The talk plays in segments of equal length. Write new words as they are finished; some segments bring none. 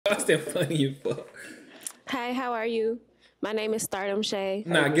Charleston funny as fuck. Hi, how are you? My name is Stardom Shay.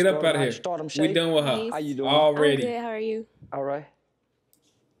 Nah, get up out of here. Stardom Shay. We done with her. Peace. How you doing? Already. I'm good. How are you? All right.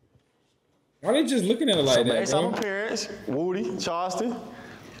 Why they just looking at her like So that, based on bro? appearance, Woody, Charleston,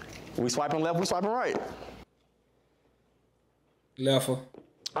 we swiping left, we swiping right. Left her.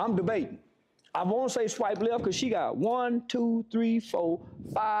 I'm debating. I want to say swipe left because she got 1, 2, 3, 4,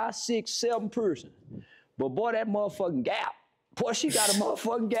 5, 6, 7 persons. But boy, that motherfucking gap. Boy, she got a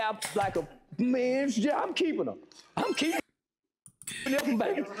motherfucking gap like a man. I'm keeping her. I'm keeping them,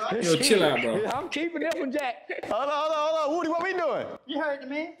 baby. Yo, chill out, bro. I'm keeping them from Jack. Hold on. Woody, what we doing? You heard the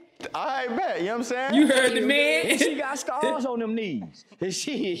man? I bet, you know what I'm saying? You heard the man. And she got scars on them knees. And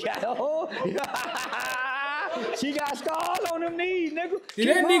she got she got scars on them knees, nigga. Did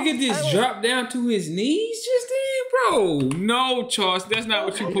that nigga just drop down to his knees just then, bro? No, Charles, that's not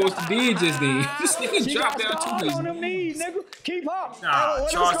what you supposed to do just then. This nigga She dropped got down scars to his on them knees, nigga. Keep up. Nah,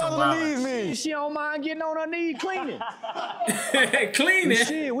 What Charles does and calling Wild. these mean? She don't mind getting on her knees cleaning. Clean it.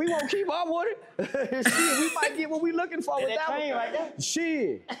 Shit, we won't keep up with it. Shit, we might get what we looking for with That that train one. right there.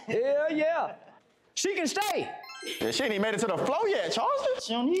 Shit, hell yeah. She can stay. Yeah, she ain't even made it to the floor yet, Charleston.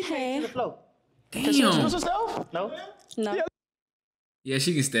 She don't need to to the floor. Can she Damn. introduce herself? No? No. Yeah. Yeah,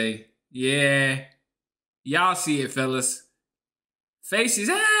 she can stay. Yeah. Y'all see it, fellas. Faces,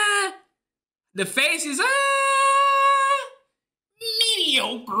 the faces,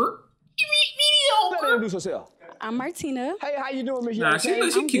 mediocre. Let her introduce herself. I'm Martina. Hey, how you doing, Miss Nah, Yellow she Panties?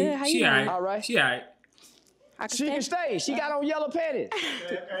 look, she I'm cute. good. How She you doing? alright. All right. She alright. I can She can stay. She got on yellow panties.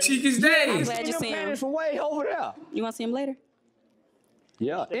 She can I'm stay. glad you Them see him. panties from way over there. You want to see him later?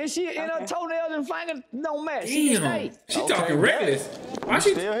 Yeah. And she and her Okay. toenails and fingers don't match. She can Damn. stay. She Okay, talking bet. reckless. Why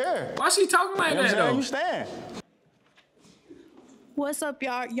she Still here. Why she talking like You know what I'm that saying? though? You stand. What's up,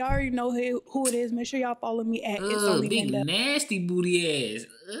 y'all? Y'all already know who it is. Make sure y'all follow me at It's Ugh, Only big Linda. nasty booty ass.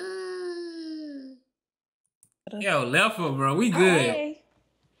 Yo, left her, bro. We good. Hey,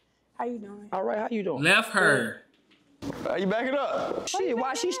 how you doing? All right, how you doing? Left her. You back it up. Shit,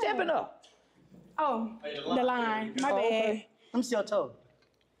 why she stepping up? Oh, the line. My bad. okay. Let me see your toe.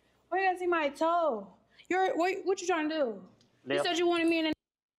 Why you gotta see my toe? What you trying to do? You Left. said you wanted me in the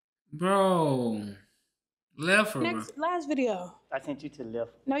Bro. Left her, bro. last video. I sent you to the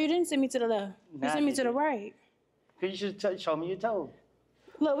left. No, you didn't send me to the left. You Nah, sent me I to the did. right. Cause you should show me your toe.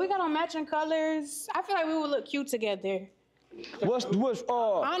 Look, we got on matching colors. I feel like we would look cute together. What's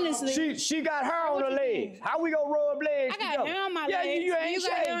Honestly. she got hair on her legs. How we gonna rub legs I got together? hair on my yeah, legs. you ain't You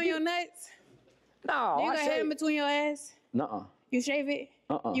got hair on shaved. your nuts? No, You I got hair in say between your ass? nuh-uh. You shave it?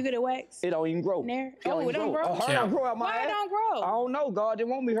 Uh-uh. You get it waxed? It don't even grow. There? don't Oh, even it don't grow? Her don't grow out my Why ass. it don't grow? I don't know. God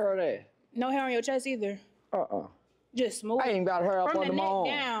didn't want me hair there. No hair on your chest either. Just smooth. I ain't got hair up From under the my neck arm.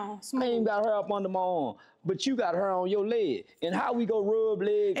 down, I ain't smooth. got hair up under my arm. But you got hair on your leg. And how we go rub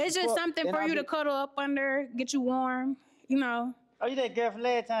legs? It's just fuck, something and for I you be- to cuddle up under, get you warm. You know. Oh, you that girl from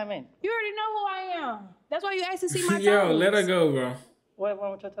last time, man. You already know who I am. That's why you asked to see my toes. Yo, let her go, bro. What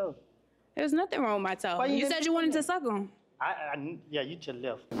wrong with your toe? There's nothing wrong with my toe. Why you You didn't said you tell wanted me? to suck them. Yeah, you to the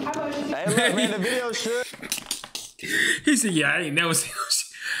left. How about you? Hey, look, man, the video should He said, yeah, I ain't never seen no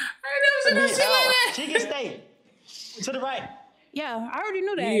shit. I ain't never seen no shit like that. She can stay. To the right. Yeah, I already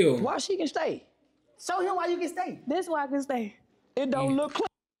knew that. Ew. Why she can stay? Show him why you can stay. This why I can stay. It don't look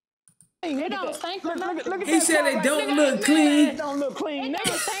clean. It don't stink or Look nothing. at He that said part it right don't there. look It clean. don't look clean. It nigga.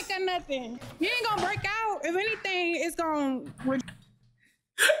 don't stink or nothing. You ain't gonna break out. If anything, it's gonna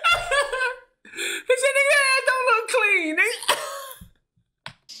He said, nigga, that don't look clean.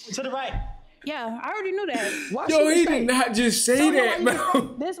 Nigga. To the right. Yeah, I already knew that. Why Yo, she he can did stay? not just say Show me that, why you bro. stay.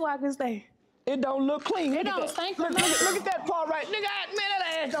 This why I can stay. It don't look clean. It Look at don't that. stink or Look nothing. at that part right. Nigga, man,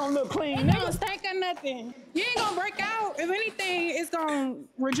 that ass don't look clean. It Nigga. don't stink or nothing. You ain't gonna break out. If anything, it's gonna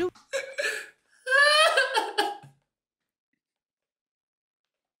rejuvenate.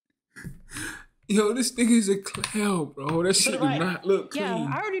 Yo, this nigga's a clown, bro. That shit do right. not look clean. Yeah,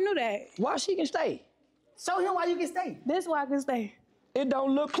 I already knew that. Why she can stay? Show him why you can stay. This why I can stay. It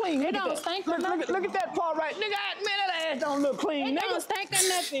don't look clean. It Look at don't that. stink or Look nothing. at that part right. Nigga, man, that ass don't look clean. It Nigga. don't stink or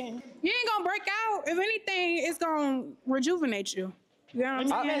nothing. You ain't gonna break out. If anything, it's gonna rejuvenate you. You know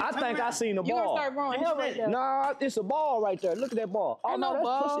what I'm saying? I think I seen the You gonna ball. start growing hair right there. Nah, it's a ball right there. Look at that ball. Oh, Ain't no, no that's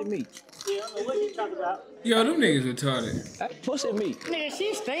ball. pussy meat. Yeah, I don't know what you talking about. Yo, them niggas retarded. That's pussy meat. Nigga,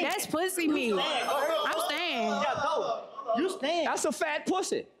 she staying. That's pussy meat. I'm staying. Yeah, go. You stand. That's a fat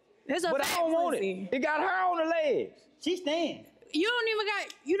pussy. It's a But I fat don't want pussy. it. It got hair on the legs. She stand. You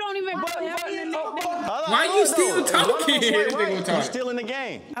don't even But- put hair in the but- neck. Why you still talking? This nigga You retarded. still in the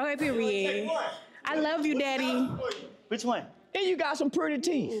game. Okay, period. I love you, daddy. Which one? And you got some pretty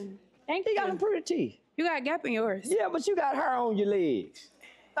teeth. Thank You got you. some pretty teeth. You got a gap in yours. Yeah, but you got hair on your legs.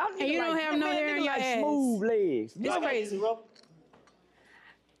 And you don't have no hair in your ass. Smooth legs. It's crazy.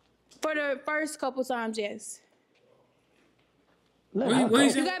 For the first couple times, yes. Let her What go. he You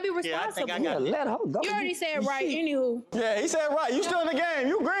said? gotta be responsible. Yeah, let her go. You already said right, anywho. Yeah, he said right. You still in the game.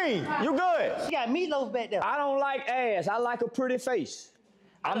 You green. You good. She got meatloaf back there. I don't like ass. I like a pretty face.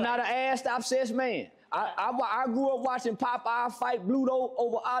 I'm not an ass-obsessed man. I grew up watching Popeye fight Bluto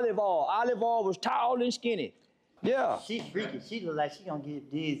over Olive Oil. Olive Oil was tall and skinny. Yeah. She freaky. She look like she gonna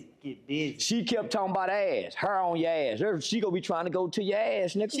get busy. She kept talking about ass. Her on your ass. She gonna be trying to go to your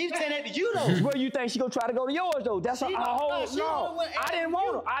ass, nigga. She was saying that to you though. Where you think she gonna try to go to yours though? That's a whole she no. wanna win I didn't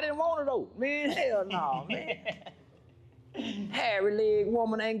want her. I didn't want her though. Man, hell no, man. Hairy leg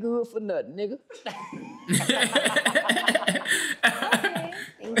woman ain't good for nothing, nigga.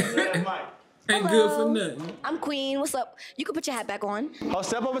 Ain't good for nothing. I'm Queen. What's up? You can put your hat back on. Oh,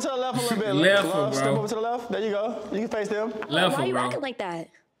 step over to the left a little bit. Left, love. bro. Step over to the left. There you go. You can face them. Left Why him, you bro. acting like that?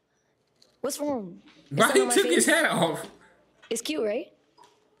 What's wrong? Why Is he that on my took his face? hat off? It's cute, right?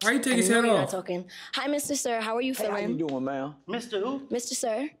 Why he take I his know hat you're not off? talking. Hi, Mr. Sir. How are you Hey, how you feeling? doing, man? Mr. Who? Mr.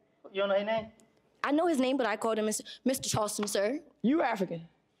 Sir. You don't know his name? I know his name, but I called him Mr. Charleston, sir. You African?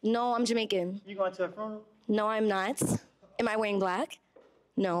 No, I'm Jamaican. You going to a funeral? No, I'm not. Am I wearing black?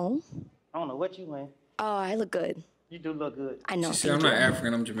 No. I don't know what you wearing. Oh, I look good. You do look good. I know. She said, I'm thank not you.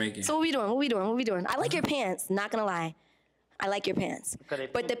 African, I'm Jamaican. So what we doing? What we doing? What we doing? I like your pants. Not gonna lie. I like your pants. Okay,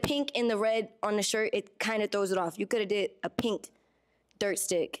 But the pink and the red on the shirt, it kind of throws it off. You could have did a pink dirt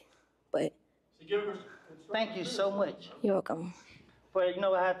stick, but Thank you so much. you're welcome. But you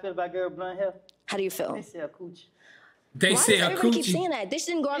know how I feel about girl blonde hair? How do you feel? They sell coochie. They Why say does a everybody keep coochie. saying that? This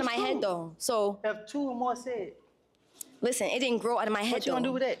didn't grow out of my It's head true. though. So Have two or more said. listen, it didn't grow out of my head What you though. gonna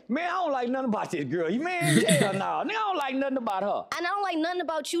do with that? Man, I don't like nothing about this girl. Man, hell no. Nigga, I don't like nothing about her. And I don't like nothing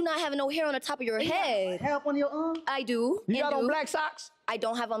about you not having no hair on the top of your head. Hair up on your arm? I do. You and got on do. black socks? I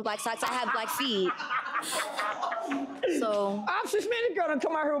don't have on black socks. I have black feet. So I'm just man, this girl done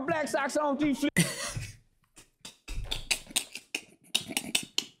come out here with black socks on, three flip.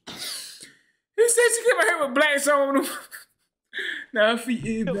 He said she came out here with blacks on them. Now her feet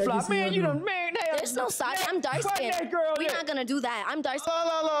is black. Fly. as Man, hell, you though. done, man, hell. there's no socks. I'm dark Fuck skinned. that girl We're there. not gonna do that. I'm dark skinned.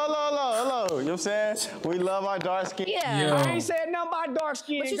 Hello. You know what I'm saying? We love our dark skin. Yeah. Yo. I ain't said nothing about dark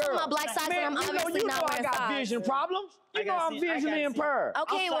skin But you girl. talking about black socks, Man, and I'm obviously you not know I wearing got socks. vision problems. You I know gotta I'm see- I visually gotta see. impaired.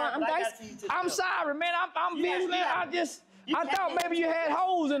 Okay, well, I'm dark. I'm sorry, man. I'm You got- visually. you got- I just. you I got- thought maybe you had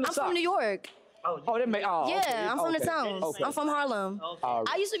holes in the I'm socks. from New York. Oh, that may. Oh, Yeah, okay. I'm from the Okay. towns. Okay. I'm from Harlem. All right.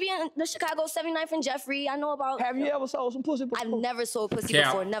 I used to be in the Chicago 79th and Jeffrey. I know about. Have you ever sold some pussy before? I've never sold pussy Cap.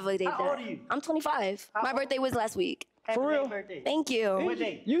 before. Never did that. How old are you? I'm 25. My birthday was last week. Happy For real? birthday. Thank you. What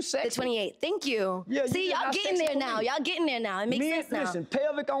day? You The sexy. 28th. Thank you. Yeah, you See, just y'all not getting sexy there for now. me. Y'all getting there now. It makes Men, sense now. listen,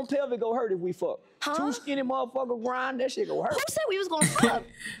 pelvic on pelvic go hurt if we fuck. Huh? Two skinny motherfucker grind, that shit go hurt. Who said we was gonna fuck?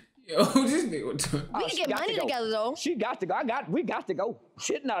 Yo, this nigga. We Oh, can she get got money to go. together though. She got to go. We got to go.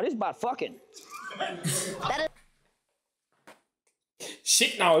 Shit, no, this about fucking. That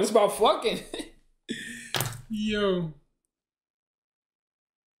Shit, no, this about fucking. Yo.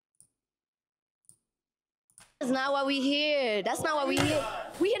 is not why we here. That's not why we here.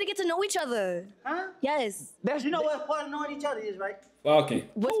 We here to get to know each other. Huh? Yes. That's You know what part of knowing each other is, right? Fucking.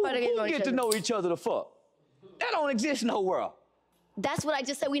 What's Who, part of getting to know who each get to other? know each other to fuck? That don't exist nowhere. That's what I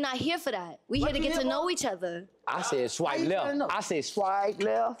just said. We're not here for that. We here What to you get here to know for? each other. I said swipe you trying to know? left. I said swipe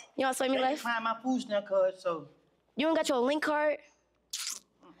left. You want to swipe me left? Find my food stamp card, so You don't got your link card?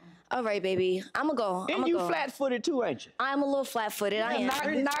 All right, baby. I'ma go. And I'ma you go. flat-footed too, ain't you? I'm a little flat-footed. I am.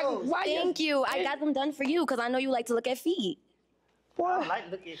 Why Thank you. I got them done for you because I know you like to look at feet. I What? don't like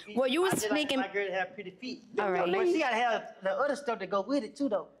looking at feet. Well, you I was just making- like my girl to have pretty feet. All right. But she gotta have the other stuff to go with it too,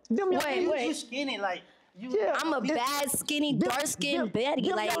 though. Them your Wait, knees- wait. You skinny, like you. Yeah. I'm a Them- bad, skinny, them- dark-skinned them- baddie.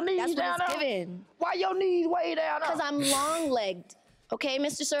 them Like, your knees that's what down it's there? given. Why your knees way down? Because I'm long-legged. Okay,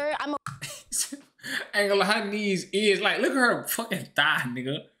 Mr. Sir? I'm a... I ain't gonna lie, her knees is like, look at her fucking thigh,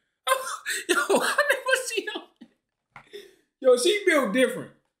 nigga. Yo, I never seen her. Yo, she built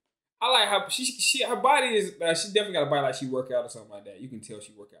different. I like how she her body is. She definitely got a body like she work out or something like that. You can tell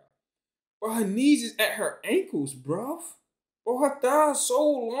she work out. But her knees is at her ankles, bruv. Bro, her thighs so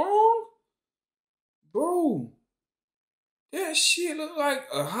long, bro. That shit look like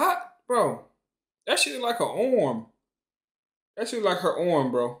a hot, bro. That shit look like her arm. That shit look like her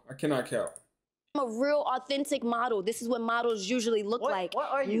arm, bro. I cannot count. I'm a real authentic model. This is what models usually look What- like. what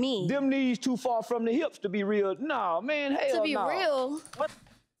are you? Me. Them knees too far from the hips to be real. No, man, hell To be no. real,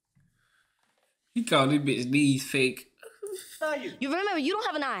 He called this bitch knees fake. How are you? you remember you don't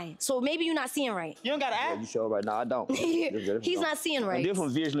have an eye, so maybe you're not seeing right. You don't got an eye? Yeah, you sure right. No, I don't. He's not seeing right. This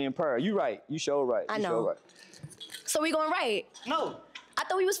one's visually impaired. You right. You sure right. I You know. Sure right. So we going right. No. I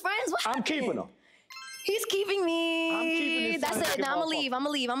thought we was friends. What I'm happened? keeping her. He's keeping me. I'm keeping this That's it. fucking Now I'ma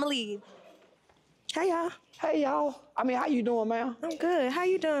motherfucker. leave. I'ma leave. Hey y'all. Hey, y'all. I mean, how you doing, man? I'm good. How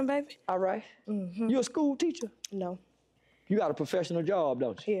you doing, baby? All right. You a school teacher? No. You got a professional job,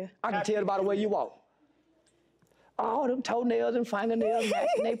 don't you? Yeah. I can tell by the way you walk. Oh, them toenails and fingernails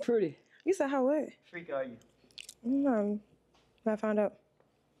matching, they pretty. You said how what? Freak are you? I found out.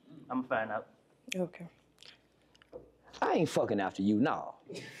 I'm gonna find out. Okay. I ain't fucking after you, no.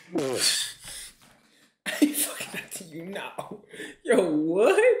 I ain't fucking after you now. Yo,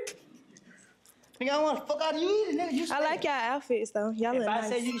 what? Nigga, I don't wanna fuck out of you either, nigga. You stay. I like y'all outfits though. Y'all look If I nice.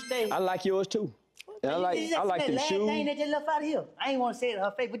 say you can stay, I like yours too. And I like them last shoes. thing that just left out of here. I ain't wanna say it to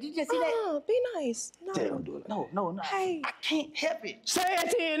her face, but did you just see that? Oh, be nice. No. They don't do it. No. Hey. I can't help it. Say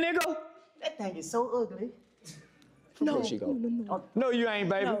it then, nigga. That thing is so ugly. No. There she go. No, you ain't,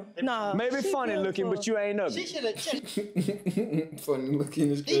 baby. No. Maybe She funny looking, beautiful. but you ain't ugly. She should've Funny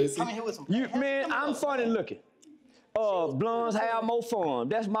looking is she crazy. come in here with some. Man, I'm funny looking. Blondes have more fun.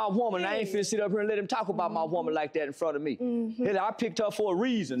 That's my woman. I ain't finna sit up here and let him talk about my woman like that in front of me. Hell, I picked her for a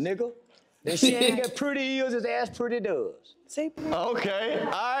reason, nigga. And she ain't got pretty ears as ass pretty does. See? Okay.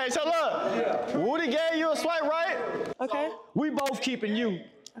 All right, so look. Woody gave you a swipe right. Okay. We both keeping you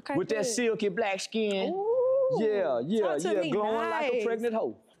Okay. with that good. silky black skin. Ooh. Yeah, Talk to me glowing like a nice. pregnant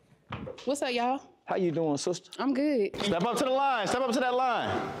hoe. What's up, y'all? How you doing, sister? I'm good. Step up to the line. Step up to that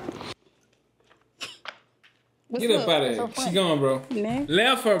line. What's Get up out of here. She gone, bro. Nah,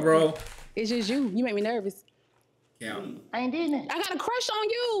 Left her, bro. it's just you. You make me nervous. Yeah. I ain't did that. I got a crush on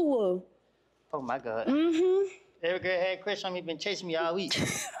you. Oh my God. Mm-hmm. Every girl had a crush on me, been chasing me all week.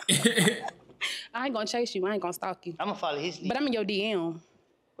 I ain't gonna chase you. I ain't gonna stalk you. I'm gonna follow his lead. But I'm in your DM.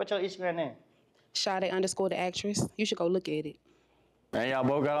 What's your Instagram name? Sade_the actress. You should go look at it. And y'all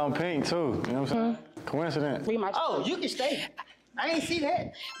both got on pink too. You know what I'm saying? Coincidence. Read my. Oh, you can stay. I ain't see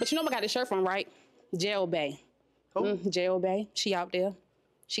that. But you know I got the shirt from, right? Jail Bay. Who? Jail Bay. She out there.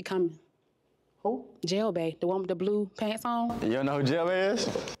 She coming. Who? Jail Bay. The one with the blue pants on. You don't know who Jill is?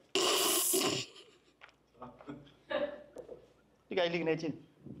 You got looking at you.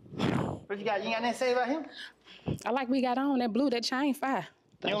 What you got? You got nothing to say about him? I like we got on that blue, that chain fire.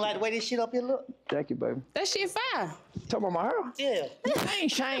 You don't like the way this shit up here look? Thank you, baby. That shit fire. Talking about my hair? Yeah. I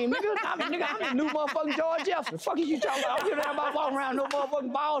ain't shame, nigga. I'm the new motherfucking George Jefferson. Fuck is you talking about? I don't give a damn about walking around no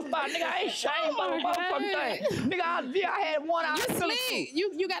motherfucking bald spot. Nigga, I ain't shame about no motherfucking thing. Nigga, I had one out. You slick.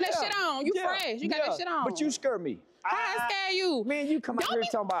 You got that shit on. You fresh. You got that shit on. But you scare me. How I scare you? Man, you come out Don't here be-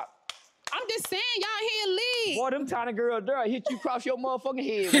 talking about, I'm just saying, y'all here lead. boy, them tiny girls there hit you across your motherfucking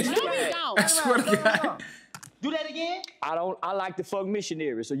head. when you No, got we that. don't. I swear to God. Do that again? I like to fuck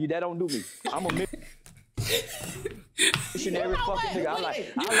missionary, so that don't do me. I'm a missionary know fucking what?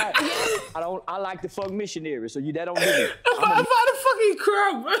 nigga. I like to fuck missionary, so that don't do me. I'm about to fucking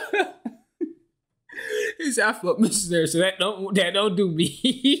cry, bro. He said I fuck missionary, so that don't do me.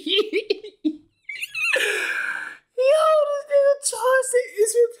 Yo, this nigga Charleston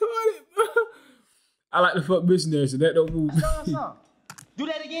is retarded, bro. I like to fuck missionary, so that don't move me. Do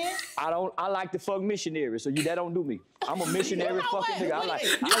that again? I like to fuck missionary, so that don't do me. I'm a missionary know fucking what?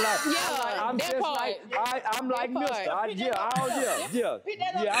 nigga. I'm that just part. I'm like That Mister. part. Yeah, I'm like Mister.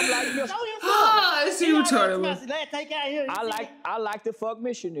 Ah, this nigga retarded, bro. Last take out here. I like to fuck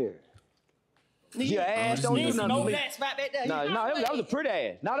missionary. Your ass don't do nothing No to me. black spot back there. No, that was a pretty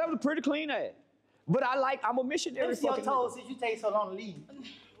ass. No, that was a pretty clean ass. But I'm a missionary Let me see your fucking toes nigga. since you take so long to leave.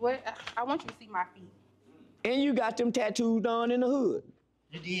 What? I want you to see my feet. And you got them tattoos done in the hood.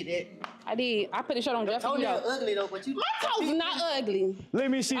 You did that. I did. I put the shirt on just for you. Toenail though. ugly though, but you. My toes not ugly. Let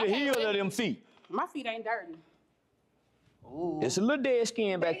me see the Okay, heel wait. of them feet. My feet ain't dirty. It's a little dead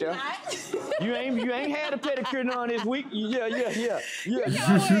skin back there. You ain't had a pedicure none this week. Yeah.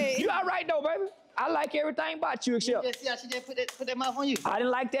 You all right though, baby. I like everything about you except Just see how she just put that mouth on you. I didn't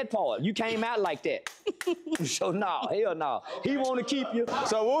like that part. You came out like that. So no, hell no. He want to keep you.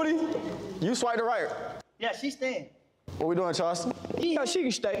 So Woody, you swipe to right. Yeah, she staying. What we doing, Charleston? Yeah, she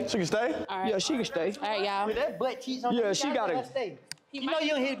can stay. She can stay? All right. Yeah, she can stay. All right, y'all. With that butt cheeks on Yeah, you she gotta gotta- let her stay. You know you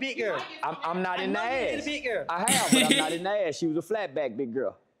don't hit a big girl. I'm not in the know you hit ass. a big girl. I have, but I'm not in the ass. She was a flat back big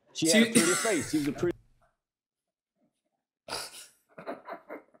girl. She had a pretty face. She was a pretty.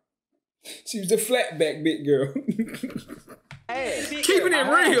 She was a flat back big girl. ass. Keeping it I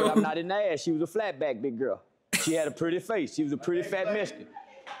have, real. but I'm not in the ass. She was a flat back big girl. She had a pretty face. She was a pretty fat Mexican.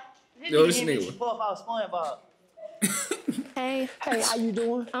 Yo, this Hit nigga. me before if I was SpongeBob. Hey, Hey, how you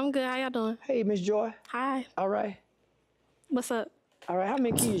doing? I'm good. How y'all doing? Hey, Miss Joy. Hi. All right. What's up? All right. How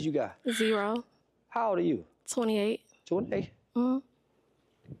many kids you got? 0, How old are you? 28. 28. You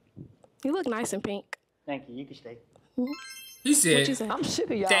look nice in pink. Thank you. You can stay. He said, What you say? I'm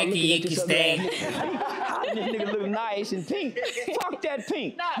sick of y'all Thank looking you, at this you other stay. ass nigga. How this nigga look nice and pink? Fuck that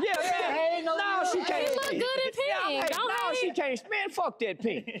pink. Yeah, man. No, she can't. You look good in pink. Yeah, Don't no, hate. she can't. Man, fuck that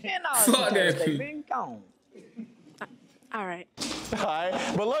pink. Man, no, Fuck she can't that stay, pink. man. Gone. All right. All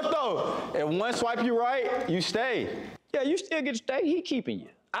right. But look though, if one swipe you right, you stay. Yeah, you still get to stay. He keeping you.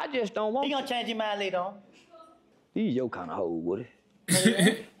 I just don't want He you. gonna change your mind later on. These your kind of hoes, Woody.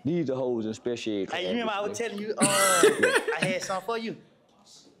 These the hoes in special ed class. Hey, you remember I was telling you, I had something for you.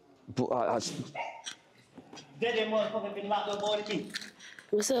 That motherfucker been locked up more than me.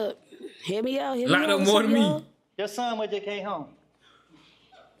 What's up? Hit me out. Hit Locked me out. up What's more up, than me. y'all? Your son just came home.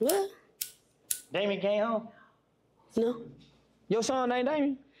 What? Damien came home. No. Your son ain't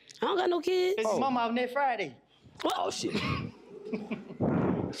Damien? I don't got no kids. His mama out next Friday. Oh, shit.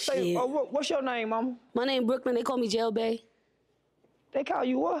 Say, Shit. what's your name, mama? My name Brooklyn. They call me Jail Bay. They call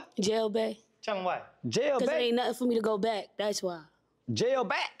you what? Jail Bay. Tell him why. Jail Because there back? ain't nothing for me to go back. That's why. Jail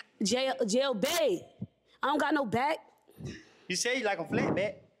back? Jail Bay. I don't got no back. You say you like a flat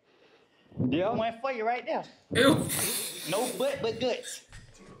back. Yeah. One for you right there. Ew. No butt, but guts.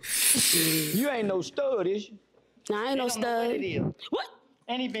 You ain't no stud, is you? Nah, I ain't no Don't know what stud. it is. What?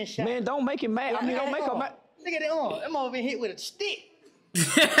 And he been shot. Man, don't make him mad. I mean, don't make him mad. Look at that arm. That mother been hit with a stick.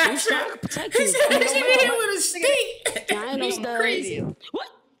 I'm trying to protect He you. said he hit him with a stick. Nah, I ain't no He stud. crazy. What?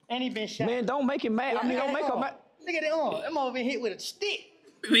 And he been shot. Man, don't make him mad. I mean, don't make him mad. Look at that arm. That mother been hit with a stick.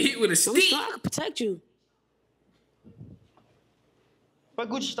 He hit with a I'm stick. trying to protect you. What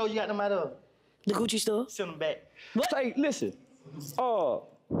Gucci store you got them out of? The Gucci store. Send them back. Say, listen.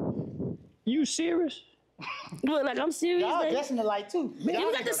 You serious? What, like I'm serious? Y'all Like, dressing alike too. you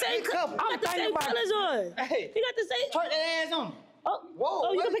got the same, couple. colors on. Hey, You got the same. turn that ass on. Oh, Whoa,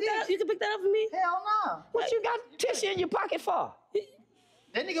 oh, you what can is pick that this? up. You can pick that up for me. Hell no. What you got tissue in your pocket for?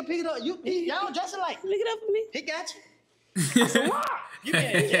 That nigga pick it up. Y'all dress alike. Pick it up for me. He got you. That's a rock. You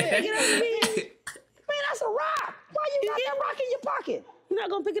can Pick it up for me. Man, that's a rock. Why you got that rock in your pocket? You're not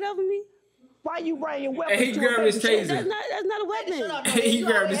gonna pick it up for me. Why you bringing weapons Hey, he to a grabbed his baby shower? taser. That's not a weapon. He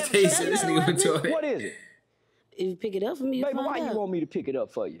grabbed his taser. This nigga went to What it. is it? If you pick it up for me, you Baby, find why out. you want me to pick it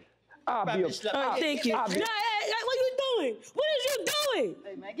up for you? I'll be a... Thank you. I'll Nah, be- hey, what you doing? What is you doing?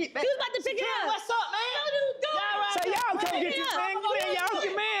 Hey, man, get back. You was about to pick it up. What's up, man? What you doing? Say, y'all come Pick get it you, up. man. You man, y'all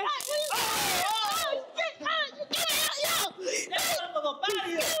get man. My shit!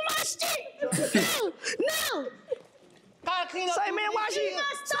 No! Gotta clean up. Say, man, why she... Get my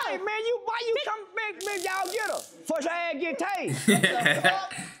stuff. Say, man, why you come... Man, y'all get her. First your ass get tased.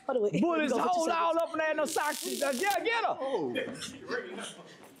 Hold on, wait. Bullets Go for 2 hold seconds. all up in there in the socks. Yeah, get her.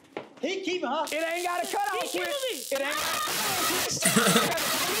 He keeping her. It ain't got a cutoff He switch. killing me. It ain't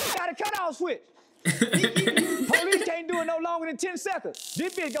got a cutoff switch. Police can't do it no longer than 10 seconds.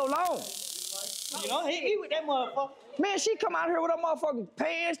 This bitch go long. You know, he with that motherfucker. Man, she come out here with her motherfucking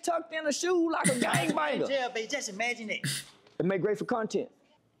pants tucked in a shoe like a gangbanger. Jail, baby. Just imagine it. It make great for content.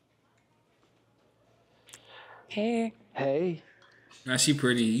 Hey. Hey. Now she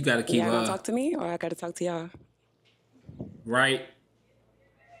pretty. You gotta keep Y'all gonna her talk to me or I gotta talk to y'all? right.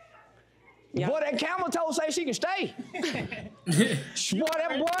 Yeah. Boy, that camel toe say she can stay. boy,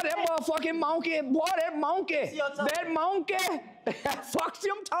 that motherfucking monkey. Boy, that monkey. your toe. That monkey. Fuck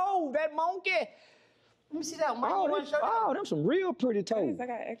them toes, that monkey. Let me see that one. Oh, them some real pretty toes. I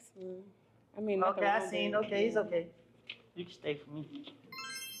got eczema. I mean, Okay, I seen. Okay, it's okay. You can stay for me.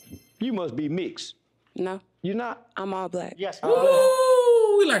 You must be mixed. No, You not? I'm all black. Yes.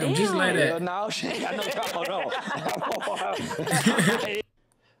 Ooh, we like him just like Hell that. no, she ain't got no toe.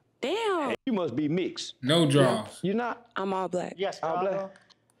 Damn, You must be mixed. No draws. You not? I'm all black. Yes. All black.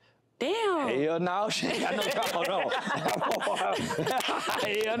 Damn. Hell no, she ain't got no toe.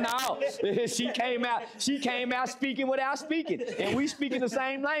 Hell no. She came out speaking without speaking. And we speaking the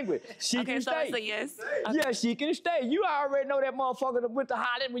same language. She Okay, can so stay. it's a yes. Yeah, she can stay. You already know that motherfucker that went to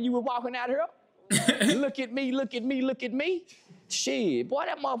Holland when you were walking out here. Look at me, look at me, look at me. Shit, boy,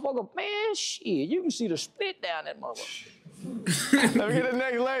 that motherfucker, man, shit. You can see the split down that motherfucker. Let me get the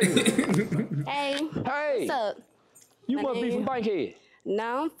next lady. Hey, Hey, what's up? you My must be name- from Bankhead.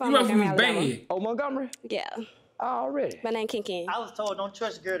 No, I'm from You went from Montgomery, his Alabama. bang. Oh, Montgomery? Yeah, Already. my name King. I was told don't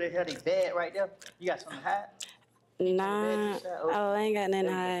trust a girl that had a bad right there. You got something to hide? Nah, oh, I ain't got nothing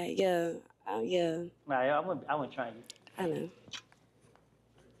to hide. Yeah, yeah, Nah, I wouldn't try you. I know.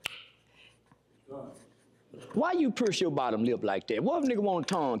 Why you push your bottom lip like that? What if a nigga want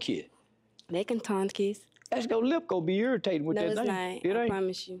a tongue kiss? They can tongue kiss. That's your lip gonna be irritating with No, that it's thing. not. It I ain't.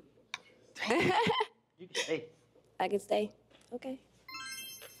 promise you. You can stay. I can stay. Okay.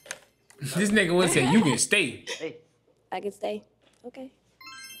 This nigga would say you can stay. Hey. I can stay. Okay.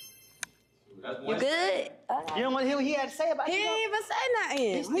 You good? You don't want to hear what he had to say about He you? didn't even say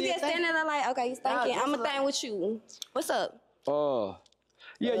nothing. He just standing there like, okay, you thinking. I'm going to think with you. What's up?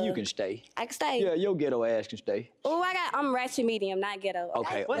 Yeah, you can stay. I can stay. Yeah, your ghetto ass can stay. Oh, I'm ratchet medium, not ghetto.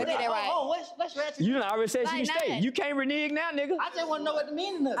 Okay. What's Let's that? get it right. Oh, what's ratchet? You done already said she Like can stay. that. You can't renege now, nigga. I just want to know what the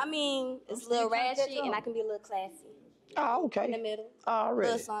meaning of it. I mean, it's a little ratchet, and I can be a little classy. Oh, okay. In the middle.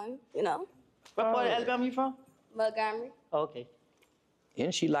 Already. Little something, you know. What part of Alabama you from? Montgomery. Oh, okay.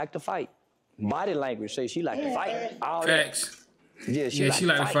 And she like to fight. Body language say she like to fight. All that. Facts. Yeah, she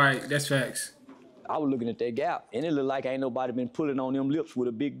like to fight. That's facts. I was looking at that gap, and it looked like ain't nobody been pulling on them lips with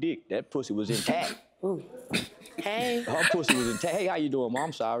a big dick. That pussy was intact. Hey. Her pussy was intact. Hey, how you doing, Mom?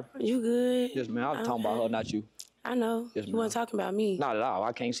 I'm sorry. You good? Yes, man. I was talking about her, not you. I know. Yes, You weren't talking about me. Not at all.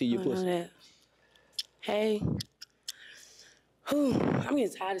 I can't see your I know pussy. that. Hey. Whew, I'm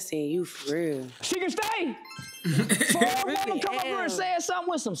getting tired of seeing you for real. She can stay. For a woman come up here and say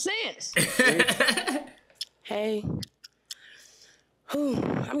something with some sense. Hey. Whew,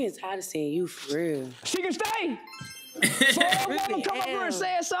 I'm getting tired of seeing you for real. She can stay. For a woman come up here and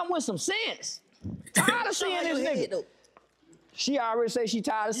say something with some sense. Tired of seeing this nigga. She already said she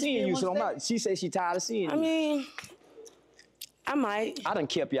tired of seeing you, so I'm not. She said she tired of seeing you. I mean, I might. I done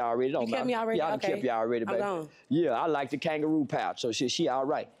kept you already. Don't You kept me already? Yeah, I done Okay. kept you already, I'm baby. gone. Yeah, I like the kangaroo pouch, so she all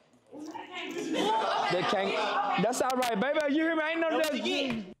right. That's all right, baby. You hear me? Ain't none of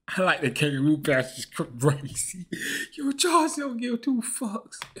that. I like the kangaroo patch. Is crazy. Yo, Charles don't give two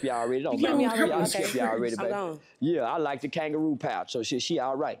fucks. You already don't. You kept me Yeah, already? I Okay. kept you already, I'm baby. gone. Yeah, I like the kangaroo pouch, so she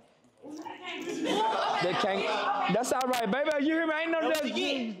all right. That's all right, baby. You hear me? Ain't none of that.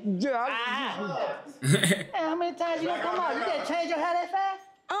 Yeah, Hey, how many times you gonna come out? You didn't change your hair that fast?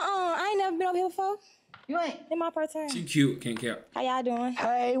 I ain't never been up here before. You ain't. In my first time. She cute, can't count. How y'all doing?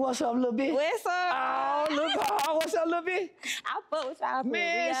 Hey, what's up, little bitch? What's up? Oh, what's up, little bitch? I fuck with y'all.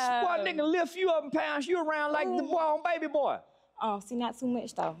 Man, what nigga lift you up and pounce you around like the boy on Baby Boy. Oh, see, not too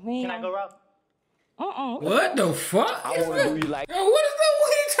much though. Man. Can I go raw? What the fuck? I want to do you like Yo, what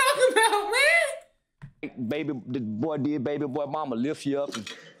are you talking about, man? baby. The boy did Baby Boy mama lift you up.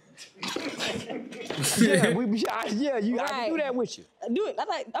 And... yeah, you. I can do that with you. Do it. I'm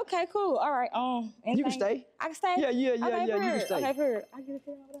like, okay, cool. All right. You can stay. I can stay. Yeah, Okay, you can stay. Okay, for real. I get it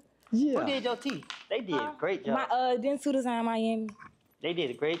over there. Yeah. Who did your teeth? They did a great job. My dental design Miami. They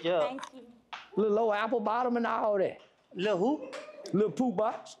did a great job. Thank you. Little low apple bottom and all that. Little who? Little poop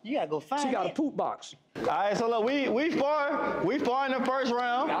box. You gotta go find She got a it. poop box. All right, so look, we far in the first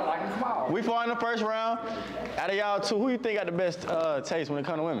round. I like them small. We far in the first round. Out of y'all two, who you think got the best taste when it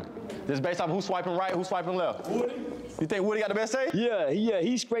comes to women? This is based off who's swiping right, who's swiping left. Woody. You think Woody got the best taste? Yeah,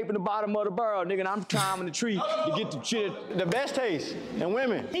 he's scraping the bottom of the barrel, nigga, and I'm climbing the tree to get the shit. The best taste in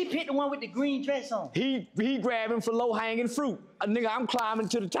women. He picked the one with the green dress on. He grabbing for low-hanging fruit. Nigga, I'm climbing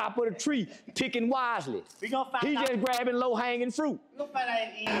to the top of the tree, picking wisely. We gonna find He out. just grabbing low-hanging fruit. We gonna find out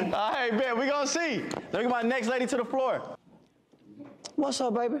at the end. All right, bet, we gonna see. Let me get my next lady to the floor. What's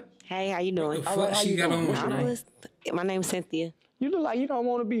up, baby? Hey, how you doing? What the fuck she got on? My name's Cynthia. You look like you don't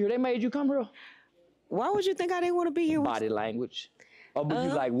want to be here. They made you come here. Why would you think I didn't want to be here? Body language. Oh, but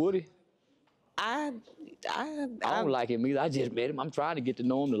you like Woody? I I don't like him either. I just met him. I'm trying to get to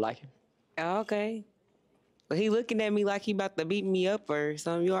know him to like him. Okay. But he looking at me like he about to beat me up or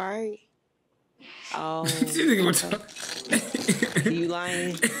something. You all right? Oh, This nigga was talking- you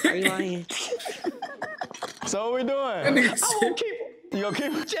lying? Are you lying? So what we doing? I won't keep him. You gonna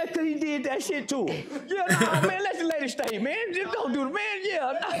keep it? Just because he did that shit to him. Yeah, no, man, let the lady stay, man. Just don't do it, man.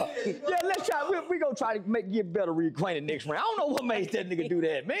 Yeah, no. Yeah, let's try. We gonna try to get better reacquainted next round. I don't know what made that nigga do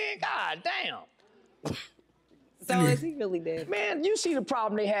that, man. God damn. So is he really dead? Man, you see the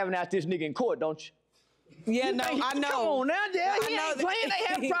problem they having out this nigga in court, don't you? Yeah, no, I know. Come on now, yeah, I he know ain't that- playing. They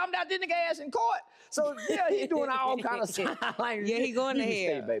have a problem out this nigga ass in court. So yeah, he doing all kind of sign language. Yeah, he going you to can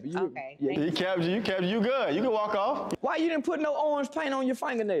stay, hell. baby. You, Okay, yeah. You captured, you good. You can walk off. Why you didn't put no orange paint on your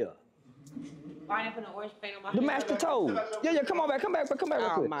fingernail? Why didn't put an orange paint on my The master toes. Yeah, come on back, come back real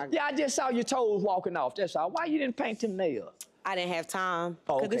Oh, quick. my Yeah, I just saw your toes walking off. That's all. Why you didn't paint them nails? I didn't have time.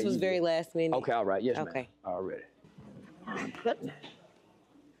 Oh, Because this okay, was you very did. last minute. Okay, all right. Yes, ma'am. Okay. Already.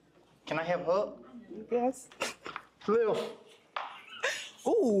 Can I have a hug? Yes. Lil.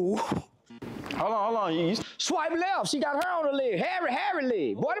 Ooh. Hold on. You Swipe left. She got her on the leg. Harry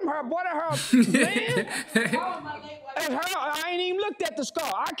leg. Boy, them her, man. That's her. I ain't even looked at the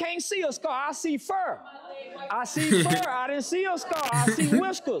scar. I can't see a scar. I see fur. I see fur. I didn't see a scar. I see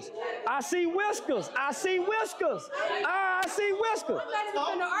whiskers. I see whiskers. I see whiskers. I see whiskers. I'm not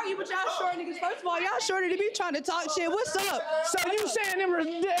even gonna argue with y'all short niggas. First of all, y'all shorty to be trying to talk shit. What's up? So you saying there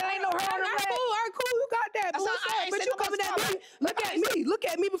ain't no hair on All the right, leg? cool. All right, cool. You got about that. But what's I up? ain't But said you nobody coming at stop. me. Look at me. Look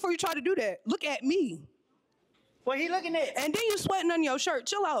at me before you try to do that. Look at me. What he looking at? And then you sweating on your shirt.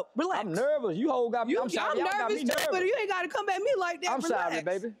 Chill out. Relax. I'm nervous. You whole got me. I'm sorry. Y'all got me nervous too, nervous. but you ain't got to come at me like that. I'm Relax. sorry,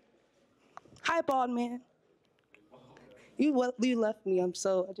 baby. Hi, bald man. You left me.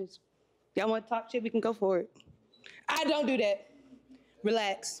 Y'all want to talk shit? We can go for it. I don't do that.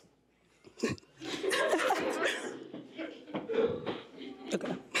 Relax.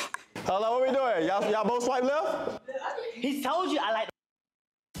 Okay. Hello, what we doing? Y'all both swipe left? He told you I like.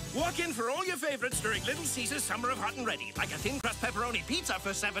 Walk in for all your favorites during Little Caesar's Summer of Hot and Ready, like a thin crust pepperoni pizza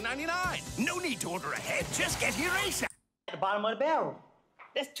for $7.99. No need to order ahead, just get here ASAP. At the bottom of the barrel.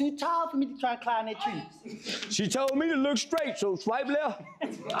 That's too tall for me to try and climb that tree. She told me to look straight, so swipe left.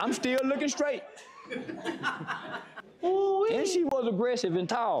 I'm still looking straight. Ooh, And she was aggressive and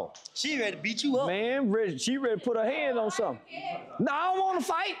tall. she ready to beat you up. Man, she ready to put her hands on something. No, I don't want to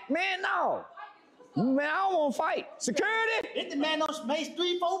fight. Man, no. Man, I don't want to fight. Security? It's the man on Mace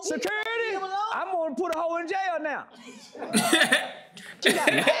 3, 4. Security? I'm going to put a hoe in jail now. She got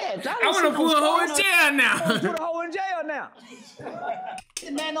mad. I want to put a hoe in jail now. I'm going to put a hoe in jail now.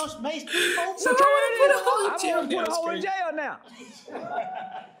 The man on Mace 3, 4. Security? I'm jail. going to put a hoe in jail now.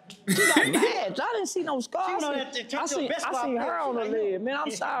 She got mad. I didn't see no scars. I seen her on the leg. Man, I'm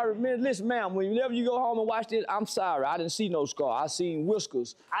sorry. Man, listen, ma'am, whenever you go home and watch this, I'm sorry. I didn't see no scar. I seen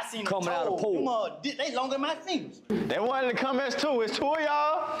whiskers coming out of the pole. They longer than my fingers. They wanted to come as two. It's two of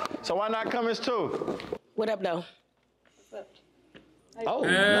y'all, so why not come as two? What up, though? Oh,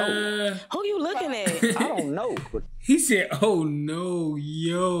 no. Who you looking at? I don't know. But He said, oh no,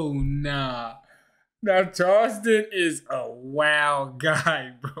 yo, nah. Now, Charleston is a wild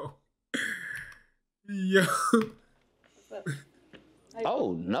guy, bro. Yo.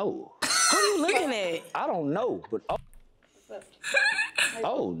 oh, no. Who you looking at? I don't know, but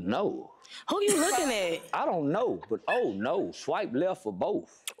oh, no. Who you looking at? I don't know, but oh, no. Swipe left for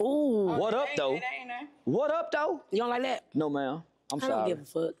both. Ooh. What up, though? What up, though? You don't like that? No, ma'am. I'm I sorry. don't give a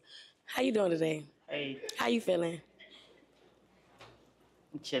fuck. How you doing today? Hey, How you feeling?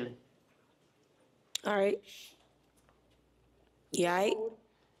 I'm chilling. All right. You all right?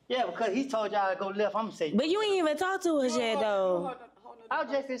 Yeah, because he told y'all to go left, I'm gonna say. But you ain't even talk to us yet, though. I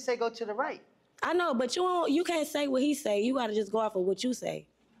was just gonna say go to the right. I know, but you can't say what he say. You gotta just go off of what you say.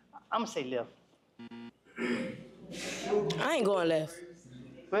 I'm gonna say left. I ain't going left.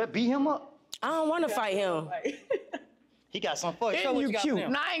 Well, beat him up. I don't want to fight him. He got some for you. Show And what you you got cute. for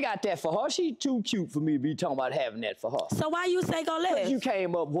him. Nah, I ain't got that for her. She too cute for me to be talking about having that for her. So why you say go left? You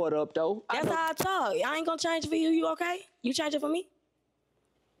came up, what up, though? That's how I talk. I ain't gonna change for you. You okay? You change it for me?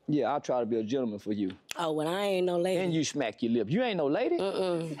 Yeah, I'll try to be a gentleman for you. Oh, well, I ain't no lady. And you smack your lip. You ain't no lady?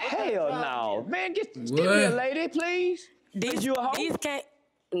 Hell no. Man, give me a What? lady, please. Is you a hoe? These can't.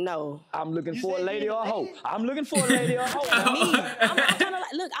 No. I'm looking for a lady or a hoe. I'm looking for a lady or a hoe. Me. I'm trying to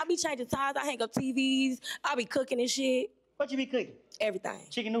look, I be changing tires. I hang up TVs. I be cooking and shit. What you be cooking? Everything.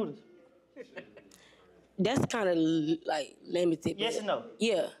 Chicken noodles. That's kind of like limited. Yes but or no?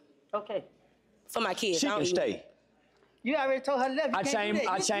 Yeah. Okay. For my kids. She I don't can even- stay. You already told her left. You I can't do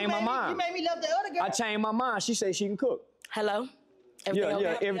that. changed my mind. You made me love the other girl. I changed my mind. She said she can cook. Hello? Everything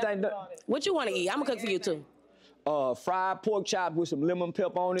okay? Everything done. What you want to eat? I'm going to cook for you, too. Fried pork chop with some lemon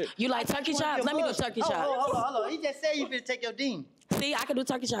pepper on it. You like turkey chops? Let me do turkey chops. Hold on. He just said you finna take your dean. See, I can do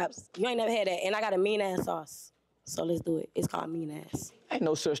turkey chops. You ain't never had that. And I got a mean-ass sauce. So let's do it. It's called mean-ass. Ain't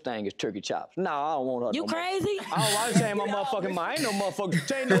no such thing as turkey chops. No, I don't want her. You no more. crazy? I done changed my motherfucking mind. Ain't no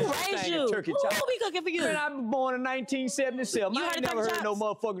motherfucking ain't no Who such raised thing you? as turkey Who chops. be cooking for you? Man, I was born in 1977. You I heard ain't of never turkey heard no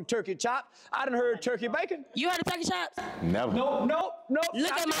motherfucking turkey chop. I done heard turkey bacon. You heard of turkey chops? Never. Nope.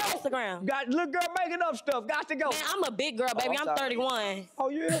 Look at my Instagram. Got little girl making up stuff. Got to go. Man, I'm a big girl, baby. I'm I'm sorry. 31. Oh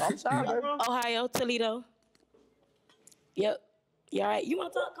yeah, I'm sorry, baby. Ohio, Toledo. Yep. You all right? You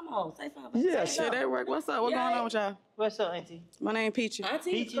want to talk? Come on. Say something. Yeah, Say Shit, something. that work. What's up? What going on with y'all? What's up, Auntie? My name Peachy.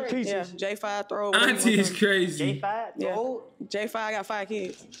 Auntie is Peachy. crazy. Yeah, J5 throw. Auntie is crazy. J5? Yeah. Throw? J5 got 5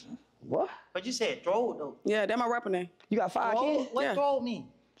 kids. What? But you said throw though. Yeah, that my rapper name. You got 5 Throw? kids? What Yeah. throw mean?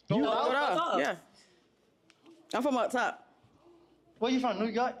 You up what up? top. Yeah. I'm from up top. Where you from? New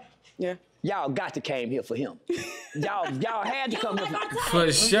York? Yeah. Y'all got to came here for him. y'all had to come here.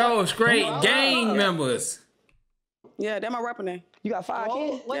 For sure, straight gang members. Yeah, that my rapper name. You got 5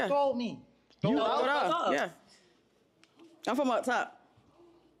 kids? What Yeah. throw mean? What up? Yeah. I'm from up top.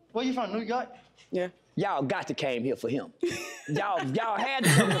 Where you from? New York? Yeah. Y'all got to came here for him. y'all had to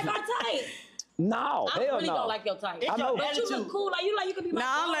come here. Like our type. No, I hell really no. don't like your type. It's your But you attitude. look cool. Like you could be my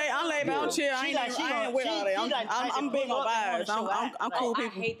Nah, I'm laid back. I'm chill. I ain't with all that. I'm big on vibes. I'm cool I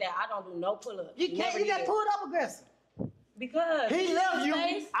people. hate that. I don't do no pull-ups. You can't. Never You got did. pulled up aggressive. Because he left you.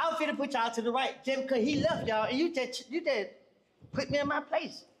 I was finna put y'all to the right just because he left y'all, and you just put me in my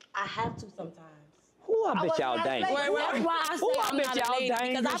place. I have to sometimes. Who I bet y'all dang? That's why I say I'm not a lady,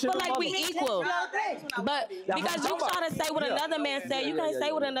 because I feel like we equal. But because you try to say what another man said, you can't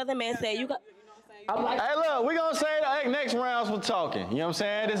say what another man said. You got. Hey, look, we gonna say the next rounds for talking. You know what I'm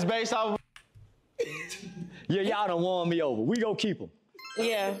saying? This is based off. Yeah, y'all done won me over. We gonna keep them.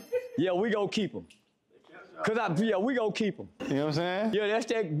 Yeah. Yeah, we gonna keep them. We gonna keep them. You know what I'm saying? Yeah, that's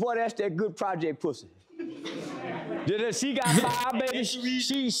that good project pussy. She got 5 babies.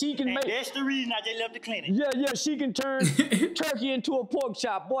 She can make. That's the reason I just left the clinic. Yeah, she can turn turkey into a pork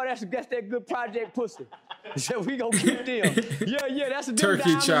chop. Boy, that's that good project pussy. So we gonna keep them. Yeah, that's a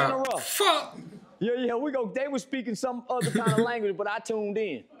turkey chop. Fuck. Yeah, we go. They were speaking some other kind of language, but I tuned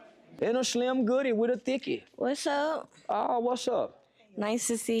in. And a slim goodie with a thickie. What's up? Oh, what's up? Nice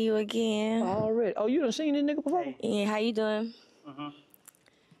to see you again. Already. Oh, you done seen this nigga before? Yeah, how you doing?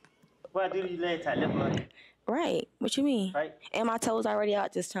 What I do to you last time? Left right. Right. What you mean? Right. And my toes already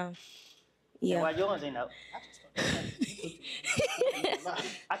out this time. Yeah. And why yours ain't out?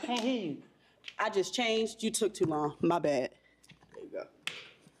 I can't hear you. I just changed. You took too long. My bad. There you go.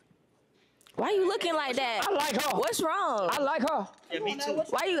 Why you looking like that? I like her. What's wrong? I like her. Yeah, me too.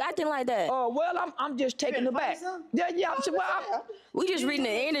 Why you acting like that? Oh, well, I'm just taking it back. Yeah. We just reading the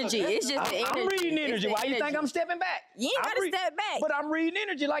energy. It's just the energy. I'm reading energy. Why you think I'm stepping back? You ain't gotta step back. But I'm reading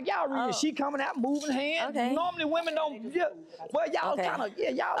energy like y'all reading. She coming out, moving hands. Okay. Normally women don't. Yeah. Well, y'all kind of. Yeah,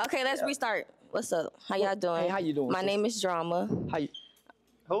 y'all. Okay, let's restart. What's up? How y'all doing? Hey, how you doing? My name is Drama. How you?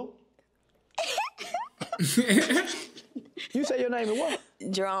 Who? You say your name is what?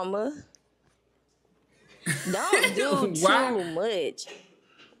 Drama. Don't do too much.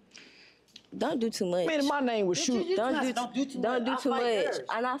 Don't do too much. Man, my name was Shoot. Don't do too much.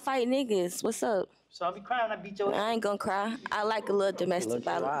 I'm not fight niggas. What's up? So I'll be crying when I beat your ass. I ain't gonna cry. I like a little domestic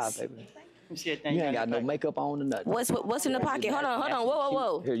violence. Baby. You ain't got no makeup on or nothing. What's in the pocket? Hold on.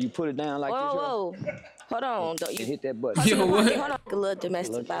 Whoa. Here, you put it down like this. Whoa. Hold on. Don't you hit that button. Yo, what? Hold on. A little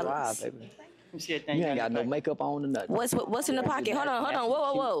domestic violence. Baby. You ain't got no makeup on or nothing. What's in the pocket? Hold on.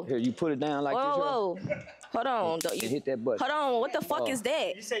 Whoa. Here, you put it down like this. Whoa. Hold on. Don't you hit that button. Hold on. What the fuck is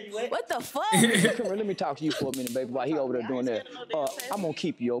that? You said you wet? What the fuck? Come here, let me talk to you for a minute, baby, while he over there doing that. I'm gonna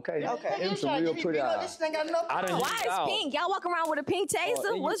keep you, okay? Okay. Them some real pretty eyes. This thing got no problem. Why is pink? Y'all walk around with a pink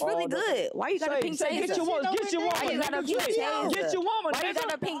taser? What's really good? Why you got a pink taser? Get your woman. Why you got a pink taser? Get your woman. Why you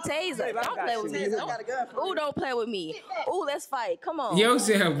got a pink taser? Don't play with me. Ooh, don't play with me. Ooh, let's fight. Come on. Yo,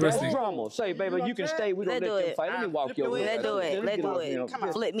 say her That's breast. drama. Say, baby, you can stay. We don't let them fight. Let me walk your way. Let's do it. Come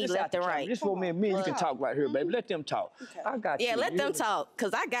on. Flip me left and right. This for me and me. You can talk right here, baby. Let them talk. I got you. Yeah, let them talk,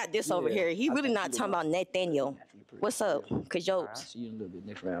 cause I got this over here. He really not talking about Nathaniel. What's up? Cause yo, I'll see you in a little bit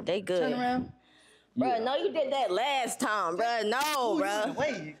next round. they good. Turn around. Bruh, no, you did that last time, bruh. No, bruh.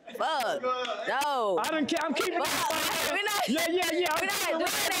 Fuck. No. I don't care. I'm keeping it. Yeah. We're not doing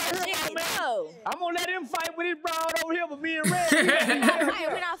that shit. No. I'm gonna let him fight with his broad over here, but me and Red.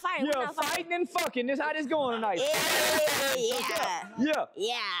 We're not fighting. Yeah, fighting and fucking. This how this going tonight. Yeah.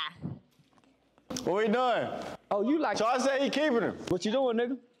 What we doing? Oh, you like? So I say he keeping him. What you doing,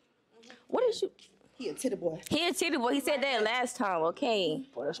 nigga? What is you? He a titty boy. He a titty boy. He said that last time. Okay.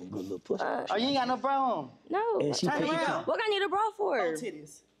 Boy, that's some good little pussy. Oh, you ain't got no bra on. No. And she Turn paid around. What I need a bra for?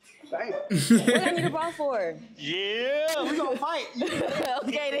 Titties. Right. What I need a bra for? Yeah, we gonna fight.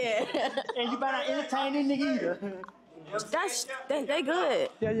 Okay then. And you better not entertain this nigga either. They good.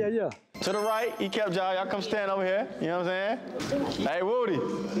 Yeah. To the right, he kept y'all. Y'all come stand over here. You know what I'm saying? Hey, Woody.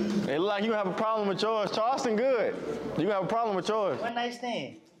 It look like you have a problem with yours. Charleston, good. You have a problem with yours. One night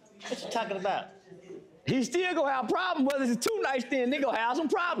stand. What you talking about? He still gonna have a problem, whether it's a 2 night stand, nigga gonna have some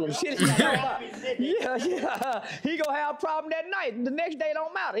problems. Shit, yeah. He gonna have a problem that night. The next day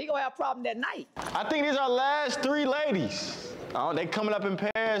don't matter. He gonna have a problem that night. I think these are last 3 ladies. Oh, they coming up in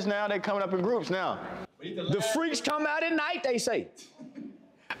pairs now. They coming up in groups now. The freaks come out at night, they say.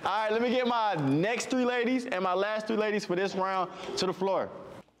 All right, let me get my next 3 ladies and my last 3 ladies for this round to the floor.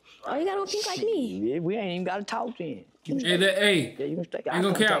 Oh, you gotta think like me. Yeah, we ain't even gotta talk then. Hey, Yeah, you can stay. ain't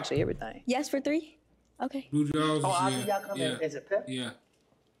gonna count. Say everything. Yes for 3? Okay. Blue Jaws. Oh, after y'all come in, is it pep? Yeah.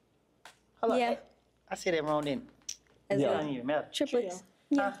 Hold on. Yeah. I said that wrong, didn't I? As It well. don't even matter. Triplets.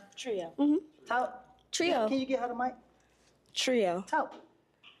 Huh? Trio. Talk. Trio. Can you get her the mic? Trio. Talk.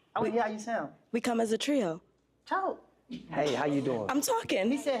 I want to hear how you sound. We come as a trio. Talk. Hey, how you doing? I'm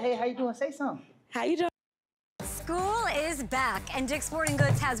talking. He said, hey, how you doing? Say something. How you doing? School is back, and Dick's Sporting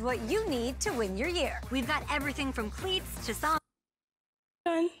Goods has what you need to win your year. We've got everything from cleats to socks.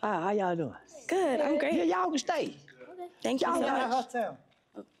 How y'all doing? Good. I'm great. Yeah, y'all can stay. Thank you so How much. her sound?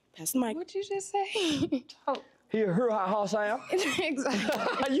 Pass the mic. What you just say? Talk. He heard how Sam.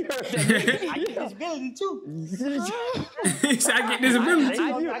 Exactly. You heard that? I get disability too. He said, I get disability.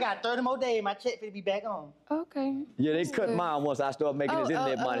 I got 30 more days. My check to be back on. Okay. Yeah, they cut mine once I started making this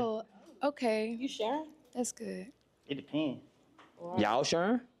internet money. Oh, okay. You sharing? That's good. It depends. Y'all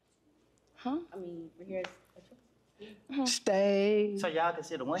sharing? Huh? I mean, here's Stay. So y'all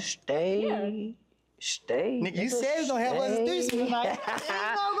consider one? Stay. Yeah. Stay. Nigga, you said we gonna have us a threesome tonight.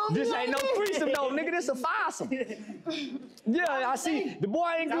 This ain't no threesome though, nigga. This a foursome. Yeah, I see. The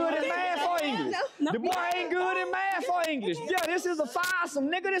boy ain't good in math or English. The boy ain't good in math or English. Yeah, this is a foursome,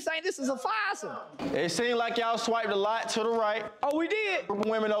 nigga. This is a foursome. It seemed like y'all swiped a lot to the right. Oh, we did. Group of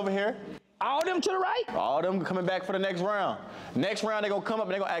women over here. All them to the right? All them coming back for the next round. Next round, they gonna come up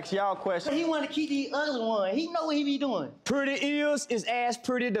and they gonna ask y'all questions. He wanna keep the ugly one. He know what he be doing. Pretty is as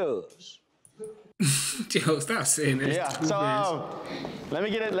pretty does. Yo, stop saying that. Yeah, so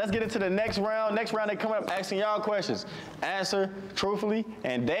let's get into the next round. Next round, they come up asking y'all questions. Answer truthfully,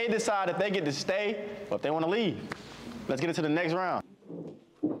 and they decide if they get to stay or if they wanna leave. Let's get into the next round.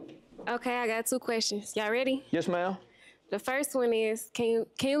 Okay, I got 2 questions. Y'all ready? Yes, ma'am. The first one is, can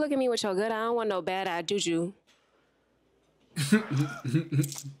you look at me with your good eye? I don't want no bad eye juju.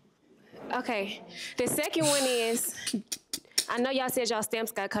 Okay. The second one is, I know y'all said y'all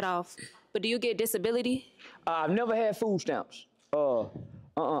stamps got cut off, but do you get disability? I've never had food stamps.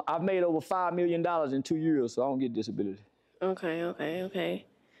 I've made over $5 million in 2 years, so I don't get disability. Okay.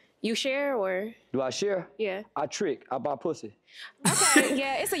 You share or? Do I share? Yeah. I trick. I buy pussy. Okay,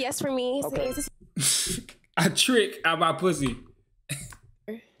 yeah, it's a yes for me. Okay. I trick, I buy pussy.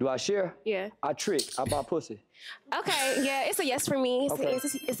 Do I share? Yeah. I trick. I buy pussy. Okay, yeah, it's a yes for me. Okay.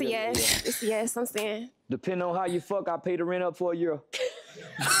 It's a yes. Yeah. It's a yes, I'm saying. Depending on how you fuck, I pay the rent up for a year.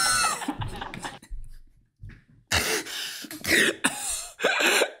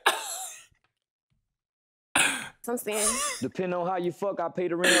 I'm saying. Depending on how you fuck, I pay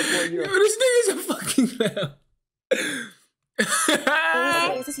the rent up for a year. Yo, this nigga's a fucking clown.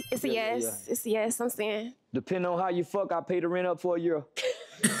 It's a yes. Yeah. It's a yes, I'm saying. Depending on how you fuck, I pay the rent up for a year.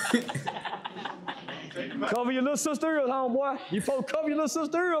 Cover your little sister ears, homeboy. You supposed to cover your little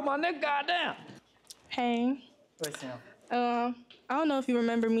sister ears, my nigga, goddamn. Hey. What's up? I don't know if you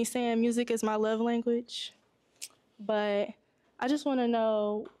remember me saying music is my love language, but I just want to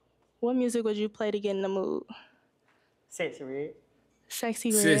know, what music would you play to get in the mood? Sexy Red.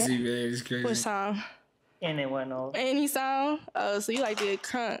 Sexy Red? Sexy Red is crazy. What song? Any one of them. Any song? Oh, so you like to get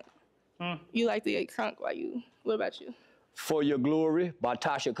crunk. You like to get crunk while you, what about you? For Your Glory by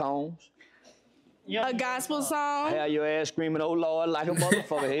Tasha Combs. A gospel song? Have your ass screaming, oh Lord, like a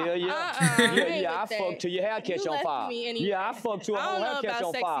motherfucker. Hell yeah. Yeah, I fuck till your hair catch on fire. Yeah, I fuck till her whole hair catch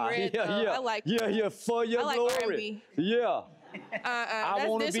on fire. Yeah, For Your Glory. Yeah. I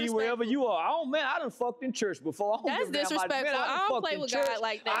want to be wherever you are. I done fucked in church before. That's disrespectful. I don't play with God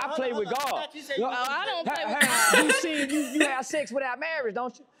like that. I play with God. I don't play with God. You see, you have sex without marriage,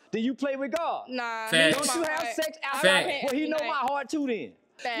 don't you? Then you play with God. Nah. Don't you have sex outside? Well, he know my heart too then.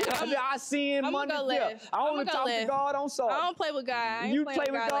 I sin Monday. I only talk to God on Sunday. I don't play with God. You play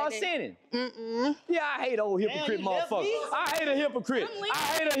with God sinning. Yeah, I hate old hypocrite motherfucker. I hate a hypocrite. I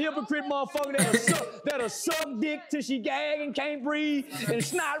hate a hypocrite motherfucker that'll suck dick till she gag and can't breathe and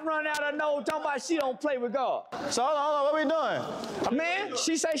snot run out her nose talking about she don't play with God. So hold on, what we doing? Man,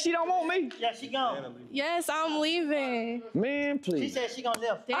 she say she don't want me. Yeah, she gone. Yes, I'm leaving. Man, please. She said she gonna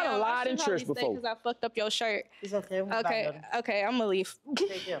live. I done lied in church before. Because I fucked up your shirt. It's okay. Okay, I'm gonna leave.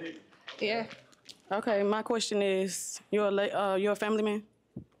 Yeah. Okay, my question is, you're a family man?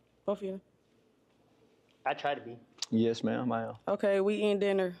 Both of you? I try to be. Yes, ma'am, I am. Okay, we eating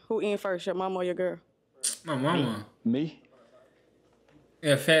dinner. Who eating first, your mama or your girl? My mama. Me?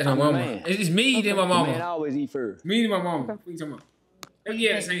 Yeah, fast my mama. Man. It's me, then my mama. Man, I always eat first. Me and my mama. What you talking about?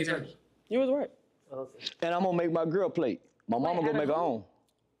 Yeah, at the same time. You was right. And I'm gonna make my girl plate. My mama gonna make her own.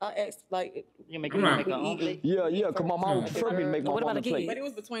 I asked, like, you make her own plate? Yeah, cause my mama prefer me to make my mama plate. But it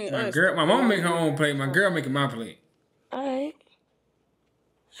was between My us. girl, my mama make her own plate. My girl making my plate. All right.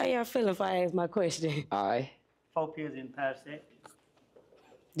 How y'all feeling if I ask my question? All right. 4 pills in the past set.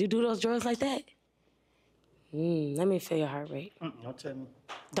 You do those drugs like that? Let me feel your heart rate. Don't tell me.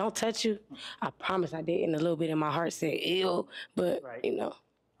 Don't touch you? I promise I did, and a little bit in my heart said ill, but, you know.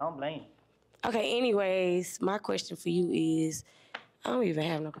 I don't blame you. Okay, anyways, my question for you is, I don't even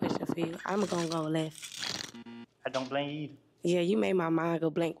have no question for you. I'm gonna go left. I don't blame you either. Yeah, you made my mind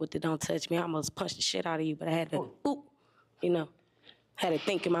go blank with the don't touch me. I almost punched the shit out of you, but I had to, you know, had to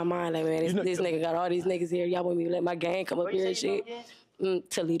think in my mind, like, man, this nigga got all these niggas here. Y'all want me to let my gang come up here and shit?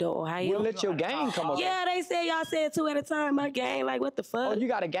 Toledo, Ohio. We'll let your gang come up. Yeah, they said y'all said 2 at a time. My gang, like what the fuck? Oh, you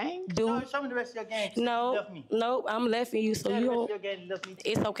got a gang? Dude. Show me the rest of your gang. No, I'm left you, so you don't.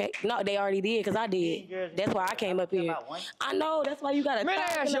 It's okay. No, they already did, because I did. That's why I came up here. I know, that's why you got to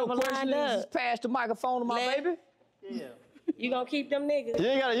ask your question. Just pass the microphone to my baby. Yeah. You gonna keep them niggas? You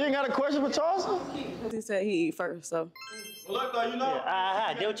ain't got a question for Charleston? He said he eat first, so. Well, look, though, you know.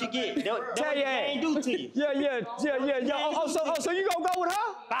 That's what you get. That's what you ain't do to you. Yeah. So you gonna go with her?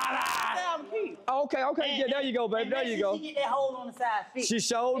 Oh, okay. Yeah, there you go, baby. There you go. She get that hole on the side fit. She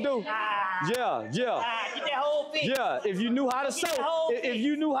sure do. Yeah. Get that hole fit. Yeah, if you knew how to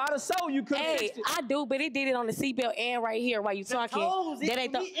sew, you could fix it. I do, but it did it on the seatbelt and right here while you talking. That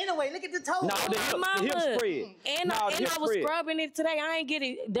ain't Anyway, look at the toes. No, the hip spread. And I was scrubbing it today. I ain't get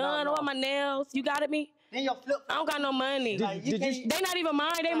it done on my nails. You got it, me? Then your flip. I don't got no money. They not even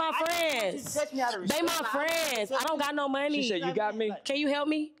mine. They my friends. They my friends. I don't got no money. She said, you got me? Can you help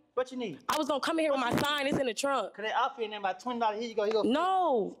me? What you need? I was gonna come in here with my sign. It's in the trunk. Cause that outfit in there about $20. Here you go.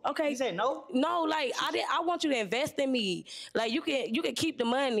 No. Okay. You said no? No, like I want you to invest in me. Like you can keep the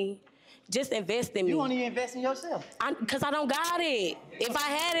money. Just invest in me. You won't even invest in yourself. Cause I don't got it. If I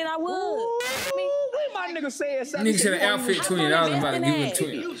had it, I would. What my nigga said something? Nigga said an outfit $20. I'm about to give him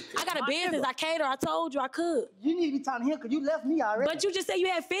 $20. I got a business. I cater. I told you I could. You need to be talking to him because you left me already. But you just said you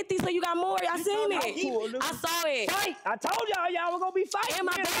had 50, so you got more. I seen it. I saw it. Fight. I told y'all were gonna be fighting. And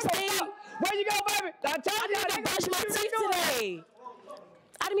my best thing. Where you go, baby? I told y'all I didn't brush my teeth today.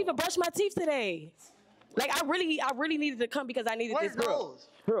 I didn't even brush my teeth today. Like I really needed to come because I needed this girl.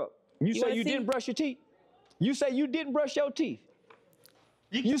 Girl. You say you didn't brush your teeth? You say you didn't brush your teeth?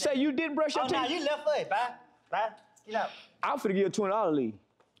 You say you didn't brush your teeth? Oh, no, you left her. Bye. Get out. I'm finna give you a $20 lead.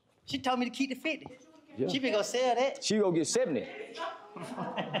 She told me to keep the 50. Yeah. She been gonna sell that. She gonna get 70.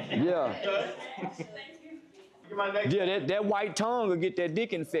 Yeah. Yeah, that white tongue will get that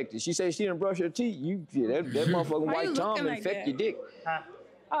dick infected. She said she didn't brush her teeth. That motherfucking white tongue will infect your dick.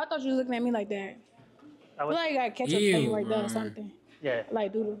 Oh, I thought you was looking at me like that. Like you got ketchup face right there or something. Yeah.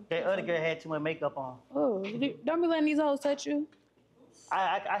 Like doodle. That other girl had too much makeup on. Oh, don't be letting these hoes touch you.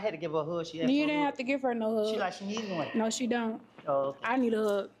 I had to give her a hug. You didn't have to give her no hug. She like she needed one. No, she don't. Oh, okay. I need a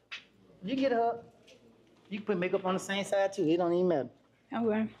hug. You get a hug. You can put makeup on the same side too. It don't even matter.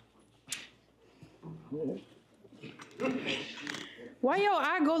 Okay. Why your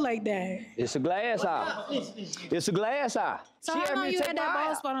eye go like that? It's a glass eye. It's a glass eye. So how long you had that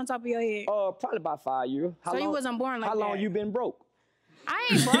bald spot on top of your head? Probably about 5 years. So you wasn't born like that? How long you been broke? I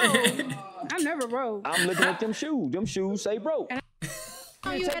ain't broke. I'm never broke. I'm looking at them shoes. Them shoes say broke. How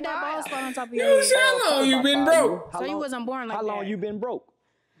long you had that bald spot on top of your head? You said how long you been broke? So you wasn't born like that? How long you been broke?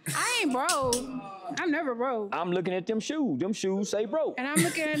 I ain't broke. I'm never broke. I'm looking at them shoes. Them shoes say broke. And I'm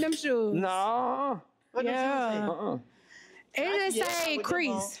looking at them shoes. No. Yeah. It just say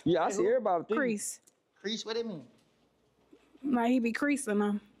crease. Yeah, I see everybody. Crease. Crease, what it mean? Like he be creasing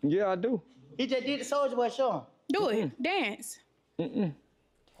them. Yeah, I do. He just did the Soulja Boy show. Do it. Dance.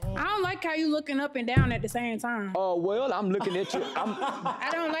 I don't like how you looking up and down at the same time. Oh, well, I'm looking at you. I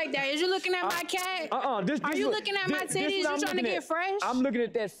don't like that. Is you looking at my cat? Are you looking at my titties? You trying to get fresh? I'm looking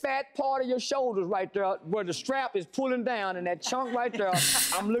at that fat part of your shoulders right there where the strap is pulling down and that chunk right there.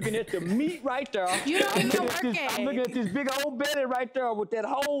 I'm looking at the meat right there. You don't even work at. I'm looking at this big old belly right there with that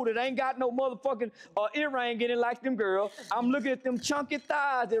hole that ain't got no motherfucking earring in it like them girls. I'm looking at them chunky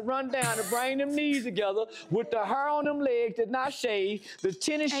thighs that run down to bring them knees together with the hair on them legs that not shaved, the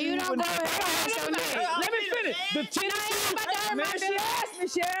tennis shoes. You don't go ahead. Let me finish. The tennis shoes. Man,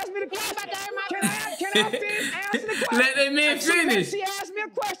 she asked me the question. Can I finish? Answer the question. Let that man finish. She asked me a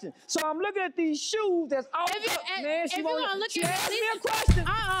question. So I'm looking at these shoes that's all up. Man, she asked me a question.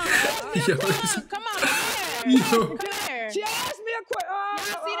 Come on. Come here. She asked me a question.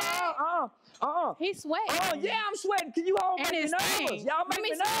 Y'all see that? He sweating. Oh, yeah, I'm sweating. Cause you all make me nervous. Y'all make me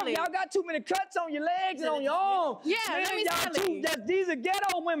nervous. Y'all got too many cuts on your legs and on your arms. Yeah, let me tell you. These are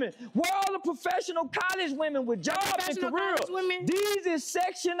ghetto women. Where are the professional college women with jobs and careers? These is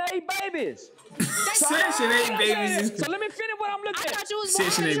Section 8 babies. Section 8 babies. So let me finish what I'm looking at. I thought you was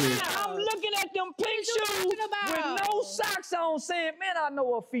Section 8 babies. I'm looking at them pink shoes with no socks on saying, man, I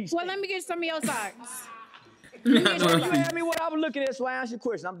know her feet. Well, let me get some of your socks. You asked me what I was looking at, so I answered your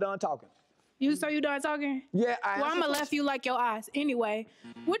question. I'm done talking. So you done talking? Yeah, Well, I'm gonna left you like your eyes. Anyway,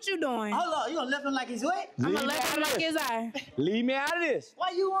 what you doing? Hold on, you gonna left him like his what? I'm gonna left him like his eye. Leave me out of this.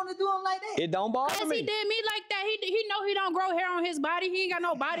 Why you want to do him like that? It don't bother me. Cause he did me like that. He know he don't grow hair on his body. He ain't got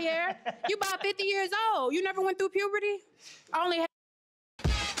no body hair. You about 50 years old. You never went through puberty? Only.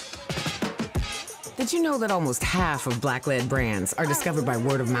 Did you know that almost half of black-led brands are discovered by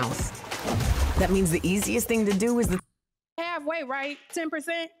word of mouth? That means the easiest thing to do is the Halfway okay, right?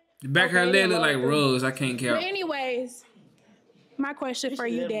 10%. The back of her leg look like rose. I can't count. But anyways, my question for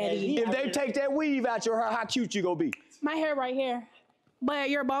you, Daddy. If they take that weave out your hair, how cute you gonna be? My hair right here. But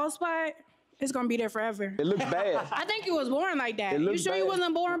your bald spot, it's gonna be there forever. It looks bad. I think you was born like that. It You looks sure you bad.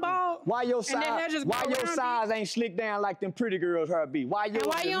 wasn't born bald? Why your And that hair size? just Why grow your around size ain't slicked down like them pretty girls her be? Why And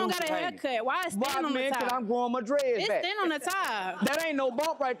why you don't got a haircut? Why it's thin on the man, top? cause I'm growing my dreads It's back. thin on the top. That ain't no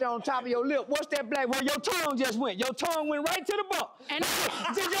bump right there on top of your lip. What's that black? Where your tongue just went? Your tongue went right to the bump. And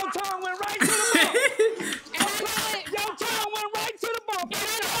your tongue went right to the bump. Your tongue went right to the bump.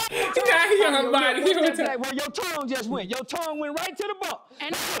 You got hear her body. What's that black? Where your tongue just went? Your tongue went right to the bump.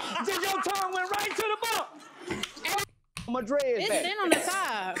 And your tongue went right to the bump. My dreads It's back. thin on the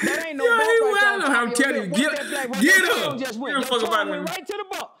top. That ain't no Yo, bump he right there on well. top I'm of telling your you, lip. get- What's that black? Where get your up. tongue just went? You Your don't fuck about tongue went it. right to the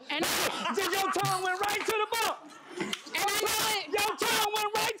bump. And Your tongue went right to the bump. Your tongue went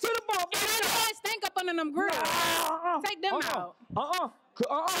right to the bump. And I stink up under them grills. Take them out. Show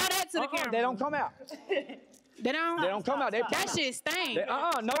that to the camera. They don't come out. They don't? They don't come out. They That shit stink.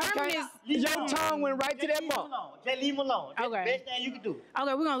 No, it can't. Your tongue went right to that bump. Just leave him alone. That's Okay. the best thing you can do.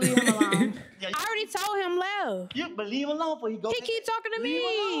 Okay, we're gonna leave him alone. I already told him left. You but leave him alone before he go. He keep talking to me. Leave him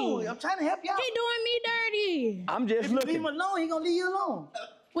alone. I'm trying to help y'all. He doing me dirty. I'm just If you leave looking. him alone, he gonna leave you alone.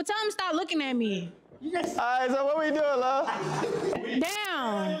 Well, tell him to stop looking at me. You just. All right, so what we doing, love?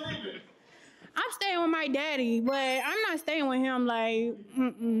 Damn. I'm staying with my daddy, but I'm not staying with him like,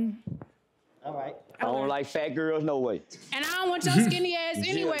 All right. I don't like fat girls, no way. And I don't want your skinny ass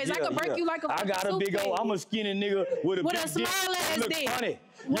anyways. I could break you like a I got a big old, I'm a skinny nigga with a With big a small dick. ass Look dick. funny.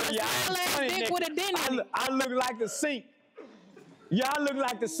 With a Yeah, small I'm ass funny, dick nigga. with a dent in it. I look like the sink. Yeah, I look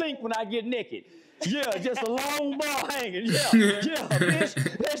like the sink when I get naked. Yeah, just a long ball hanging. Yeah,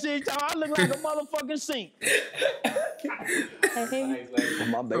 bitch. That shit, I look like a motherfucking sink. Hey.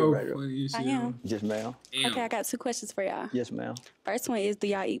 My baby right there. funny as I shit. am. Yes, ma'am. Okay, I got 2 questions for y'all. Yes, ma'am. First one is, do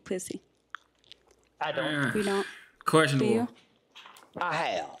y'all eat pussy? I don't. You don't? Questionable. Do you? I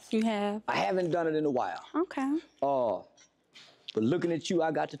have. You have? I haven't done it in a while. Okay. But looking at you, I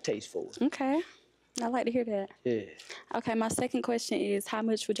got the taste for it. Okay. I like to hear that. Yeah. Okay, my second question is, how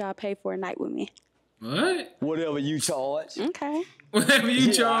much would y'all pay for a night with me? What? Whatever you charge. Okay. Whatever you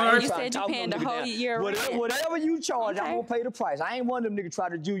I charge. ain't You tryna said you talk paying no the nigga whole down. year rent. Whatever you charge, I'm Okay. gonna pay the price. I ain't one of them niggas try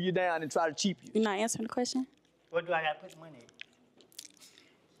to Jew you down and try to cheap you. You're not answering the question? What do I got to put the money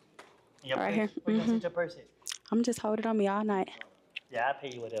in? Your Right purse? here. Where you gonna sit your purse at? I'm just holding on me all night. Yeah, I'll pay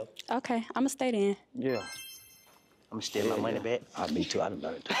you whatever. Okay, I'm gonna stay then. Yeah. I'm gonna steal my money back. Me too. I done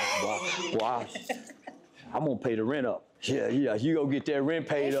done it. Wow. I'm gonna pay the rent up. Yeah. You go get that rent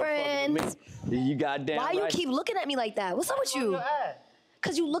paid Hey, up. friends. You goddamn Why you right. keep looking at me like that? What's up with you?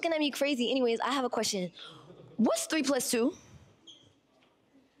 Cause you looking at me crazy. Anyways, I have a question. What's 3 plus 2?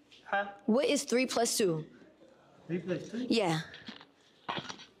 Huh? What is 3 plus 2? 3 plus 2? Yeah.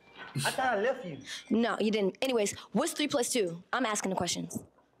 I thought I left you. No, you didn't. Anyways, what's 3 plus 2? I'm asking the questions.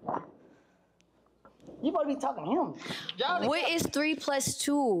 You supposed to be talking to him. What is 3 plus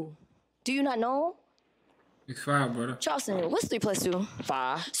 2? Do you not know? It's 5, brother. Charleston, what's 3 plus 2?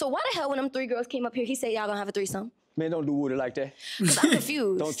 5. So why the hell when them 3 girls came up here, he said y'all gonna have a threesome? Man, don't do with it like that. Cause I'm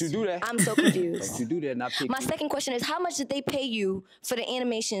confused. Don't you do that. I'm so confused. Don't you do that. Not pick My you. second question is, how much did they pay you for the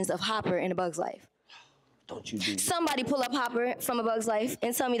animations of Hopper in A Bug's Life? Don't you do that. Somebody pull up Hopper from A Bug's Life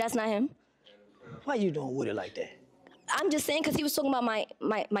and tell me that's not him. Why you doing with it like that? I'm just saying because he was talking about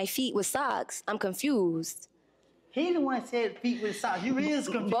my feet with socks. I'm confused. He the one said feet with socks. You is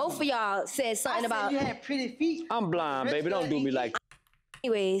confused. Both of y'all said something about. You had pretty feet. I'm blind, baby. Don't do me like that.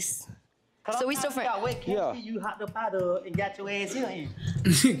 Anyways, so we still friends. Yeah. You hopped up out of and got your ass here in.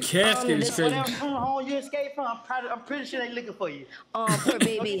 Casket is crazy. Whatever home you escaped from, I'm pretty sure they looking for you. Poor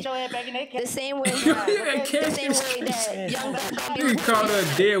baby. Get your ass back in that The same way that young black gonna be. You called her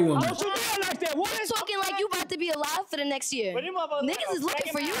a dead woman. Don't you do it like that. What? Talking like you about to be alive for the next year. Niggas is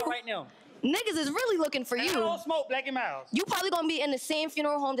looking for you. Right now. Niggas is really looking for I you. don't smoke Black and Miles. You probably gonna be in the same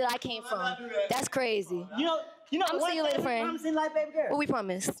funeral home that I came from. That's crazy. You know. I'm gonna see you later, friend. Promising life, baby girl. What we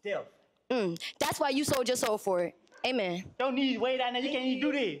promised? Still. That's why you sold your soul for it. Amen. Don't need way down there. You can't even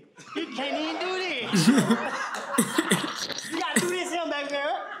do this. You can't even do this. You gotta do this here, baby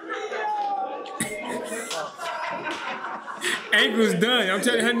girl. Ankles done. I'm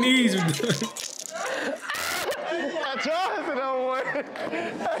telling you, her knees was done.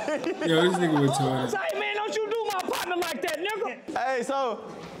 Yo, this nigga retarded. Say, man, don't you do my partner like that, nigga. Hey, so,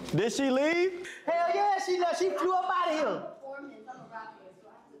 did she leave? Hell yeah, she left. She flew up out of here.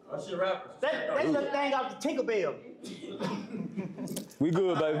 Oh, she a rapper. That little thing off the Tinkerbell. We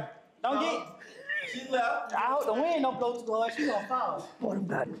good, baby. Don't get. She left. I hope the wind don't blow too hard. She gonna fall.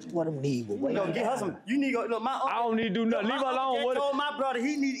 What them need? You gonna get her some. You need to go. Look, my uncle. I don't need to do nothing. Leave her alone. What? Told my brother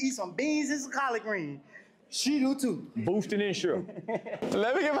he need to eat some beans and some collard greens. She do too. Boosting insure.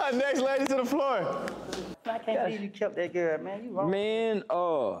 Let me get my next lady to the floor. I can't believe you kept that girl, man. You wrong. Man,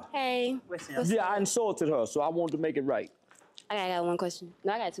 Hey. yeah, I insulted her, so I wanted to make it right. I got one question.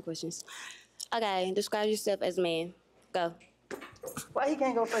 No, I got 2 questions. Okay, describe yourself as a man. Go. Why he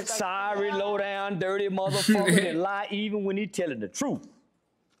can't go first? Sorry, low down, dirty motherfucker that lie even when he telling the truth.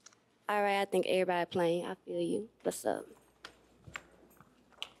 All right, I think everybody playing. I feel you. What's up?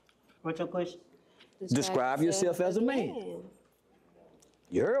 What's your question? Describe yourself as a man.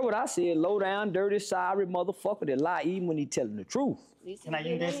 You heard what I said, low down, dirty, sorry motherfucker that lie even when he telling the truth. Can I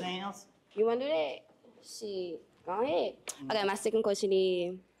use that same answer? You wanna do that? Shit, go ahead. Okay, my second question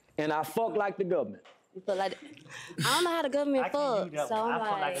is. And I fuck like the government. You feel like I don't know how the government fuck, so I'm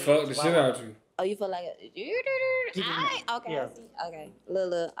like. Fuck the shit out you. Oh, you feel like Alright, okay, Yeah. I see. Okay,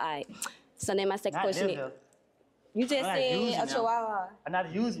 little, alright. So then my second Not question this is. though. You just I'm not said using a them. chihuahua. I'm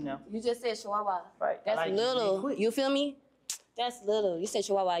not using them. You just said chihuahua. Right. That's like little. You feel me? That's little. You said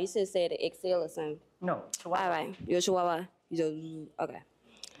chihuahua. You should have said XL or something. No, chihuahua. All right. You're a chihuahua. You just, okay.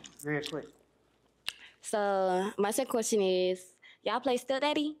 Real quick. So my second question is, y'all play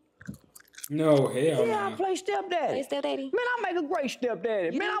stepdaddy? No, hell Yeah, I no. play stepdaddy. Play stepdaddy? Man, I make a great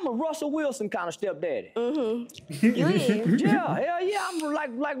stepdaddy. Man, I'm a Russell Wilson kind of stepdaddy. Mm-hmm. You is? Yeah, hell yeah. I'm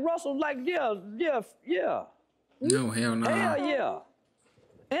like Russell, like, yeah. No, hell no. Hell yeah.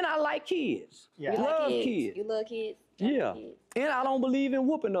 And I like kids. Yeah. You like Love kids? kids. You love kids? Yeah. And I don't believe in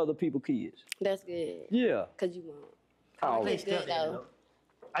whooping other people's kids. That's good. Yeah. Cause you won't. Oh. That's good though.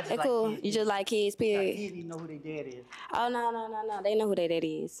 I just They like cool. kids. You just like kids, Yeah, period. kids need to know who their dad is. Oh no. They know who their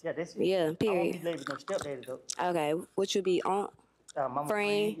daddy is. Yeah, that's it. Yeah, I won't period. be labeled no stepdaddy though. Okay. What you be on? Mama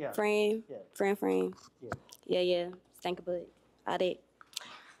Friend. Yeah. Friend. Yeah. Yeah. Stink a butt. All that.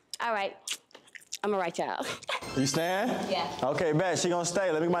 All right. I'ma write y'all. You stand? Yeah. Okay, bet. She gonna stay.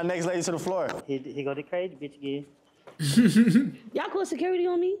 Let me get my next lady to the floor. He go the crazy bitch again. Y'all call security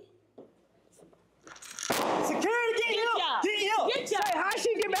on me? Security, get him! Get him! Say, how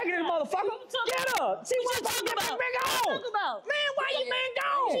she get back in this motherfucker? Get her! She wants to get back on! Man, why you man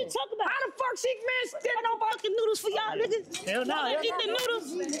gone? What you talking about? How the fuck she, man, still no fucking noodles for y'all niggas? Hell no. Y'all eat the noodles?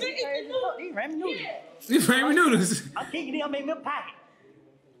 These ramen noodles. These ramen noodles. I'm kicking them in my pocket.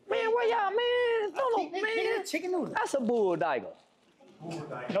 Man, where y'all, man? Don't know, man. Chicken noodles. That's a bulldiger.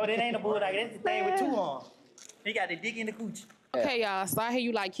 No, that ain't a bulldog. That's the thing with 2 arms. He got the dick in the coochie. Okay, y'all. So I hear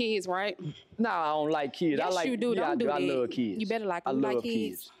you like kids, right? Nah, I don't like kids. Yes, I like, you do. Yeah, Don't do I that. love kids. You better like I them. You love like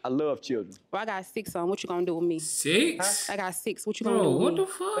kids? I love children. Well, I got 6 on. What you gonna do with me? 6? I got 6. What you gonna Bro, do with what me? the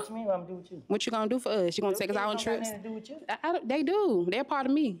fuck? What you mean what I'm doing with you? What you gonna do for us? You gonna take us out on trips? Nothing to do with you. They do. They're part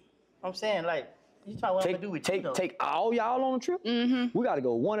of me. I'm saying, like, you talking what I'm gonna do with you, though. Take all y'all on a trip? Mm-hmm. We gotta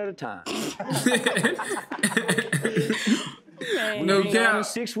go one at a time. No We ain't going in cap.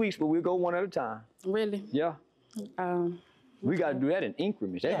 6 weeks, but we'll go one at a time. Really? Yeah. We gotta do that in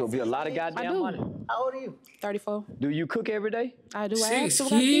increments. That's gonna be a lot of I goddamn do. money. How old are you? 34. Do you cook every day? I do. I have 6 to. I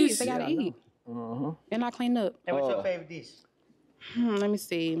got kids. kids? They gotta Yeah, I know. eat. Uh-huh. And I clean up. And what's your favorite dish? Let me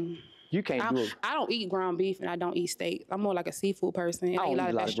see. You can't do it. I don't eat ground beef and I don't eat steak. I'm more like a seafood person. I don't eat a lot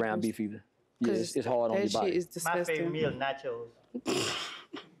of vegetables. ground beef either. Yeah, it's hard on your That body. shit is My favorite disgusting. meal is nachos.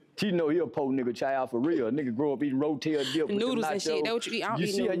 You know he a poor nigga child for real. Nigga grow up eating rotel dip with Noodles the and shit. nachos. That what you eat? I don't You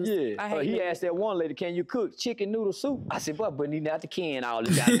eat see her, noodles. yeah. I hate He noodles. asked that one lady, can you cook chicken noodle soup? I said, but eating out the can all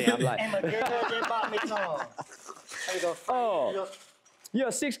the goddamn like. And my girl just bought me some. There you go. Oh. Yeah,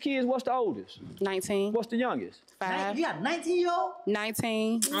 6 kids. What's the oldest? 19. What's the youngest? 5. You got 19-year-old?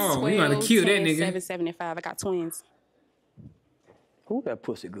 19. Oh, 12, we gonna kill that 10, nigga. 7, 75. I got twins. Ooh, that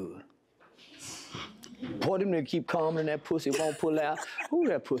pussy good. Boy, them niggas keep coming and that pussy won't pull out. Ooh,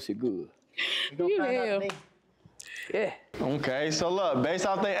 that pussy good. You find out hell. today. Yeah. Okay, so look, based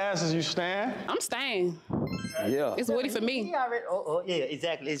off their answers, you stand? I'm staying. Yeah. It's Woody for He me. already, yeah,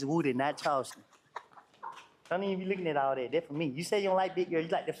 exactly. It's Woody, not Charleston. Don't even be looking at all that. That's for me. You say you don't like big girls,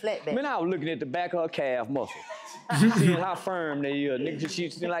 you like the flat back. Man, I was looking at the back of her calf muscle. Seeing how firm they are. Nigga, she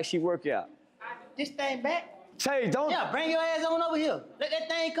seem like she work out. This thing back? Say, don't. Yeah, bring your ass on over here. Let that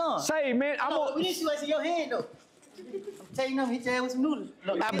thing come. Say, man, I'm No, on. we didn't see what's in your hand, though. I'm telling you nothing, hit your ass with some noodles.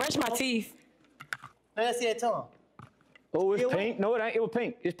 Look, I brush my teeth. Let's see that tongue. Oh, it's pink. No, it ain't. It was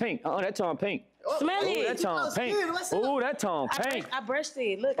pink. It's pink. That tongue pink. Smell Oh, it. that tongue pink. Oh, that tongue pink. I brushed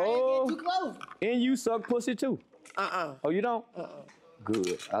it. Look. Oh, Too close. and you suck pussy too. Oh, you don't?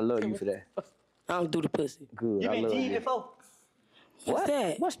 Good. I love you for that. I don't do the pussy. Good. You I been love cheated you. before? What's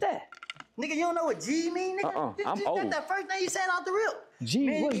that? What's that? Nigga, you don't know what G mean, nigga? I'm old. That's that first thing you said off the rip. G,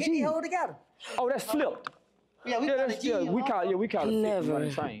 Man, what's hit G? the whole together. Oh, that's flipped. Yeah, we call it G. we call it Never.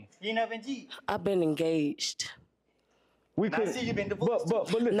 flipped train. You never been G. I've been engaged. We Now, could, see, you been divorced.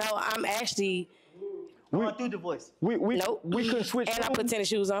 but listen, No, I'm actually. Going through divorce. Nope. we couldn't switch And I rooms. put tennis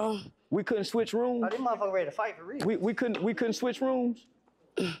shoes on. We couldn't switch rooms. Oh, this motherfucker ready to fight for real. We couldn't switch rooms.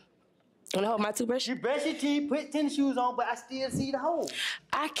 Wanna hold my toothbrush? You brush your teeth, put tennis shoes on, but I still see the hole.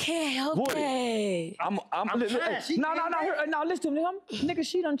 I can't help Woody, that. I'm trying. She no, can't listen to me. Nigga,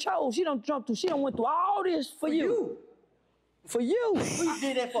 she done chose. She done jumped through. She done went through all this for you. For you. Who you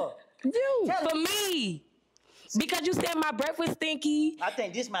did that for? You. For me. Because you said my breath was stinky. I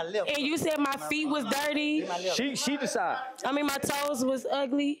think this my left. And you said my feet was dirty. She decided. I mean, my toes was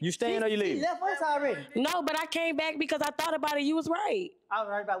ugly. You staying or you She leaving? left us already. No, but I came back because I thought about it. You was right. I was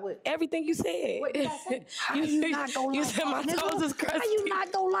right about what? Everything you said. What did I say? You said my toes is crusty. How you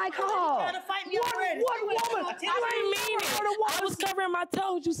not gonna like her? Trying to fight me already. What woman? I didn't mean it. I was covering my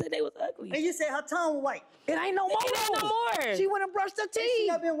toes. You said they was ugly. And you said her tongue was white. It ain't no more. It ain't no more. She went and brushed her She teeth.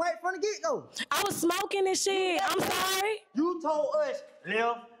 got been white from the get-go. I was smoking and shit. I'm sorry. You told us,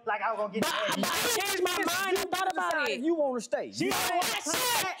 live like I was gonna get But I changed my mind. I thought about it. You want to stay. She Shit.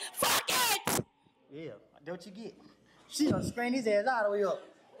 Fuck it. Yeah, that's what you get. She done screen his ass all the way up.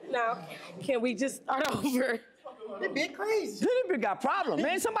 Now, can we just start over? This bitch crazy. This bitch got problems,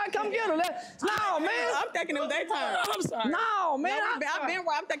 man. Somebody come get her. No, man. I'm thinking it was their turn. I'm sorry. No, man. I've been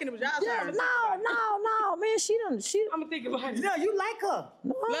right. I'm thinking it was y'all turn. No, man. She done. I'm thinking about it. No, you like her.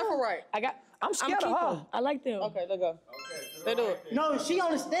 Left or right? I'm scared of her. I like them. Okay, let's go. They do it. No, she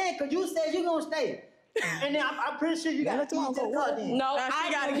on the stand because you said you gonna stay. And then I'm pretty sure you got the keys to the car then. No, I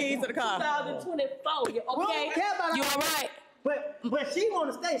got the keys to the car. 2024. You We don't okay? care about You her. all right? But she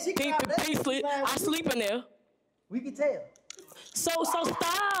wanna stay. She can Sleep. I sleep in there. We can tell. So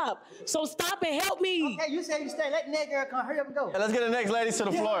stop. So stop and help me. Okay, you say you stay. Let that girl come. Hurry up and go. Let's get the next ladies to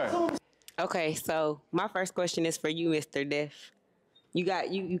the floor. Okay, so my first question is for you, Mr. Def. You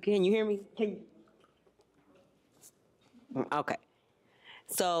can you hear me? Okay.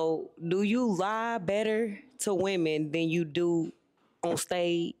 So do you lie better to women than you do on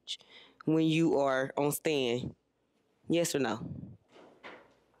stage when you are on stand? Yes or no?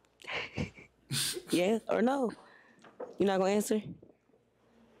 Yes or no? You're not gonna answer?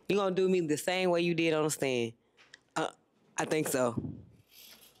 You gonna do me the same way you did on the stand? I think so.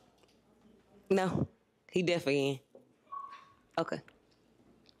 No, he definitely can. Okay.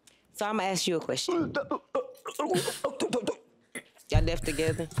 So I'm gonna ask you a question. Y'all deaf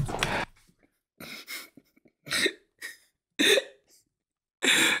together?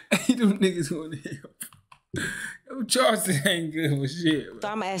 Hey, them niggas going to hell. Yo, Charleston ain't good with shit. So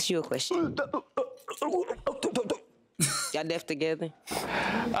I'm gonna ask you a question. Y'all deaf together?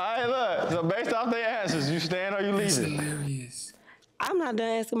 All right, look. So based off their answers, you staying or you leaving? Hilarious. I'm not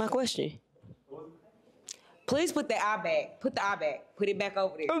done asking my question. Please put the eye back. Put the eye back. Put it back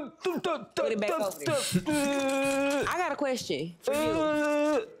over there. Put it back over there. I got a question for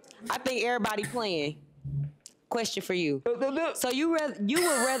you. I think everybody playing. Question for you. So you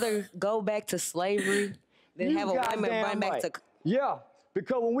would rather go back to slavery than have a woman run back to... Yeah,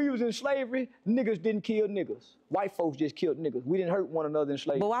 because when we was in slavery, niggas didn't kill niggas. White folks just killed niggas. We didn't hurt one another in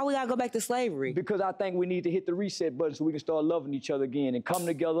slavery. But why we gotta go back to slavery? Because I think we need to hit the reset button so we can start loving each other again and come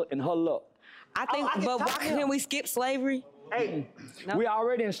together and huddle up. I think, but why can we skip slavery? Hey, no. We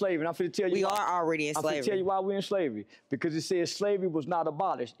already in slavery. And I'm finna tell you. We are already in slavery. I'm finna tell you why we're in slavery. Because it says slavery was not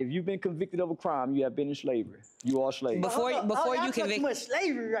abolished. If you've been convicted of a crime, you have been in slavery. You are slave. Before you convict. Too much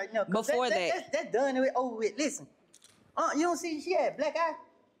slavery right now. Before that's done over with. Listen, you don't see she had black eye.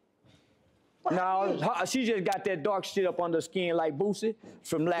 No, she just got that dark shit up under her skin like Boosie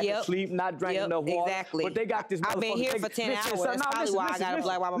from lack of sleep, not drinking enough water. Exactly. But they got this motherfucker. I've been here for 10 hours. That's probably why I got a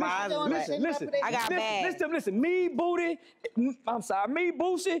black while my eyes are black. Listen. I got bad. Listen. Me, Booty, me,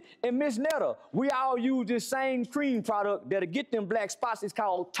 Boosie, and Miss Netta, we all use this same cream product that'll get them black spots. It's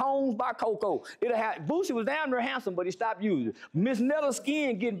called Tones by Coco. Boosie was down there handsome, but he stopped using it. Miss Netta's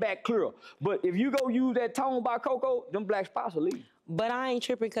skin getting back clear. But if you go use that Tone by Coco, them black spots will leave. But I ain't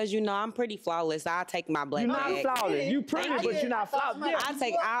tripping because I'm pretty flawless. I'll take my black You're bag. not flawless. You pretty, but you're not flawless.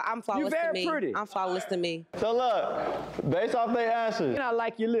 I'm flawless to me. Pretty. I'm flawless to me. So look, based off their answers. I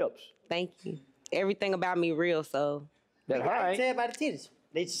like your lips. Thank you. Everything about me real, so. That's right. Tell about the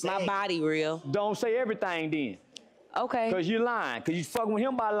titties. My body real. Don't say everything then. Okay. Because you lying. Because you fucking with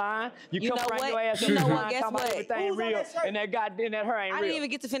him by lying. You come around your ass You know lying, what? Guess talking about what? everything Who's on real, that shirt? and that goddamn that her ain't I real. didn't even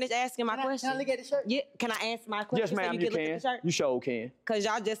get to finish asking my question. Can I look at the shirt? Yeah, can I answer my question? Yes, ma'am, so you can. Look can. at the shirt? You sure can. Cause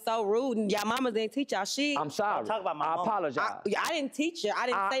y'all just so rude and y'all mamas didn't teach y'all shit. I'm sorry. Talk about my I mama. apologize. I didn't teach you. I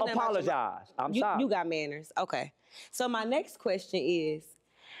didn't say nothing about apologize. I'm you, sorry. You got manners. Okay. So my next question is,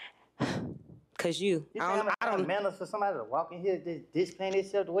 cause You I don't manners for somebody to walk in here just displaying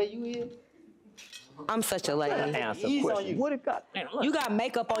themselves the way you is? I'm such a lady. Answer Ease on question. you. What it got? You got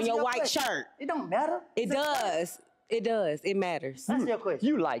makeup on your white question. shirt. It don't matter. It does. It does. It matters. That's your question.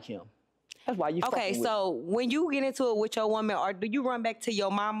 You like him. That's why you Okay, fucking so when you get into it with your woman, or do you run back to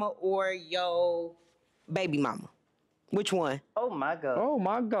your mama or your baby mama? Which one? Oh my God. Oh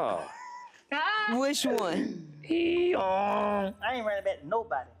my God. Which one? I ain't running back to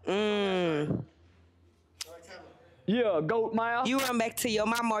nobody. Yeah, goat mouth. You run back to your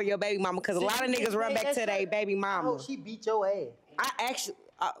mama or your baby mama? Because a lot of niggas run back to their baby I mama. hope she beat your ass. I actually,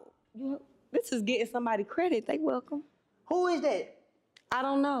 this is getting somebody credit. They welcome. Who is that? I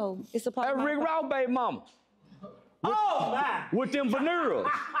don't know. It's a part That of Rick Ross baby mama. Oh my! With them veneers.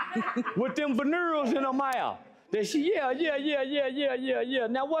 With them veneers in her mouth. That she, yeah.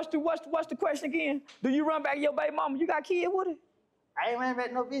 Now what's the question again? Do you run back to your baby mama? You got kids with her? I ain't running back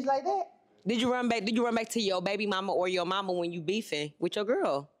to no bitch like that. Did you run back to your baby mama or your mama when you beefing with your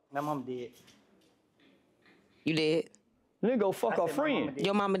girl? My mom did. You did? Nigga go fuck her friend.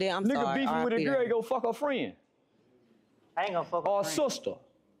 Your mama did? I'm Nigga sorry. beefing with a R.I.P. girl, go fuck her friend. I ain't gonna fuck Or her friend. sister.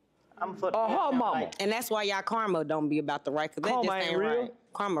 I'm fucking Or her mama. And that's why y'all karma don't be about the right, because that Karma just ain't ain't real. right.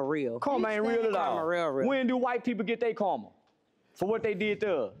 Karma real. Karma ain't real at all. Karma real. When do white people get their karma? For what they did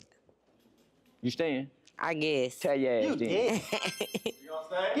to us? You stand? I guess. Tell your ass You then. did.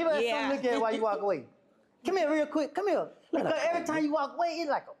 Give us Yeah. some look at it while you walk away. Come here real quick. Come here. Because every time you walk away, it's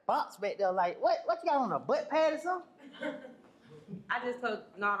like a box back there. Like, what you got on a butt pad or something? I just told,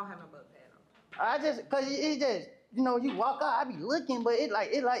 no, I don't have no butt pad on. Cause it just, you know, you walk out, I be looking, but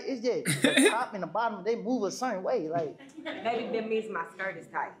it's just the top and the bottom, they move a certain way. Like, Maybe that means my skirt is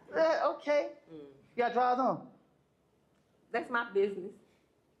tight. okay. You got drawers on? That's my business.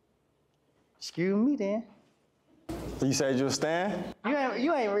 Excuse me then. You said you were Stan?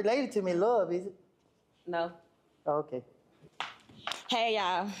 You ain't related to me, love, is it? No. Oh, okay. Hey,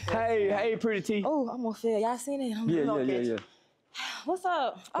 y'all. Hey, pretty T. Oh, I'm gonna feel. Y'all seen it? Yeah. What's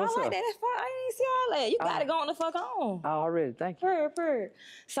up? Oh, What's I like up? that. That's fine. I ain't see all that. You got it going the fuck on. Already, thank you. Purr.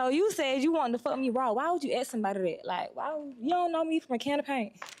 So you said you wanted to fuck me raw. Why would you ask somebody that? Like, you don't know me from a can of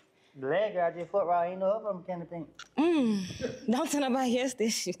paint? The last girl I just fucked right, I ain't know her from a can of paint. Don't tell nobody else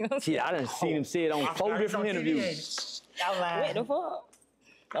this shit. See, I done seen him say it on 4 different interviews. Y'all lying. What the fuck?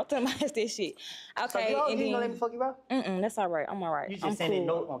 Don't tell nobody else this shit. Okay, So and you ain't then, gonna let me fuck you, bro? that's all right. I'm all right. You just I'm send it cool.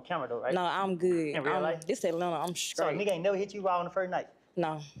 note on camera though, right? No, I'm good. In real life? This Atlanta, I'm So a straight. nigga ain't never hit you raw on the first night?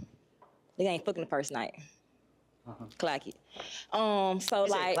 No. They ain't fucking the first night. Clock it. So You said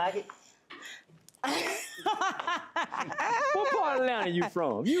like, clock it? What part of Atlanta you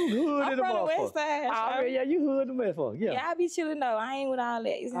from? You hood I'm in the from the motherfucker. west side. Already, yeah, you hood in the motherfucker. Yeah. yeah, I be chilling though. I ain't with all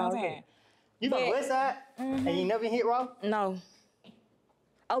that. You see what I'm Okay. saying? You from the But- west side? And you never been hit raw? No.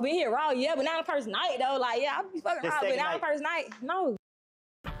 Oh, been here raw, yeah, but not the first night though. Like, yeah, I be fucking The raw, but second not the night. first night. No.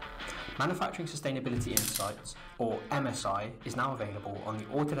 Manufacturing Sustainability Insights, or MSI, is now available on the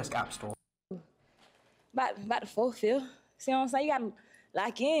Autodesk App Store. About to fulfill. See what I'm saying? You gotta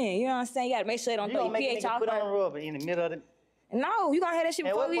lock in. You know what I'm saying? You gotta make sure they don't You throw gonna your make a pH nigga off. put on a rubber in the middle of the... No, you gonna have that shit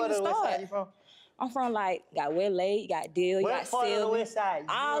And before what we part even of the west start. side you from? I'm from like, got West Lake, got Dill, you What got part of the Sylvan. west side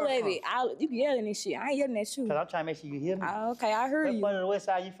you All from? of it. You be yelling this shit. I ain't yelling at you. Cause I'm trying to make sure you hear me. Okay, I heard What you. part of the west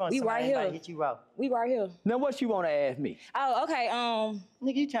side you from? We Somebody right ain't about here. to hit you raw. We right here. Now, what you want to ask me? Oh, okay.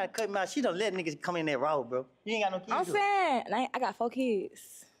 Nigga, you trying to cut me out. She don't let niggas come in there raw, bro. You ain't got no kids. I'm do it. saying, I got 4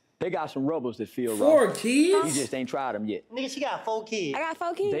 kids. They got some rubbers that feel raw. 4 kids? You just ain't tried them yet. Nigga, she got 4 kids. I got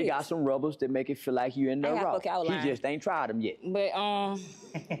 4 kids. They got some rubbers that make it feel like you in the I got raw. 4 kids. I was He lying. just ain't tried them yet. But,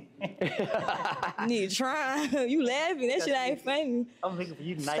 need to try. You laughing. That shit ain't funny. I'm looking for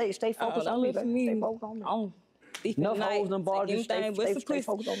you tonight. Stay focused on me, Don't look for baby. me. Stay focused on me. I don't be Enough tonight. hoes and bars. Take Just stay anything but some pussy.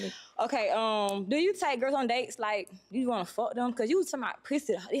 focused on me. Okay, do you take girls on dates like you want to fuck them? Cause you was talking about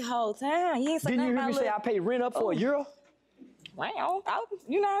pussy the whole time. You ain't saying Didn't you nothing hear me about say I pay rent up for a euro? Wow,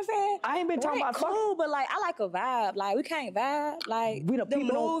 you know what I'm saying? I ain't been talking Rent about cool, but like I like a vibe. Like we can't vibe. Like We the the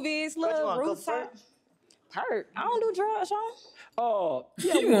people don't- movies, What you little want, go rooftop. Perk. I don't do drugs, Sean. Oh,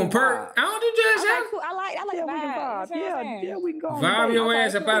 yeah, You want perk? I don't do drugs, I y'all. like cool. I like Yeah, the we can vibe. vibe. You see what I'm saying? Yeah, we can go on Vibe a date. your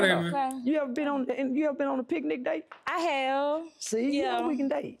ass up out of here, man. Okay. You ever been on a picnic date? I have. See, yeah, we can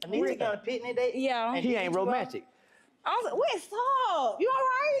date. A nigga take you on a picnic date? Yeah. And He hit ain't you raw? romantic. What's up? You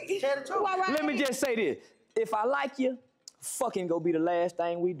all right? Tell the truth. You all right? Let me just say this. if I like you, fucking go be the last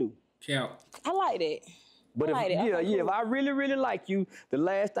thing we do. Count. I like that. But I like it. Okay, if I really, really like you, the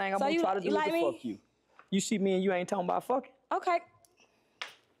last thing I'm So gonna you- try to do you is like to me? fuck you. You see me and you ain't talking about fucking? Okay.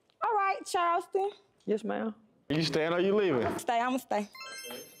 All right, Charleston. Yes, ma'am. You staying or you leaving? I'ma stay.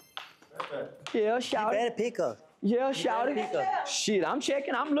 Yeah, shout You it. better pick up. Yeah, shout it. pick up. Shit, I'm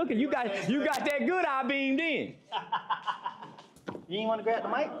checking. I'm looking. You got that good eye beamed in. You ain't want to grab the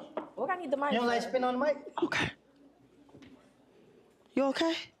mic? What I need the mic? You don't like spin on the mic? Okay. You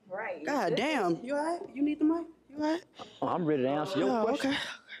okay? Right. God damn. You all right? You need the mic? You all right? Oh, I'm ready to answer your Oh, question. okay.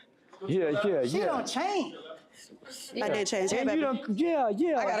 Yeah. She don't change. I did change. Hey, And baby. you done,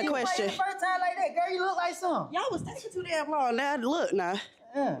 yeah. I got a You played question. the first time like that, girl. You look like something. Y'all was taking too damn long. Now look, now.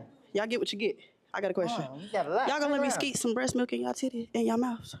 Y'all get what you get. I got a question. You got a lot. Y'all gonna let me Turn around. skeet some breast milk in y'all titty in y'all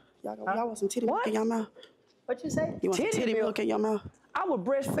mouth? Y'all want some titty milk in y'all mouth? What you say? You want some titty milk in your mouth? I was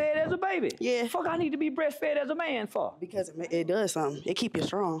breastfed as a baby. Yeah. Fuck, I need to be breastfed as a man for. Because it does something. It keep you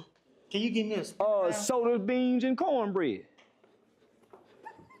strong. Can you give me a soda, beans, and cornbread.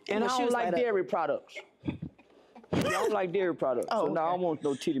 And I Well, she don't was like like that. dairy products. I don't like dairy products. Oh, so no, I okay. want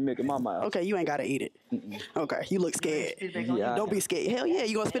no titty milk in my mouth. Okay, you ain't gotta eat it. Okay, you look scared. Yeah. Don't be scared. Hell yeah,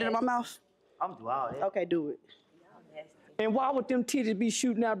 you gonna spit it in my mouth? I'm do all that. Okay, do it. And why would them titties be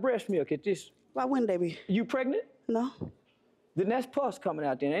shooting out breast milk at this? Why wouldn't they be? You pregnant? No. Then that's pus coming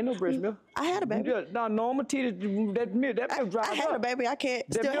out there. Ain't no breast milk. I had a baby. No, normal titties, that milk dries I had up. a baby. I can't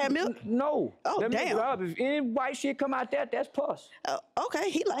That still have milk? No. Oh, That milk damn. dry up. If any white shit come out there, that's pus. Okay,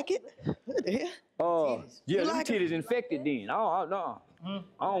 he like it. What the hell? Yeah, You them like 'em? titties infected then. I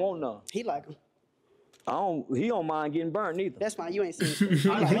don't want none. He like them. He don't mind getting burnt neither. That's fine. You ain't seen it.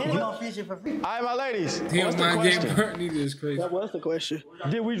 I'm gonna fish it for free. All right, my ladies. He What's don't the mind getting question? burnt neither. Is crazy. That was the question.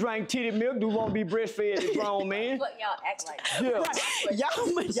 Did we drink titty milk? Do we want to be breastfed as grown men? What y'all act like?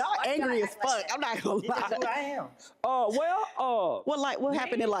 Yeah. Y'all angry as fuck. I'm not gonna That's who I lie. am. What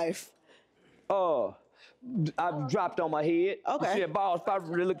happened in life? I dropped on my head. Okay. Shit, balls popped,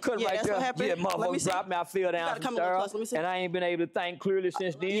 really cut Yeah, right that's there. what happened. Yeah, Let me motherfucker see. dropped me. I fell down gotta some come a little stairs, closer. Let me see. and I ain't been able to think clearly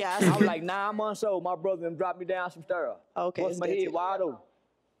since then. Yeah, I I was see. like 9 months old. My brother them dropped me down some stairs. Okay, Bust it's my that head too. wide open.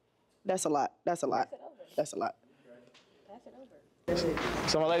 That's a lot. That's a lot. That's a lot.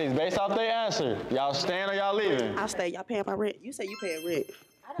 So, my ladies, based off their answer, y'all staying or y'all leaving? I stay. Y'all paying my rent. You say you paying rent.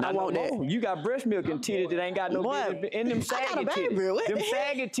 I want No, that. You got breast milk and titties that ain't got no Boy, business in them I got a saggy baby. titties. What Them the hell?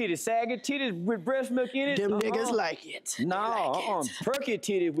 saggy titties with breast milk in it. Them niggas like it. They No, like it. perky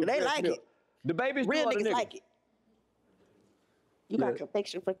titties with They breast like milk. it. The babies Real do other niggas like it. You got Yeah.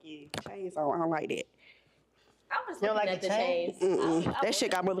 confection fucking chains on. I don't like that. I was You don't looking like at the the chain? chains. That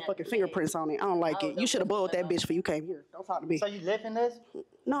shit got motherfucking fingerprints on it. I don't like it. You should have boiled that bitch before you came here. Don't talk to me. So you left in this?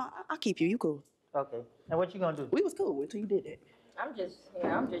 No, I'll keep you. You cool. Okay. And what you gonna do? We was cool until you did that. I'm just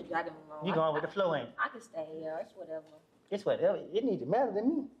dragging along. You going with the flow, ain't you? I can stay here. It's whatever. It's whatever. It need to matter to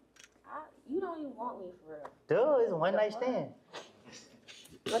me. You don't even want me for real. Duh, it's a one night stand.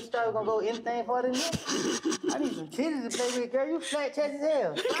 Let's start. We're gonna go anything for the next. I need some titties to play with, girl. You flat chest as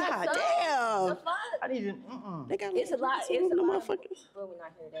hell. God damn. The fuck? I need to. They got It's a lot. some It's a little lot. motherfuckers. But we're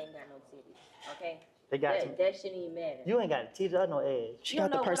not here. They ain't got no titties. Okay. They got that, some. that shouldn't even matter. You ain't got titties or no ass. She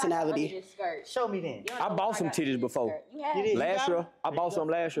got the personality. Under this skirt. Show me then. You don't I know bought what some got under titties this before. skirt. You have. You did? Last year, I bought some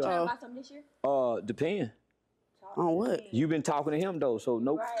last You year. trying to buy some this year? Depend. On what? You've been talking to him though, so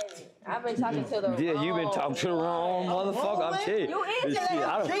nope. Right. I've been talking to the Yeah, you've been talking to the wrong motherfucker. I'm telling you. You is Shit, telling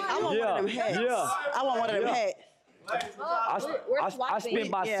I don't- him. I want one of them hats. Yeah. I want one of them Yeah. hats. I spent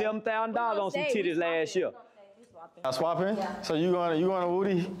about Yeah. $7,000 on some titties last year. Y'all swapping? So you going to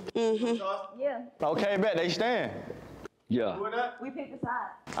Woody? Yeah. Okay, bet they stand. Yeah. We picked a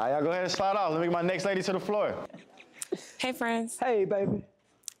side. All right, y'all go ahead and slide off. Let me get my next lady to the floor. Hey, friends. Hey, baby.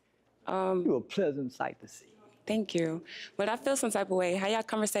 You a pleasant sight to see. Thank you. But I feel some type of way. How y'all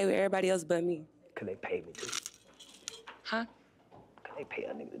conversate with everybody else but me? Cause they pay me to. Huh? Cause they pay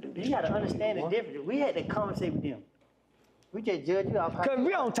a nigga to do this. You gotta understand the difference. We had to conversate with them. We just judge you off. Cause we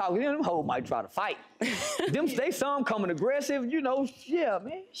don't talk. Them hoes might try to fight. They some coming aggressive. You know. Yeah,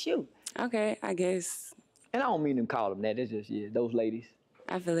 man. Shoot. Okay, I guess. And I don't mean them call them that. It's just those ladies.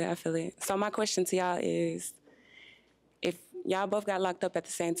 I feel it. I feel it. So my question to y'all is, if y'all both got locked up at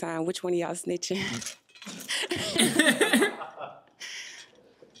the same time, which one of y'all snitching?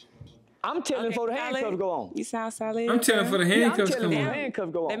 I'm telling for the handcuffs go on. You sound solid. I'm telling for the handcuffs I'm telling come for on. the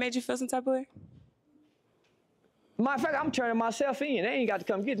handcuffs go on. That made you feel some type of way? Matter of fact, I'm turning myself in. They ain't got to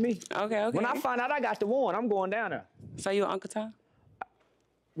come get me. Okay. When I find out I got the warrant, I'm going down there. So you Uncle Tom?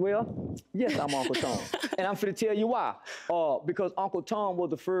 Well, yes, I'm Uncle Tom. And I'm finna tell you why. Because Uncle Tom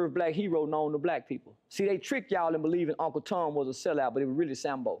was the first black hero known to black people. See, they tricked y'all in believing Uncle Tom was a sellout, but it was really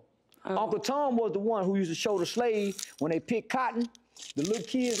Sambo. Uncle Tom was the one who used to show the slaves when they picked cotton. The little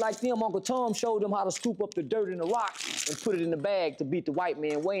kids like them, Uncle Tom showed them how to scoop up the dirt and the rocks and put it in the bag to beat the white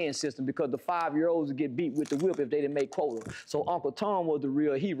man weighing system because the 5-year-olds would get beat with the whip if they didn't make quota. So Uncle Tom was the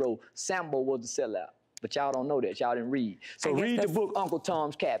real hero. Sambo was the sellout. But y'all don't know that. Y'all didn't read. So read the book Uncle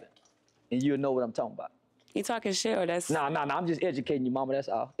Tom's Cabin, and you'll know what I'm talking about. You talking shit or that's... Nah, I'm just educating you, mama, that's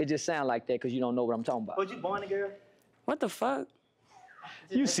all. It just sounds like that because you don't know what I'm talking about. Was you born a girl? What the fuck?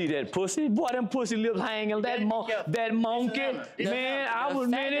 You see that pussy? Boy, them pussy lips hanging. That monkey, man,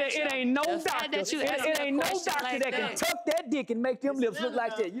 it ain't no doctor. It ain't no doctor that can tuck that dick and make them lips look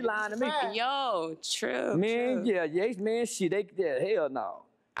like that. You lying to me? Yo, true. Man, man, shit, hell no.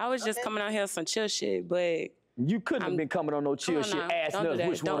 I was just coming out here some chill shit, but... You couldn't have been coming on no chill shit asking us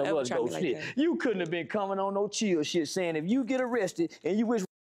which one of us go snitch. You couldn't have been coming on no chill shit saying if you get arrested and you wish...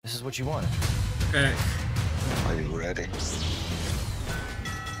 This is what you wanted. Are you ready?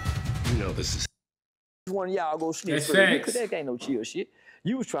 You know this is... One of y'all go snitch. That's facts. That ain't no chill shit.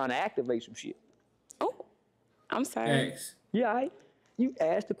 You was trying to activate some shit. Oh, I'm sorry. Thanks. Yeah, all right. You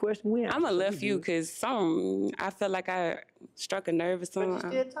asked the question. I'm gonna left you because I felt like I struck a nerve or something.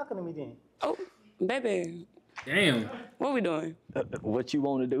 But you still talking to me then? Oh, baby. Damn. What we doing? What you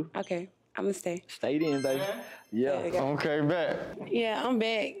want to do? Okay, I'm gonna stay. Stay then, baby. Yeah. Okay, back. Yeah, I'm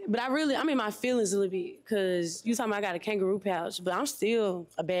back. But I'm in my feelings a little bit because you talking about I got a kangaroo pouch, but I'm still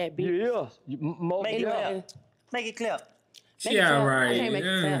a bad bitch. Yeah. Make it clear. She all right. I can't make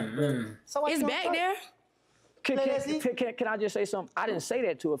it clear. So It's back there. Can I just say something? I didn't say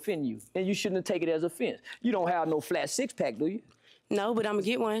that to offend you, and you shouldn't take it as offense. You don't have no flat six-pack, do you? No, but I'm gonna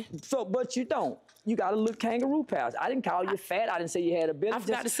get one. But you don't. You got a little kangaroo pouch. I didn't call you fat. I didn't say you had a belly. I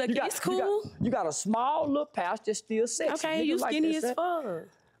forgot to suck it. It's cool. You got a small little pouch that's still sexy. Okay, you skinny as fuck.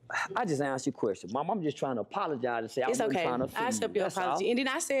 I just answered your question, Mom. I'm just trying to apologize and say I wasn't trying to offend you. I accept your apology. And then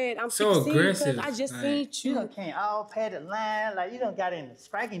I said I'm so 16 aggressive. because I just seen you. You done came all padded line, like you done got in the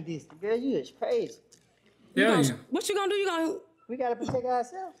striking distance, girl. You is crazy. What you gonna do? We gotta protect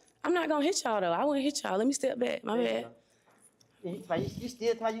ourselves. I'm not gonna hit y'all though. I wouldn't hit y'all. Let me step back. My bad. You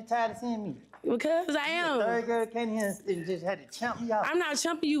still think you tired of seeing me? Because I am. The third girl came here and just had to chump me off. I'm not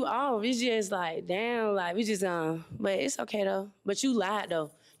chumping you off. It's just like, damn, like we just but it's okay though. But you lied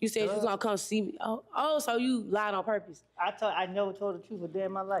though. You said you was gonna come see me. Oh, so you lied on purpose. I never told the truth a day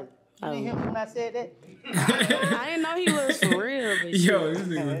in my life. You didn't hear me when I said that? I didn't know he was for real. But Yo, this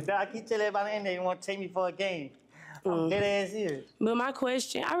nigga. I keep telling everybody in there you want to take me for a game. I'm dead ass serious. But my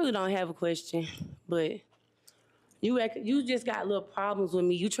question, I really don't have a question, but you just got little problems with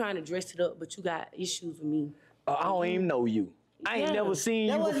me. You trying to dress it up, but you got issues with me. I don't even know you. I ain't never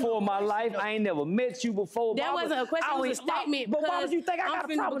seen you before in my life. I ain't never met you before. That wasn't a question, it was a statement. But why would you think I got a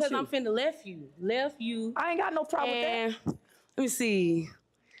problem with Because you? I'm finna left you. I ain't got no problem with that. Let me see.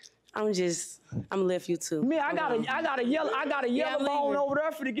 I'm left you too. Me, I got a yellow bone over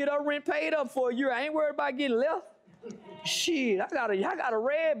there for to get her rent paid up for a year. I ain't worried about getting left. Shit, I got a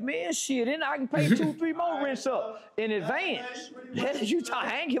red man. Shit, then I can pay 2-3 more rents up in advance.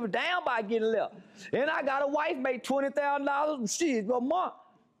 I ain't give a damn about getting left. And I got a wife make $20,000 shit a month.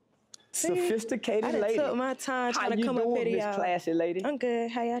 Sophisticated lady. I took my time trying to come up here to y'all. Classy lady. I'm good.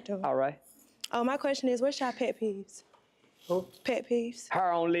 How y'all doing? All right. Oh, my question is, what's y'all pet peeves? Pet peeves?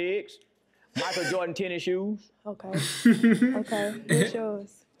 Hair on legs. Michael Jordan tennis shoes. Okay. Okay. What's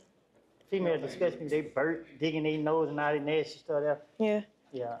yours? Females disgust me. They digging their nose and all that nasty stuff there. Yeah.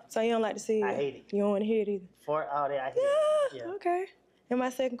 Yeah. So you don't like to see it? I hate it. You don't want to hear it either? For all that, I hate it. Yeah. Okay. And my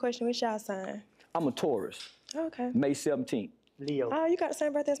second question, what's y'all sign? I'm a Taurus. Okay. May 17th. Leo. Oh, you got the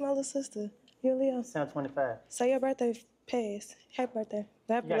same birthday as my little sister. You're Leo. 7/25. So your birthday passed. Happy birthday.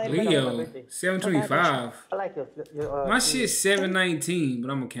 Happy belated Leo, birthday. 7/25. I like your My shit's 7/19,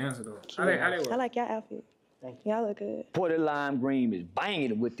 but I'm gonna cancel though. I like your outfit. Thank you. Y'all look good. Boy, that lime green is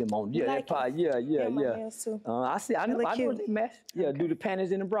banging with them on. Yeah, like that part. Yeah. my nails too. I see. I know they match. Yeah, do the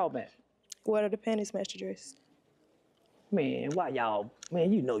panties and the bra match. What are the panties match the dress? Man, why y'all?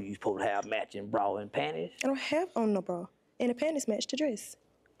 Man, you know you supposed to have matching bra and panties. I don't have on no bra. And the panties match the dress.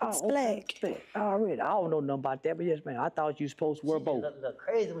 It's black. Already. I don't know nothing about that, but yes, man. I thought you supposed to wear both. Look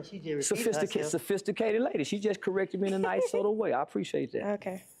crazy when she just repeated herself. Sophisticated lady. She just corrected me in a nice sort of way. I appreciate that.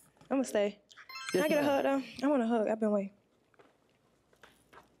 Okay. I'm gonna stay. Yes, Can I get a ma'am. hug though? I want a hug. I've been waiting.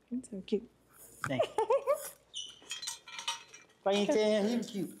 You're so cute. Thank you. Why you ain't telling him he was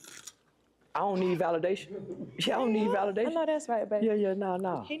cute? I don't need validation. Yeah, I don't need validation. I know that's right, baby. Yeah,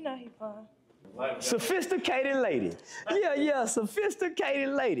 no. He know he fine. Sophisticated lady. Yeah, sophisticated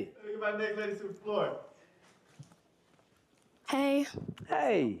lady. Get my next lady to the floor. Hey.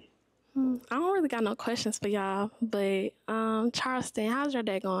 Hey. I don't really got no questions for y'all, but Charleston, how's your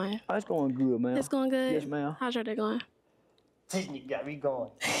day going? Oh, it's going good, man. It's going good? Yes, ma'am. How's your day going? This nigga got me going.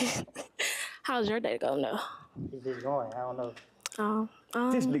 How's your day going, though? He's just going. I don't know.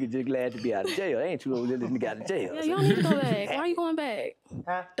 This nigga just glad to be out of jail. Ain't too old this nigga out of jail. Yeah, you don't need to go back. Why are you going back?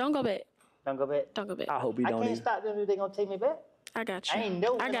 Huh? Don't go back. Don't go back? Don't go back. I hope he don't I can't either. stop them if they gonna take me back. I got you. I ain't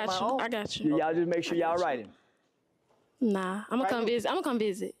know. I got you. I got you. Yeah, y'all just make sure y'all writing. Nah, I'm gonna come visit. I'm gonna come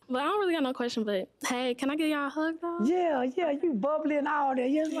visit. But I don't really got no question. But hey, can I give y'all a hug though? Yeah, you bubbly and all that.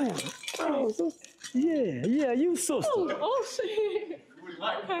 Yes, ma'am. Oh, yeah, you sister. Oh shit.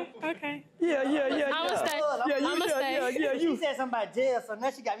 Okay. Yeah. I'ma stay. I'ma stay. Yeah, She said something about jail, so now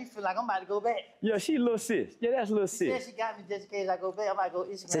she got me feel like I'm about to go back. Yeah, she little sis. Yeah, that's little She said sis. she got me just in case I go back. I might go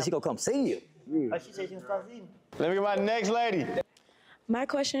Instagram. Said she gonna come see you. Oh, she said she gonna come see me. Let me get my next lady. My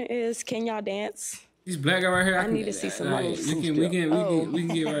question is, can y'all dance? This black guy right here. I need to see some moves. We can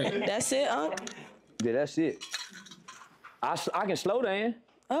get right. That's it, Yeah, that's it. I can slow down.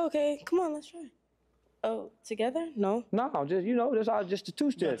 Oh, okay, come on, let's try. Oh, together? No. No, just that's all just the two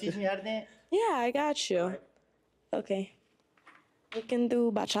You steps. teach me how to dance? Yeah, I got you. Okay. We can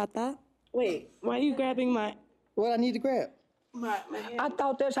do bachata. Wait, why are you grabbing my... What I need to grab? My hand. I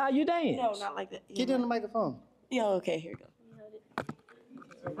thought that's how you dance. No, not like that. Get on the microphone. Yeah, okay, here you go.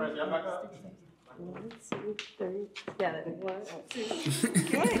 1, 2, 3, together. 1, 2.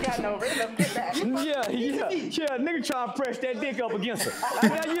 You ain't got no rhythm. Get back. Yeah, nigga trying to press that dick up against her.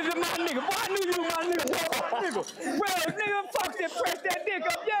 Now you my nigga. Boy, I knew you was my nigga. Boy, my nigga. Bro, nigga, fuck that, press that dick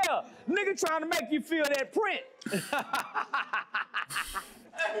up. Yeah. Nigga trying to make you feel that print.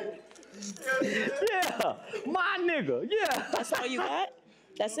 Yeah, my nigga. Yeah. That's all you got?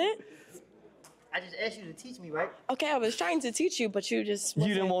 That's it? I just asked you to teach me, right? Okay, I was trying to teach you, but you just...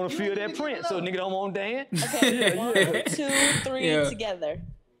 You didn't want to feel that print, so nigga don't want to dance. Okay, 1, 2, 3, together.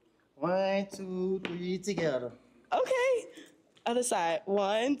 1, 2, 3, together. Okay. Other side.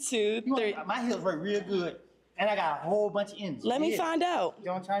 1, 2, 3. My heels work real good, and I got a whole bunch of energy. Let me find out. You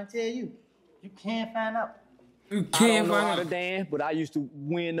know what I'm trying to tell you? You can't find out. You I don't know how to dance, but I used to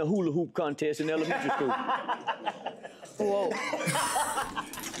win the hula hoop contest in elementary school. Whoa.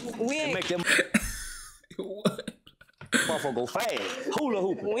 We ain't... Make them motherfucker go fast. Hula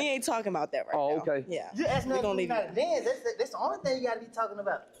hoop. We ain't talking about that right now. Oh, okay. Yeah. You ask me We if gonna we leave got to dance. That's the only thing you got to be talking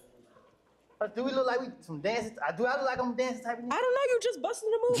about. But do we look like we some dancing? Do I look like I'm a dancing type of nigga? I don't know. You just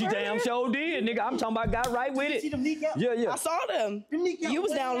busting the move. You damn sure did, nigga. I'm talking about got right with You see it. them kneecaps? Yeah. I saw them. You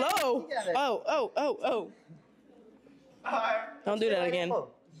was down low. Oh. Don't do that again.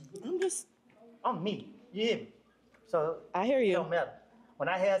 I'm me. You hear me? So I hear you. It don't matter. When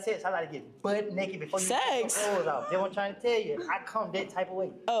I have sex, I like to get butt naked before you take your clothes off. That's what I'm trying to tell you. I come that type of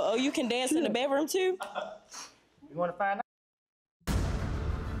way. Oh, you can dance in the bedroom too? You want to find out?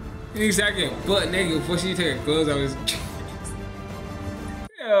 Exactly. Butt naked before she take her clothes off.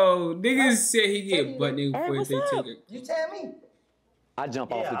 Yo, niggas said he get butt naked before he take it. You tell me. I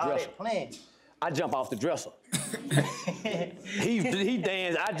jump off the all dresser. that playing. I jump off the dresser. he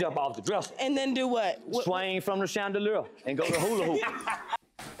dance, I jump off the dresser. And then do what? Swing from the chandelier and go to hula hoop.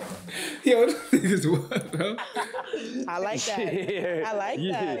 Yo, this niggas what, bro? I like that. Yeah. I like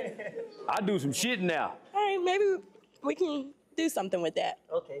that. I do some shit now. All right, maybe we can do something with that.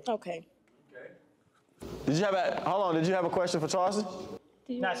 Okay. Did you have a question for Charleston?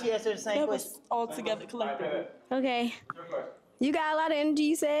 Nah, she asked her the same question. All together collectively. Okay. You got a lot of energy,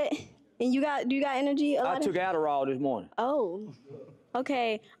 you said? And do you got energy? I took Adderall this morning. Oh.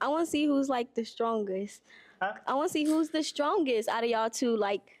 Okay. I want to see who's like the strongest. Huh? I want to see who's the strongest out of y'all two.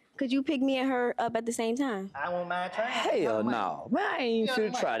 Like, could you pick me and her up at the same time? I won't mind trying. Hell no. Man, I ain't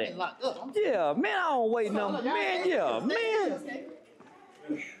finna try that. Yeah, man, I don't wait no. Man, yeah, man.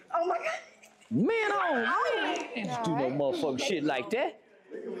 Oh my God. Man, I don't do no motherfucking shit like that.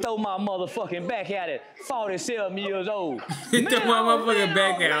 Throw my motherfucking back at it. 47 years old. Throw my motherfucking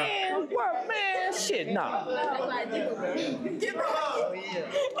back out. Man, work, man, shit, nah.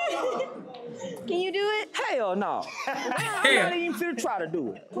 Can you do it? Hell no. I'm not even finna try to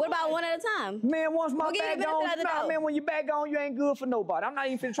do it. What about one at a time? Man, once my We'll give you back the benefit on, of the nah, doubt. man, when you back on, you ain't good for nobody. I'm not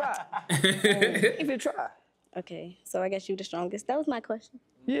even finna try. Ain't finna try. Okay, so I guess you the strongest. That was my question.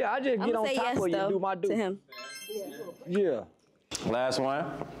 Yeah, I just get I'ma on say top yes, of you and though, do my do. to him. Yeah. Last one.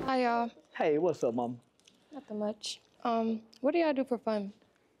 Hi, y'all. Hey, what's up, mama? Nothing much. What do y'all do for fun?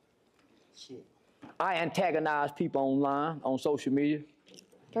 Shit. I antagonize people online, on social media.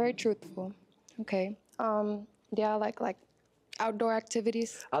 Very truthful. Okay. Do y'all like outdoor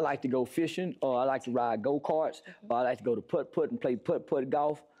activities? I like to go fishing, or I like to ride go-karts, or I like to go to putt-putt and play putt-putt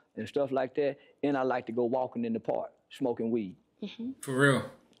golf and stuff like that. And I like to go walking in the park, smoking weed. For real.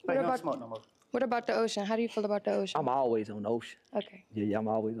 What about smoke no more. What about the ocean? How do you feel about the ocean? I'm always on the ocean. Okay. Yeah, I'm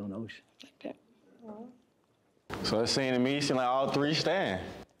always on the ocean. Okay. So it seemed to me, it seemed like all three stand.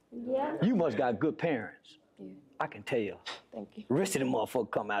 Yeah. You must got good parents. Yeah. I can tell. Thank you. The rest of them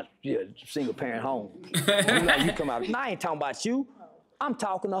motherfuckers come out, single parent home. You like you come out. Now, I ain't talking about you. I'm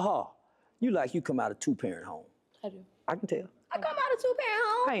talking to her. You like you come out of 2-parent home. I do. I can tell. I come out of 2-parent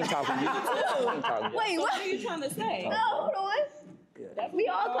home. I ain't talking to you. I ain't talking to you. Wait, what are you trying to say? No, hold on. We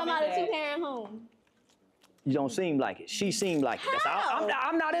all come out of 2-parent home. You don't seem like it. She seemed like it. That's all.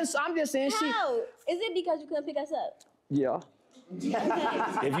 I'm just saying she. How? Is it because you couldn't pick us up? Yeah.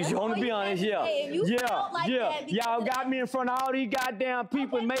 If you want to be honest, yeah. Hey, if you felt like that because Y'all got me in front of all these goddamn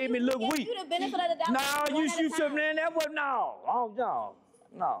people and made me look weak. You the benefit of the doubt. No, you should, man. That was no. Oh,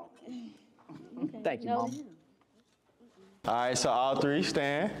 no. Okay. Thank you, No. Mama. All right, so all three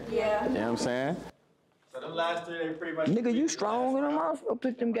stand. Yeah. You know what I'm saying? So them last three, they pretty much. Nigga, you strong in them mouth.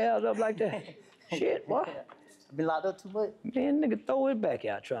 Pick them gals up like that. Shit, boy. Been locked up too much. Man, nigga, throw it back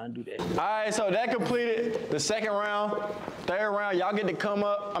out trying to do that. All right, so that completed the second round. Third round, y'all get to come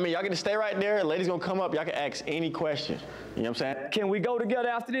up. Y'all get to stay right there. Ladies gonna come up. Y'all can ask any question. You know what I'm saying? Can we go together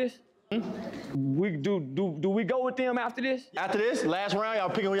after this? We do we go with them after this? After this, last round, y'all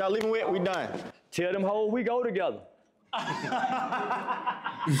picking who y'all leaving with. We done. Tell them hoes we go together.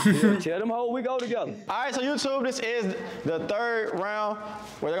 Tell them hoes we go together. All right, so YouTube, this is the third round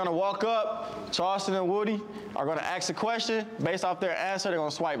where they're gonna walk up. Charleston and Woody are gonna ask a question. Based off their answer, they're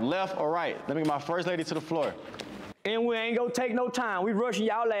gonna swipe left or right. Let me get my first lady to the floor. And we ain't gonna take no time. We rushing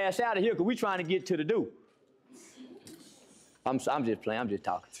y'all ass out of here because we trying to get to the do. I'm just playing. I'm just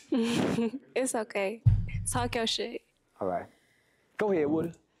talking. It's okay. Talk your shit. All right. Go ahead,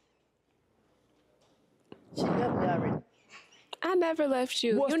 Woody. She left me already. I never left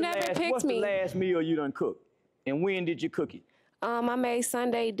you. You never picked what's me. the last meal you done cooked? And when did you cook it? I made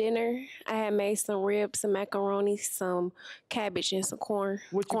Sunday dinner. I had made some ribs, some macaroni, some cabbage, and some corn.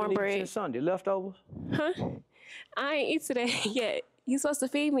 What you been eating cornbread. since Sunday? Leftovers? Huh? I ain't eat today yet. You supposed to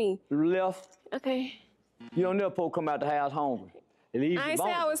feed me. Left. Okay. You don't never supposed to come out the house hungry. It leaves I you ain't say I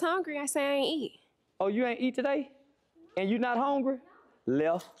vulnerable. was hungry. I said I ain't eat. Oh, you ain't eat today? And you not hungry?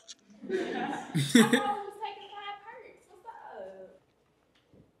 Left.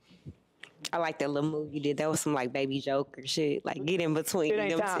 I like that little move you did. That was some like baby joke or shit. Like get in between. It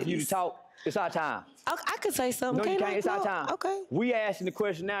ain't them time for you to titties. talk. It's our time. I could say something. No, you can't. It's our No, time. Okay. We asking the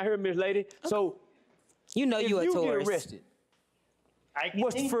question now here, Miss Lady. So, you know if you a you tourist. get arrested,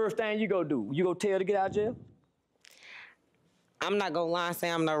 what's the first thing you go do? You go tell to get out of jail? I'm not gonna lie and say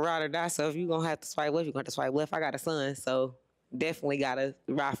I'm no ride or die. So if you gonna have to swipe left, you gonna have to swipe left. I got a son, so definitely gotta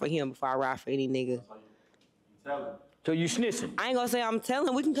ride for him before I ride for any nigga. So you snitching? I ain't gonna say I'm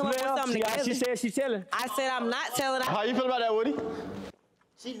telling. We can come up with something See how together. she said she's telling. I said I'm not telling. How you feel about that, Woody?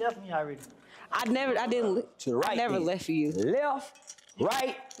 She left me already. I didn't. To the right. I never then. left you. Left,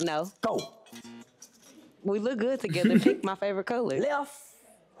 right, No. go. We look good together. Pick my favorite color. Left,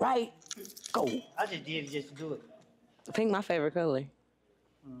 right, go. I just did it just to do it. Pick my favorite color.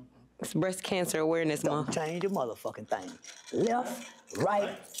 It's Breast Cancer Awareness Month. Change the motherfucking thing. Left,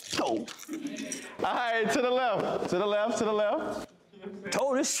 right, go. All right, to the left, to the left, to the left.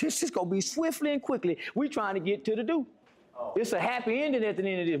 Told us this is gonna be swiftly and quickly. We trying to get to the do. It's a happy ending at the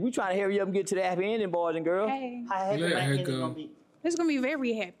end of this. We trying to hurry up and get to the happy ending, boys and girls. Hey, How happy Let my her ending go. gonna be? it's gonna be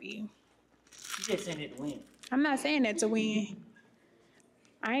very happy. You just saying it to win. I'm not saying that to win.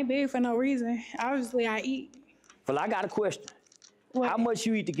 I ain't big for no reason. Obviously, I eat. Well, I got a question. How much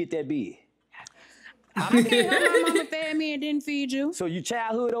you eat to get that big? Okay, my mama fed me and didn't feed you. So you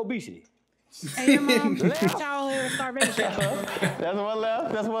childhood obesity? And your mom childhood starvation. That's one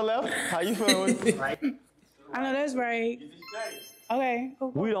left. That's one left. How you feeling? Right. I know that's right. Okay.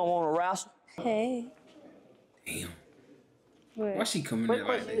 We don't want to wrestle. Hey. Damn. What? Why she coming What in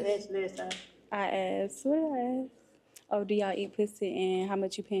like question you that? asked last time? I asked, what did I ask? Oh, do y'all eat pussy and how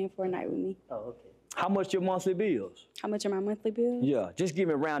much you paying for a night with me? Oh, okay. How much your monthly bills? How much are my monthly bills? Yeah, just give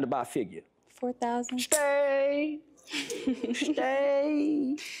me a roundabout figure. 4,000. Stay.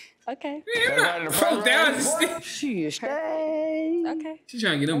 Stay. Okay. Broke down. She is stay. Okay. She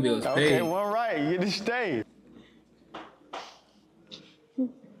trying to get them bills Okay, paid. one right. You get to stay.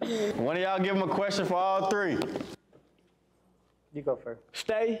 One of y'all give them a question for all three. You go first.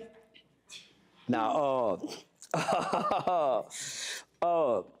 Stay. Now,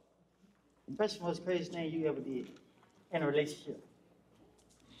 What's the most craziest thing you ever did in a relationship?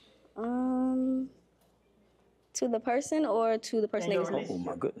 To the person or to the person In they your was with? oh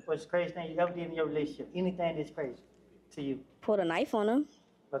my goodness. What's the craziest thing you ever did in your relationship? Anything that's crazy to you? Pulled a knife on him.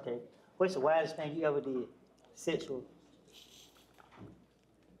 Okay. What's the wildest thing you ever did? Sexual.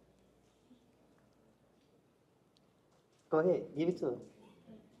 Go ahead, give it to her.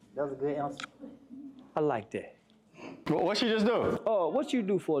 That was a good answer. I like that. What she just do? Oh, what you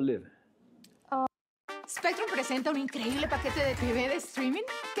do for a living? Spectrum presenta un increíble paquete de TV de streaming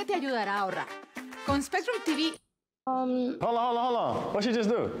que te ayudará a ahorrar. Con Spectrum TV. Hold on. What she just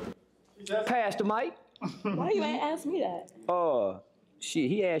do? Pass the mic. Why you ain't ask me that? Shit,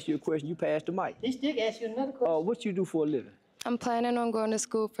 he asked you a question, you passed the mic. He still asked you another question. What you do for a living? I'm planning on going to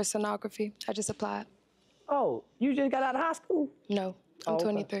school for sonography. I just applied. Oh, you just got out of high school? No, I'm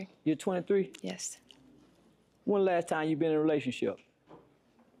 23. You're 23? Yes. When last time you been in a relationship?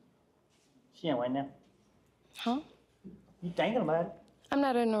 She ain't right now. Huh? You thinking about it? I'm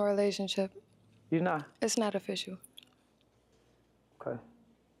not in a relationship. You're not? It's not official. Okay.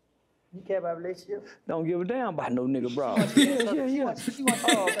 You care about relationships? Don't give a damn about no nigga bra. Let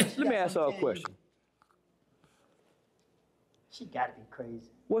me ask her a question. She gotta be crazy.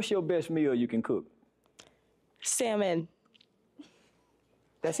 What's your best meal you can cook? Salmon.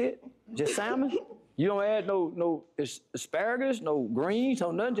 That's it? Just salmon? You don't add no asparagus, no greens,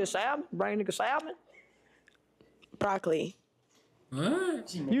 no nothing, just salmon? Bring nigga salmon? Broccoli.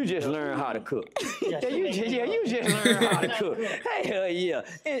 What? You just learn how to cook. You just learn how to cook. Hell yeah.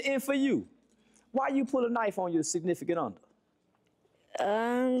 And for you, why you pull a knife on your significant other?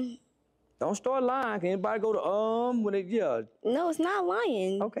 Don't start lying. Can anybody go to when they, No, it's not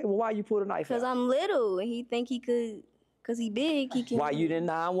lying. Okay, well, why you pull a knife Because I'm little and he think he could, because he big, he can. Why you didn't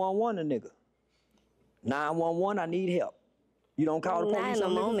 911 a nigga? 911, I need help. You don't call the police Not in a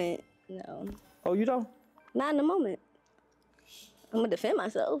on niggas? moment, no. Oh, you don't? Not in a moment. I'm gonna defend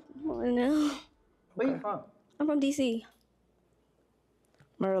myself. Come on now. Where you from? I'm from DC.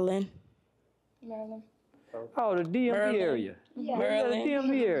 Maryland. Maryland. Oh, the DMV area. Yeah. Maryland. The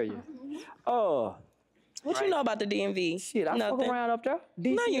DMV area. What you know about the DMV? Shit, I fuck Nothing. around up there.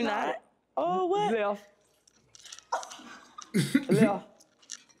 DC No, you not. Oh, what? Left. Left.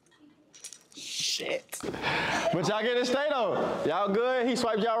 Shit. But y'all get to stay though. Y'all good? He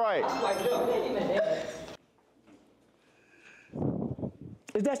swiped y'all right.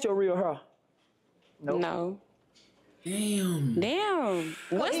 Is that your real hair? No. Damn.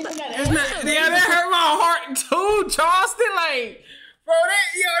 What's the? That hurt my heart too, Charleston. Like, bro,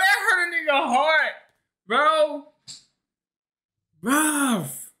 that hurt a nigga heart, bro. Bruv.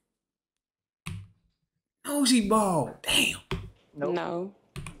 Nosy ball. Damn. No.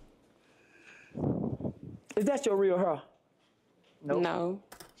 Is that your real hair? No.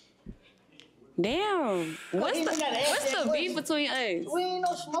 Damn. What's the beef between us? We ain't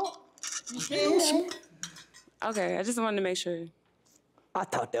no smoke. Okay, I just wanted to make sure. I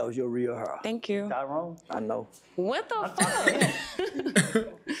thought that was your real hair. Thank you. Got wrong. I know. What the fuck?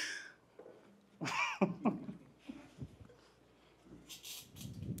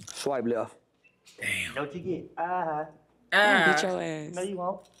 Swipe left. Damn. Don't you get Beat your ass. No, you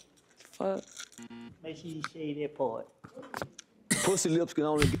won't. Fuck. Make sure you shave that part. Pussy lips can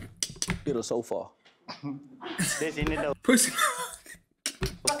only get her so far. That's in the door. Pussy.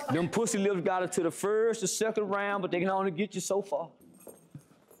 Them pussy lips got her to the first or second round, but they can only get you so far.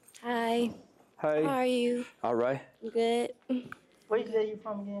 Hi. Hey. How are you? All right. Good. Where you say you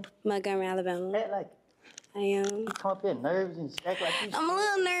from again? Montgomery, Alabama. Act like I am. you come up here nervous and act like you. I'm a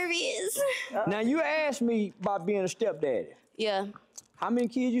little nervous. Now, you asked me about being a stepdaddy. Yeah. How many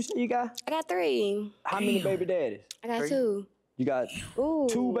kids you say you got? I got 3. How many baby daddies? I got 2. You got Ooh.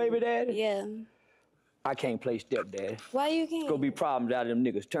 2 baby daddies? Yeah. I can't play stepdaddy. Why you It's can't? gonna be problems out of them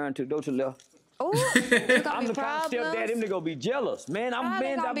niggas. Go to the left. Oh, I'm the kind of stepdaddy, them niggas gonna be jealous. Man,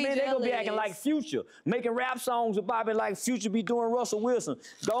 they gonna be acting like Future, making rap songs about it like Future be doing Russell Wilson.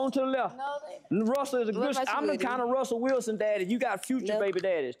 Go on to the left. No, Russell is a good, I'm the kind of Russell Wilson daddy. You got Future baby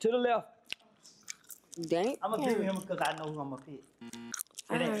daddies. To the left. Dang. I'm gonna pick him because I know who I'm gonna pick.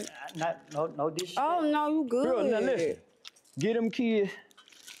 It ain't, no disrespect. Oh, no, you good. Girl, now listen. Get them kids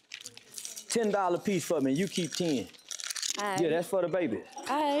 $10 piece for me. You keep 10. Yeah, that's for the babies.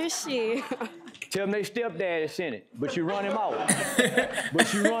 Oh, shit. Tell them they stepdaddy sent it, but you run him off.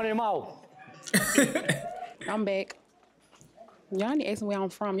 I'm back. Y'all need to ask me where I'm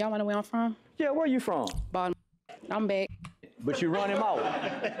from. Y'all wanna know where I'm from? Yeah, where you from? Baltimore. I'm back. But you run him off.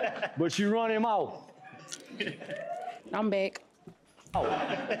 I'm back.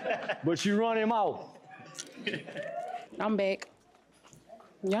 But you run him off. I'm back.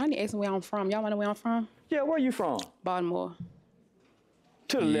 Y'all need to ask me where I'm from. Y'all wanna know where I'm from? Yeah, where you from? Baltimore.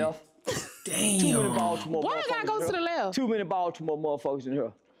 To the left. Damn. Too many Baltimore Why I gotta go to the left? Too many Baltimore motherfuckers in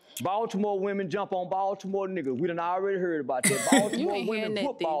here. Baltimore women jump on Baltimore niggas. We done already heard about that. Baltimore women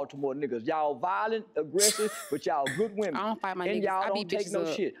whoop Baltimore niggas. Y'all violent, aggressive, but y'all good women. I don't fight my and niggas. y'all I don't beat take bitches no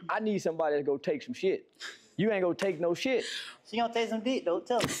up. shit. I need somebody to go take some shit. You ain't gonna take no shit. She gonna take some dick, though.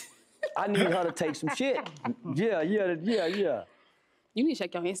 Tell her. I need her to take some shit. Yeah. You need to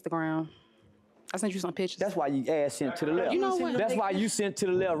check your Instagram. I sent you some pictures. That's why you ass sent to the left. You know what? That's why you sent to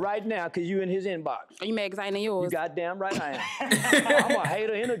the left right now, because you in his inbox. Are you mad because I ain't in yours? You goddamn right I am. I'm a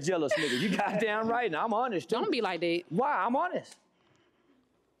hater and a jealous nigga. You goddamn right. Now I'm honest, too. Don't be like that. Why? I'm honest.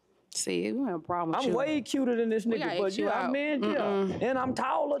 See, we have a problem with I'm you. way cuter than this We nigga, gotta but X you yeah, out. man, yeah. And I'm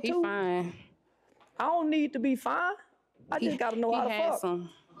taller, He too. fine. I don't need to be fine. I just gotta know how to fuck. Handsome.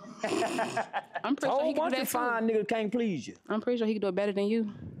 I'm pretty sure he can do that fine niggas can't please you. I'm pretty sure he can do it better than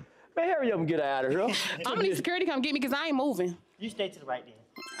you. Man, hurry up and get out of here. I'm gonna need security to come get me because I ain't moving. You stay to the right then.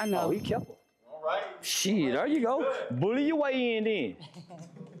 I know. Oh, he careful. All right. Shit, there you go. Bully your way in then.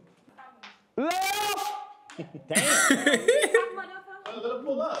 Left! Damn.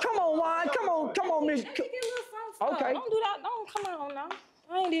 Come on, Wine. Come on, Miss. Okay. Don't do that. Don't come on now.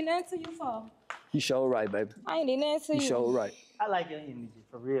 I ain't did nothing to you for. You sure right, baby. I ain't did nothing to you. You sure right. I like your energy,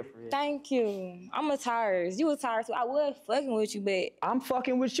 for real, for real. Thank you. I'm a Taurus. You a Taurus too. I was fucking with you, but I'm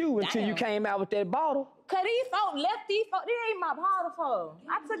fucking with you until you came out with that bottle. Cause these folk left these folk. This ain't my bottle for.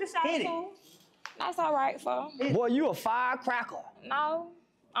 I took a shot too. That's all right, for. Boy, you a firecracker. No,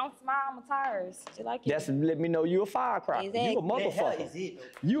 I'm smart. I'm a Taurus. Just like you. That's let me know you a firecracker. Exactly. You a motherfucker.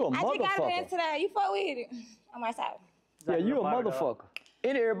 You a I just got motherfucker. into that. You fuck with it. On my side. Yeah, you a motherfucker.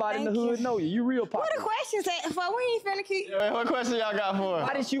 And everybody in the hood know you. You real popular. What the questions at? For we ain't finna keep. Yeah, what question y'all got for her?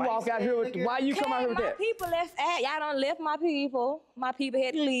 Why did you walk out here with? Why you come out here with my that? people left at. Y'all done left my people. My people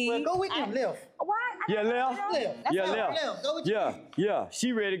had to leave. Well, go with them, left. Why? Yeah, left. Yeah, left. Go with Yeah.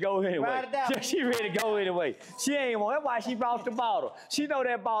 She ready to go anyway. Ride it out. She ready to go anyway. She ain't want. That's why she brought the bottle. She know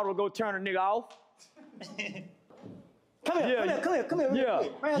that bottle will go turn a nigga off. Come here.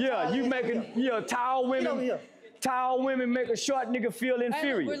 Yeah. You making tall women. Tall women make a short nigga feel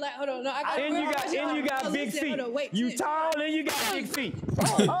inferior. We're like, hold on, no, I got. And you got big feet. Hold on, wait, you tall and you got big feet.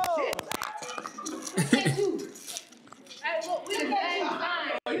 Oh. Hey, look, we the same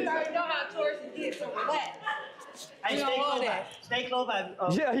time. You already know how Taurus get, so relax. Hey, stay close by.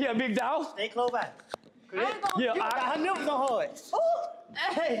 Yeah, big dog. Stay close by. Yeah, her nipples on hard.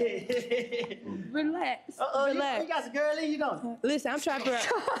 Hey. Relax. Relax. You got some girl in you, don't you? Listen, I'm trying to figure out.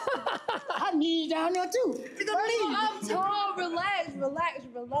 I need you down there too. I'm tall. Relax.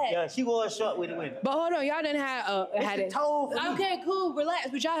 Yeah, she was short with the wind. But hold on, y'all didn't have had it. Okay, cool, relax.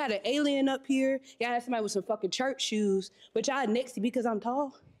 But y'all had an alien up here. Y'all had somebody with some fucking church shoes. But y'all next to me because I'm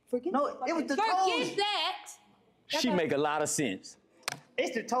tall. Forget it was the toes. Forget that. She make a lot of sense.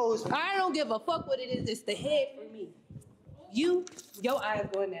 It's the toes. I don't give a fuck what it is. It's the head for me. Your eyes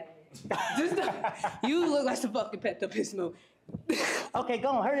going that way. You look like some fucking pepped up his move. Okay, go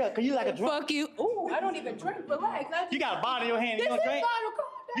on, hurry up, cause you like a drunk. Fuck you. Ooh, I don't even drink. Relax. You got a bottle in your hand. You don't drink.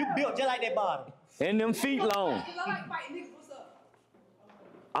 You built just like that bottle. And them feet long.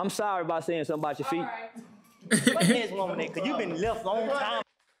 I'm sorry about saying something about your feet. What is wrong with that? Cause you been left long time.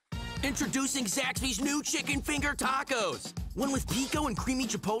 Introducing Zaxby's new chicken finger tacos. One with pico and creamy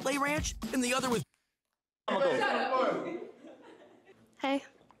chipotle ranch, and the other with. Hey.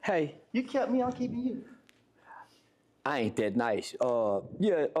 Hey. You kept me on keeping you. I ain't that nice.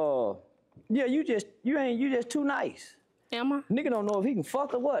 Yeah, you just too nice. Am I? Nigga don't know if he can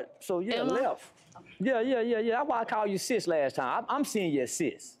fuck or what. So yeah, left. Yeah. That's why I called you sis last time. I'm seeing you as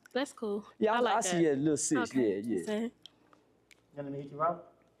sis. That's cool. Yeah, I like I see you as little sis. Okay. Yeah. Same. Let me hit you out.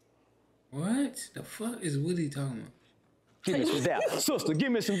 What the fuck is Woody talking about? Give me some doubt. Sister,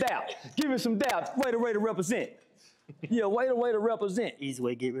 give me some doubt. Give me some doubt. Way to represent. Yeah, way to represent. Easy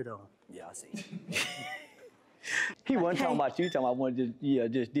way to get rid of him. Yeah, I see. He wasn't talking about you. He talking about one just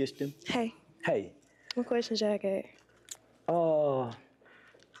dissed him. Hey. Hey. What questions y'all got?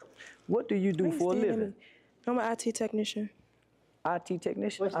 What do you do for a living? I'm an IT technician. IT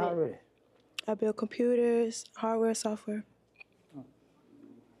technician? What's that? Already. I build computers, hardware, software.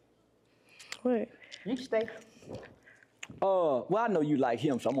 What? You can stay. Well, I know you like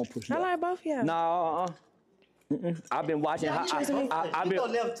him, so I'm gonna push you. I like both of y'all. No, I've been watching. I've been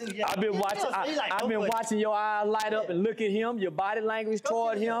watching your eyes light up and look at him. Your body language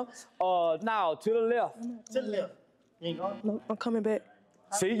toward him. Now to the left. To the left. You ain't going? No, I'm coming back.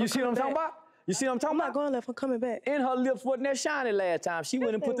 See, you see what I'm talking about? You see what I'm talking about? I'm not going left. I'm coming back. And her lips wasn't that shiny last time. She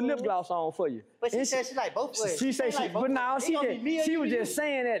went and put the lip gloss on for you. But she said she like both ways. She say she, but now she was just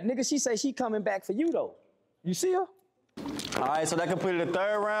saying that, nigga. She say she coming back for you though. You see her? All right, so that completed the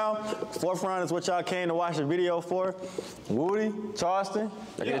third round. Fourth round is what y'all came to watch the video for. Woody, Charleston,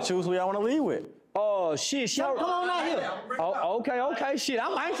 you get to choose who y'all want to lead with. Oh shit, Come on out here. Oh, okay, shit.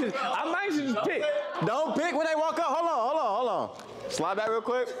 I'm anxious to pick. Don't pick when they walk up. Hold on. Slide back real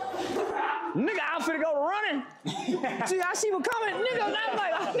quick. Nigga, I'm finna go running. See how she was coming? Nigga, I'm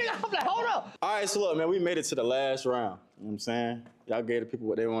like, hold up. All right, so look, man, we made it to the last round. You know what I'm saying? Y'all gave the people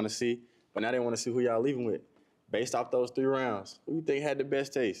what they want to see, but now they want to see who y'all leaving with. Based off those 3 rounds, who you think had the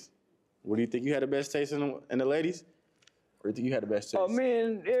best taste? What do you think you had the best taste in the ladies? Or do you think you had the best taste? Oh,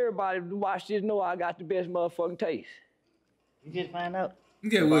 man, everybody who watch this know I got the best motherfucking taste. You just find out.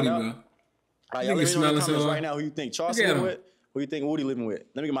 Get Woody, bro. All right, y'all let me know in the comments right now who you think Charleston living with, who you think Woody living with.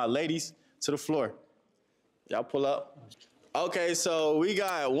 Let me get my ladies to the floor. Y'all pull up. Okay, so we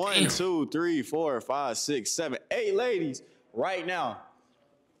got 1, 2, 3, 4, 5, 6, 7, 8 ladies right now.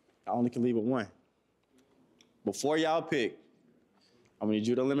 I only can leave with 1. Before y'all pick, I'm gonna need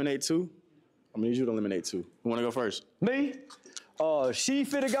you to eliminate 2. I'm gonna need you to eliminate 2. Who wanna go first? Me? She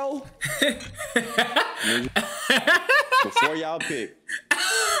finna go. Before y'all pick, I'm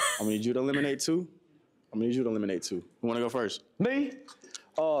gonna need you to eliminate 2. I'm gonna need you to eliminate 2. Who wanna go first? Me?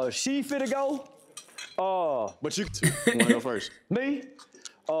 She finna go. But you 2. Who wanna go first? Me?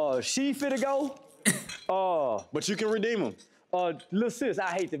 She finna go. But you can redeem them. Little sis,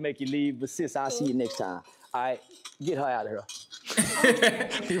 I hate to make you leave, but sis, I'll see you next time. All right, get her out of here.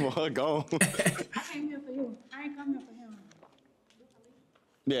 He want her gone. I came here for you. I ain't come here for him.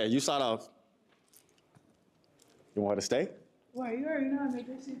 Yeah, you start off. You want her to stay? Well, you already know I made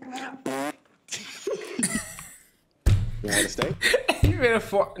this shit clap. You want her to stay? You made a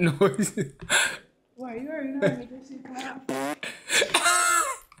fart noise. Well, you already know I made this shit clap.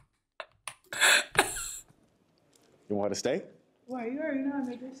 You want her to stay? Well, you already know I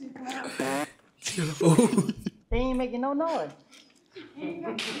made this shit clap. They ain't making no noise.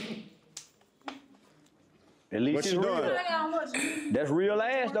 At least What it's you real. doing? That's real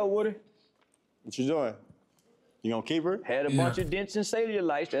ass though, Woody. What you doing? You gonna keep her? Had a bunch of dents and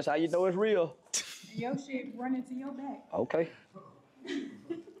cellulite. That's how you know it's real. Your shit running to your back. Okay.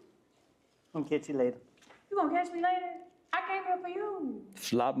 I'll catch you later. You gonna catch me later? I came here for you.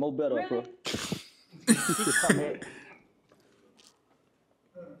 It's a lot more better, Really? bro.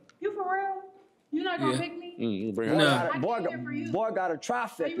 You for real? You not gonna pick me? Bring Boy, her got a, down. boy, I came here for you. boy got a Are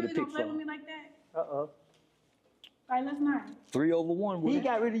trifecta you to really pick gonna play with from. me like that? Uh-oh. All right, let's not. 3 over 1. He Woody.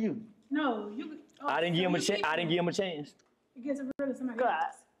 got rid of you. No, you. Oh, I didn't give him a so chance. you I didn't give him a chance. It gets rid of somebody God.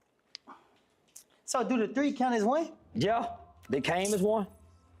 else. So do the 3 count as 1? Yeah, they came as 1.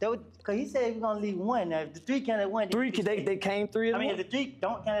 Because he said we're going to leave 1. Now, if the 3 count as 1, then 3, they came 3 as 1. I mean, if the 3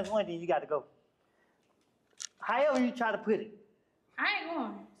 don't count as 1, then you got to go. However you try to put it. I ain't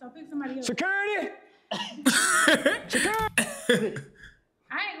going. So pick somebody else. Security! Security!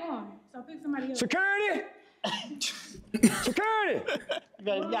 I ain't going. So pick somebody else. Security! Security! You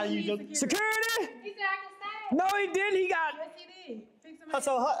gotta use your... Security! He said I can stay. No, he didn't. He got... Yes, he did. Pick somebody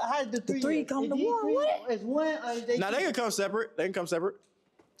So how did the 3 come to 1? What? Is 1 or is they... Now they can come separate. They can come separate.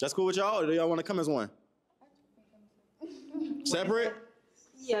 That's cool with y'all, or do y'all want to come as 1? Separate?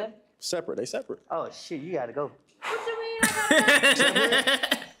 Yeah. Separate. They separate. Oh, shit, you got to go. What you mean I gotta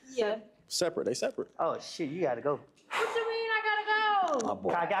go? Yeah. Separate. They separate. Oh, shit, you got to go. What you mean I gotta go? My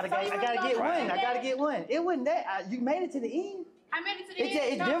boy. I gotta get 1. It wasn't that. You made it to the end. I made it to the It's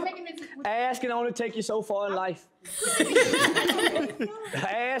end. different. I'm making it to... Ass can only take you so far in life.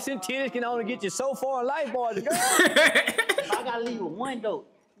 Ass and titties can only get you so far in life, boys and girls. I gotta leave with 1 though.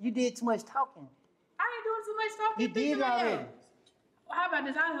 You did too much talking. I ain't doing too much talking. You Pick did it somebody already. else. Well, how about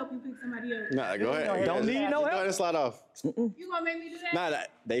this? I'll help you pick somebody else. Nah, go ahead. Don't need no Go help. ahead and slide off. You gonna make me do that? Nah,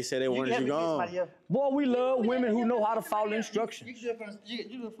 they said they wanted you gone. Boy, we love women who know how to follow instructions. You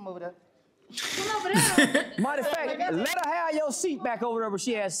do it from over there. Come over there. Matter of fact, let her have your seat back over there where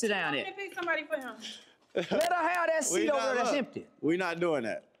she has to sit down Let at. me pick somebody for him. Let her have that seat over there that's empty. We not doing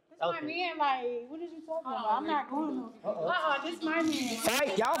that. This my man, like, what is you talking about? I'm not going no. This my man.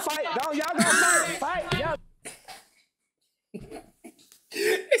 Fight, y'all fight. Y'all gonna fight. Fight, y'all.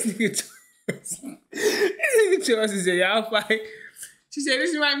 This nigga Chelsea said, y'all fight. She said, this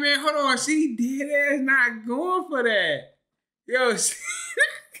is my man. Hold on. She dead ass not going for that. Yo, she...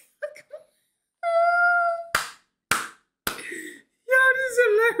 Yo, this is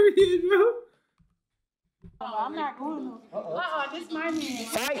hilarious, bro. I'm not going no. This my man.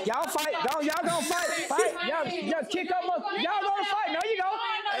 Fight, y'all fight. Y'all gonna fight. Fight, y'all kick up. Y'all gonna fight. No, you go.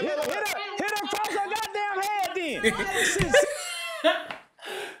 Hit her across her goddamn head then.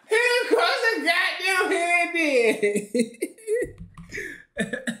 Hit across the goddamn head then.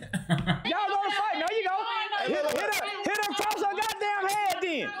 Y'all gonna fight. No, you go. Hit her across her goddamn head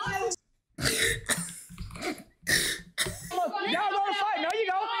then. Y'all gonna fight. No, you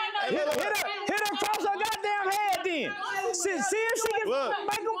go. Hit her across her goddamn head then. See if she can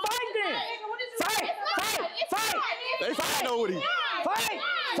make them fight then. Fight. They fighting over you.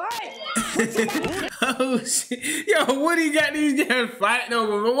 Oh shit. Yo, Woody got these guys fighting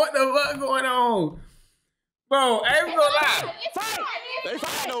over, but what the fuck going on? Bro, I ain't gonna lie. Fight! They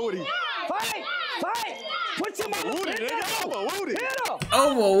fighting over Woody. Fight! Put your mother Woody, nigga, over Woody. Hit her!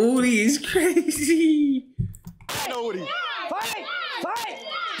 Oh, well, Woody is crazy. I know Woody. Fight!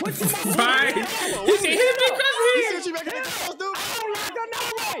 Put your mother Fight. He said, hit me because You see what you making the girls do? I don't like her no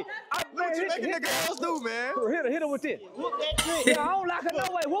way. What you making the girls do, man? Hit her with this. Yeah, I don't like her no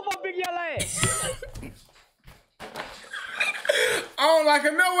way. Whoop her big yellow ass. I don't like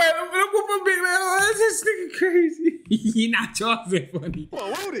her no way. Look what big man. This nigga crazy. He not Charles is funny.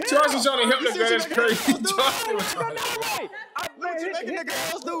 Charles is trying to help the girl. That's crazy. Charles was trying to. What you making the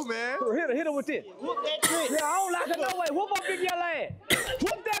girls do, man? Hit her with this. Yeah, I don't like her no way. Whoop her big yellow ass.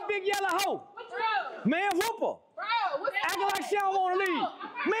 Whoop that big yellow hoe. Man, whoop her. Acting like she don't want to leave.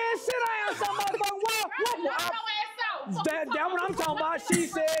 Man, sit down, some motherfucker. Whoop her. That's what I'm talking about. She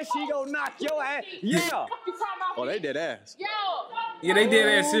said she gonna knock your ass. Yeah. Oh, they did ass. Yeah, they did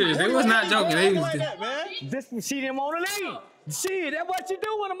that serious. They was not joking. They was. She didn't want to leave. Shit, that's what you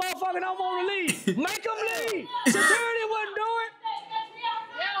do when a motherfucker don't want to leave. Make them leave. Security wouldn't do it.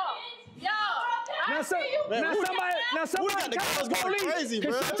 Now somebody call the police. Because she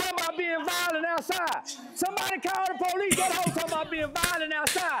talking about being violent outside. Somebody call the police. That hoe talking about being violent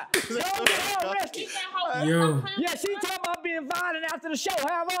outside. Don't get her arrested. Yo. Yeah, she talking about being violent after the show.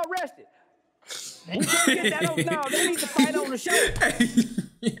 Have her arrested. We can't get that on. No, they need to fight on the show.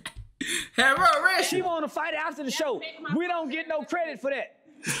 Have her arrested. She want to fight after the show. We don't get no credit for that.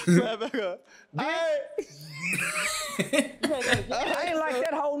 I ain't like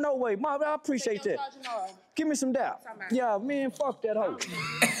that hoe no way. Mom, I appreciate that. Give me some doubt. Yeah, man, fuck that hoe.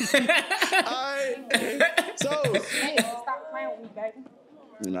 Alright. So Stop playing with me, baby.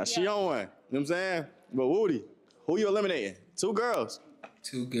 now she on one. You know what I'm saying? But Woody, who you eliminating? 2 girls.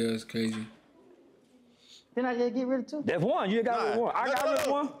 2 girls, crazy. Then I just get rid of 2. That's one. You got rid of one. I got rid of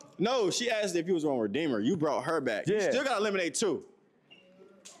one. No, she asked if you was on Redeemer. You brought her back. Yeah. You still gotta eliminate 2.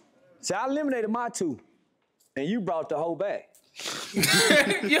 See, I eliminated my 2, and you brought the whole back.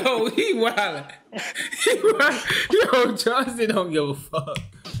 Yo, he wildin'. Yo, Charles don't give a fuck.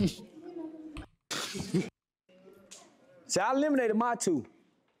 See, I eliminated my 2,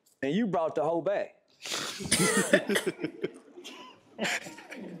 and you brought the whole back.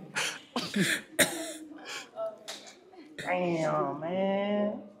 Damn,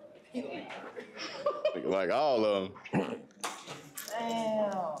 man. Like all of them.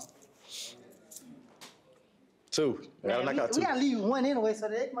 Damn. 2. Man, we gotta leave 1 anyway, so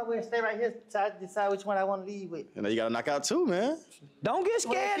they might well stay right here so I decide which one I want to leave with. And then you gotta knock out 2, man. Don't get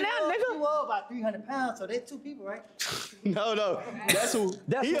scared now, nigga. You all about 300 pounds, so they're 2 people, right? No. That's who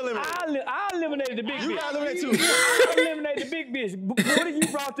he eliminated. I eliminated the big bitch. You gotta eliminate 2. I eliminated the big bitch. What if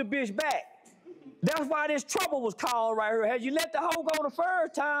you brought the bitch back? That's why this trouble was called right here. Had you let the hoe go the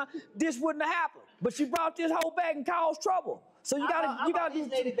first time, this wouldn't have happened. But you brought this hoe back and caused trouble. So you gotta this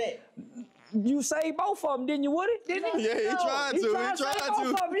lady back. You saved both of them, didn't you, Woody? Didn't he? Yeah, he tried to. He tried to.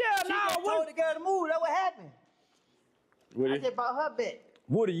 Yeah, She told the girl to move. That's what happened. Woody? I just brought her back.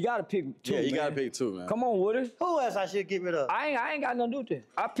 Woody, you gotta pick 2. Yeah, you man. gotta pick 2, man. Come on, Woody. Who else I should get rid of? I ain't got nothing to do with that.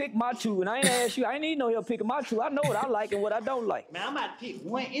 I picked my 2, and I ain't asked you. I ain't need no help picking my 2. I know what I like and what I don't like. Man, I'm about to pick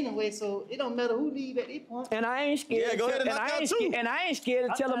 1 anyway, so it don't matter who leave at this point. And I ain't scared. Yeah, go ahead and knock out 2. And I ain't scared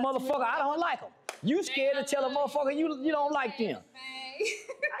to tell a motherfucker I don't like them. You scared to tell a motherfucker you don't like them.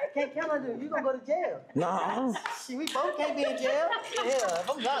 I can't tell her you gonna go to jail. No. See, we both can't be in jail. Yeah, if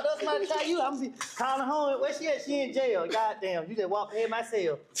I'm locked up, somebody try you, I'm be calling home. Where she at? She in jail. Goddamn, you just walk past my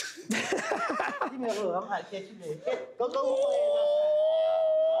cell. Give me a look. I'm about to catch you there. Go.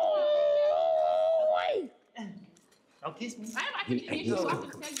 Don't kiss me.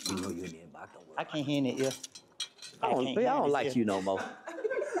 I can't hear in the ear. I don't like you no more.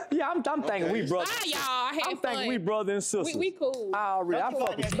 Yeah, I'm thinking we brothers. Bye, y'all. I had I'm fun. thinking we brother and sister. We cool. I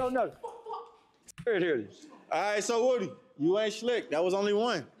fuck with you. No. Here it is. All right, so Woody, you ain't slick. That was only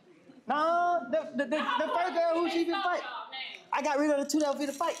 1. No, the first girl who she been fight. I got rid of the 2 that was in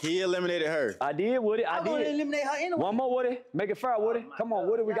the fight. He eliminated her. I did, Woody. I I'm gonna did. eliminate her anyway. One more, Woody. Make it fair, Woody. Come on,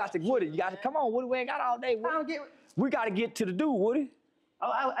 Woody. We got to Woody. You got to come on, Woody. We ain't got all day, Woody. We got to get to the dude, Woody.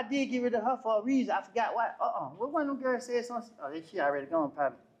 Oh, I did get rid of her for a reason. I forgot why. What one of them girls said something? Oh, she already gone,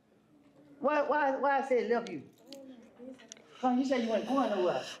 probably. Why I said left you? Come, you said you weren't going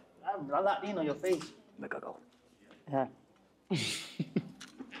nowhere. I locked in on your face. Make her go. Yeah.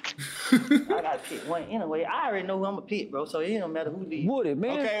 I gotta pick 1 anyway. I already know who I'm gonna pick, bro. So it don't matter who leaves. Woody,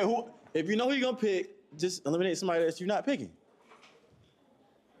 man. Okay, if you know who you're gonna pick, just eliminate somebody that you're not picking.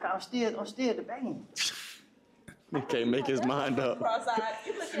 I'm still debating. He can't make his mind up. Cross-eyed.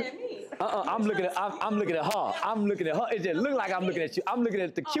 You looking at me. I'm looking at her. I'm looking at her. It just look like I'm looking at you. I'm looking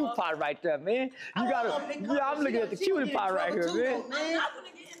at the cute part right there, man. You gotta. Yeah, I'm looking at the cutie part right here, man.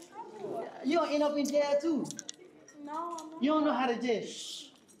 You don't end up in jail too. No, you don't know how to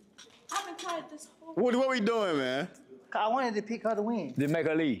just. I've been quiet this whole. What we doing, man? I wanted to pick her to win. Then make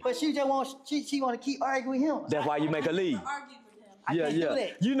her leave. But she just wants. She want to keep arguing with him. That's why you make her leave. Yeah,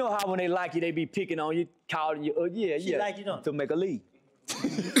 yeah. You know how when they like you, they be picking on you, calling you. Yeah, She yeah. like you, don't. To make her leave.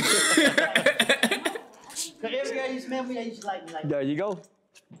 Cause every girl you smell me, you should like me like that. There you go.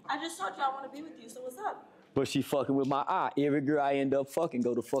 I just told you I want to be with you, so what's up? But she fucking with my eye. Every girl I end up fucking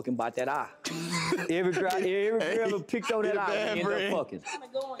go to fucking bite that eye. Every girl that picked on that eye, we end up fucking.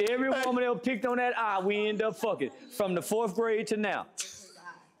 Every woman that picked on that eye, we end up fucking. From the 4th grade to now.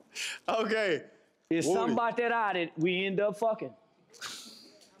 Okay. It's something about that eye that we end up fucking.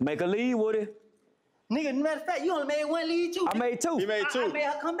 Make her leave, Woody. Nigga, matter of fact, you only made one lead too. I made 2. He made 2. I made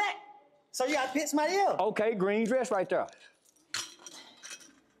her come back. So you gotta pick somebody else. Okay, green dress right there.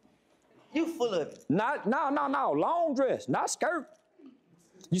 You full of it. No, long dress, not skirt.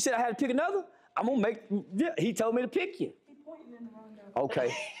 You said I had to pick another? I'm gonna make, yeah, he told me to pick you.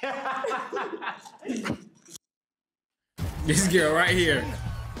 Okay. This girl right here.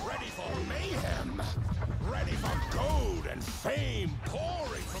 Ready for mayhem. Ready for gold and fame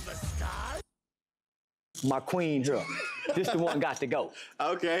pouring from the sky. My queen here. This the one got to go.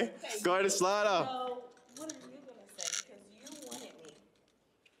 Okay. Go ahead and slide off. So, what are you gonna say? Because you wanted me.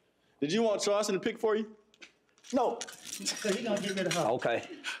 Did you want Charleston to pick for you? No. Cause he gonna get rid of her. Okay.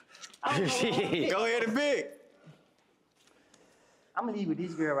 Go ahead and pick. I'm gonna leave with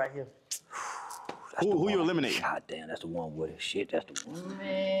this girl right here. Who you eliminate? God damn, that's the one with it. Shit, that's the one.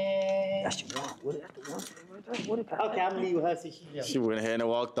 Man. That's the one with it. That's the one. Okay, I'm gonna leave with her since she left. She went ahead and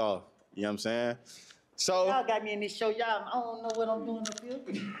walked off. You know what I'm saying? So y'all got me in this show, y'all. I don't know what I'm doing up here.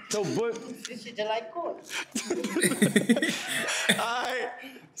 So, but this shit just like court. all right.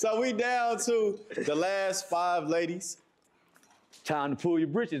 So we down to the last 5 ladies. Time to pull your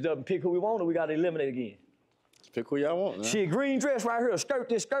britches up and pick who we want, or we gotta eliminate again. Pick who y'all want, man. Shit, green dress right here,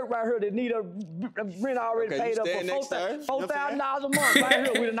 this skirt right here that need a rent already paid up for $4,000 a month right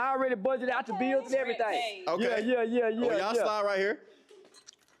here. We done already budgeted out the bills and everything. Okay. Yeah. Oh, y'all slide right here.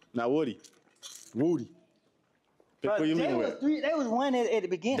 Now, Woody. Pick who you meeting with. They was one at the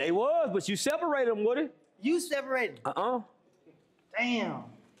beginning. They was, but you separated them, Woody. You separated. Damn.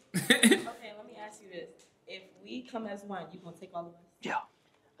 Okay, let me ask you this. If we come as one, you gonna take all of us? Yeah.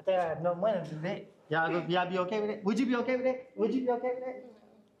 I think I have no money to do that. Y'all be okay with that? Would you be okay with that? Would you be okay with that?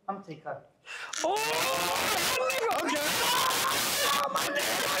 I'm gonna take her. Oh, okay.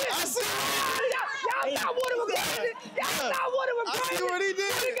 I see. Y'all not what it was crazy. Y'all not what it was crazy. I see what he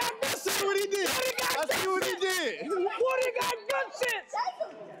did. I see what he did. I see what he did. Woody got good sense.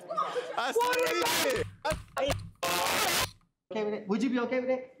 I see what he did. Okay with that? Would you be okay with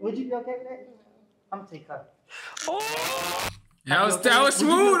that? Would you be okay with that? I'm gonna take her. Oh. That was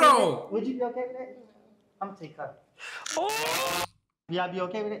smooth though. Would you be okay with that? I'm gonna take her. Oh. Y'all be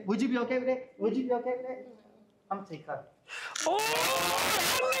okay with that? Would you be okay with that? Would you be okay with that? I'm gonna take her. Oh.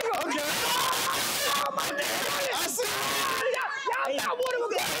 Okay. I see. Y'all not what it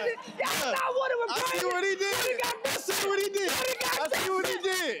was crazy. Y'all not what it was crazy. I see what he did. I see what he did. I see what he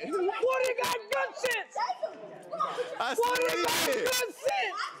did. Woody got good sense. I see what he did. Good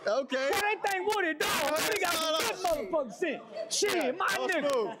sense. Okay. Well, they think Woody dog. He got good motherfucking sense. Shit, my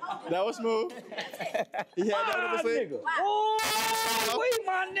nigga. That was smooth. He had that on the nigga. Oh, we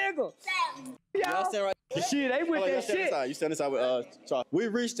my nigga. Y'all stand right. Shit, they with that shit. You stand aside with Charles. We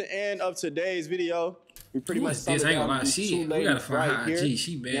reached the end of today's video. We pretty much this? I ain't gonna lie. two We gotta ladies find right her here. IG.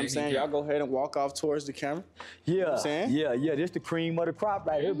 She bad. You know what I'm saying? Y'all go ahead and walk off towards the camera. Yeah, you know what I'm saying? yeah. This the cream of the crop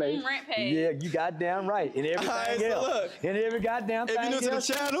right here, baby. Rent paid. Yeah, you goddamn right. And everything Alright, so else. look, And every goddamn thing if you're new to the else,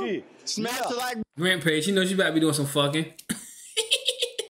 channel, shit. smash the like. Grant Page, you know she about to be doing some fucking.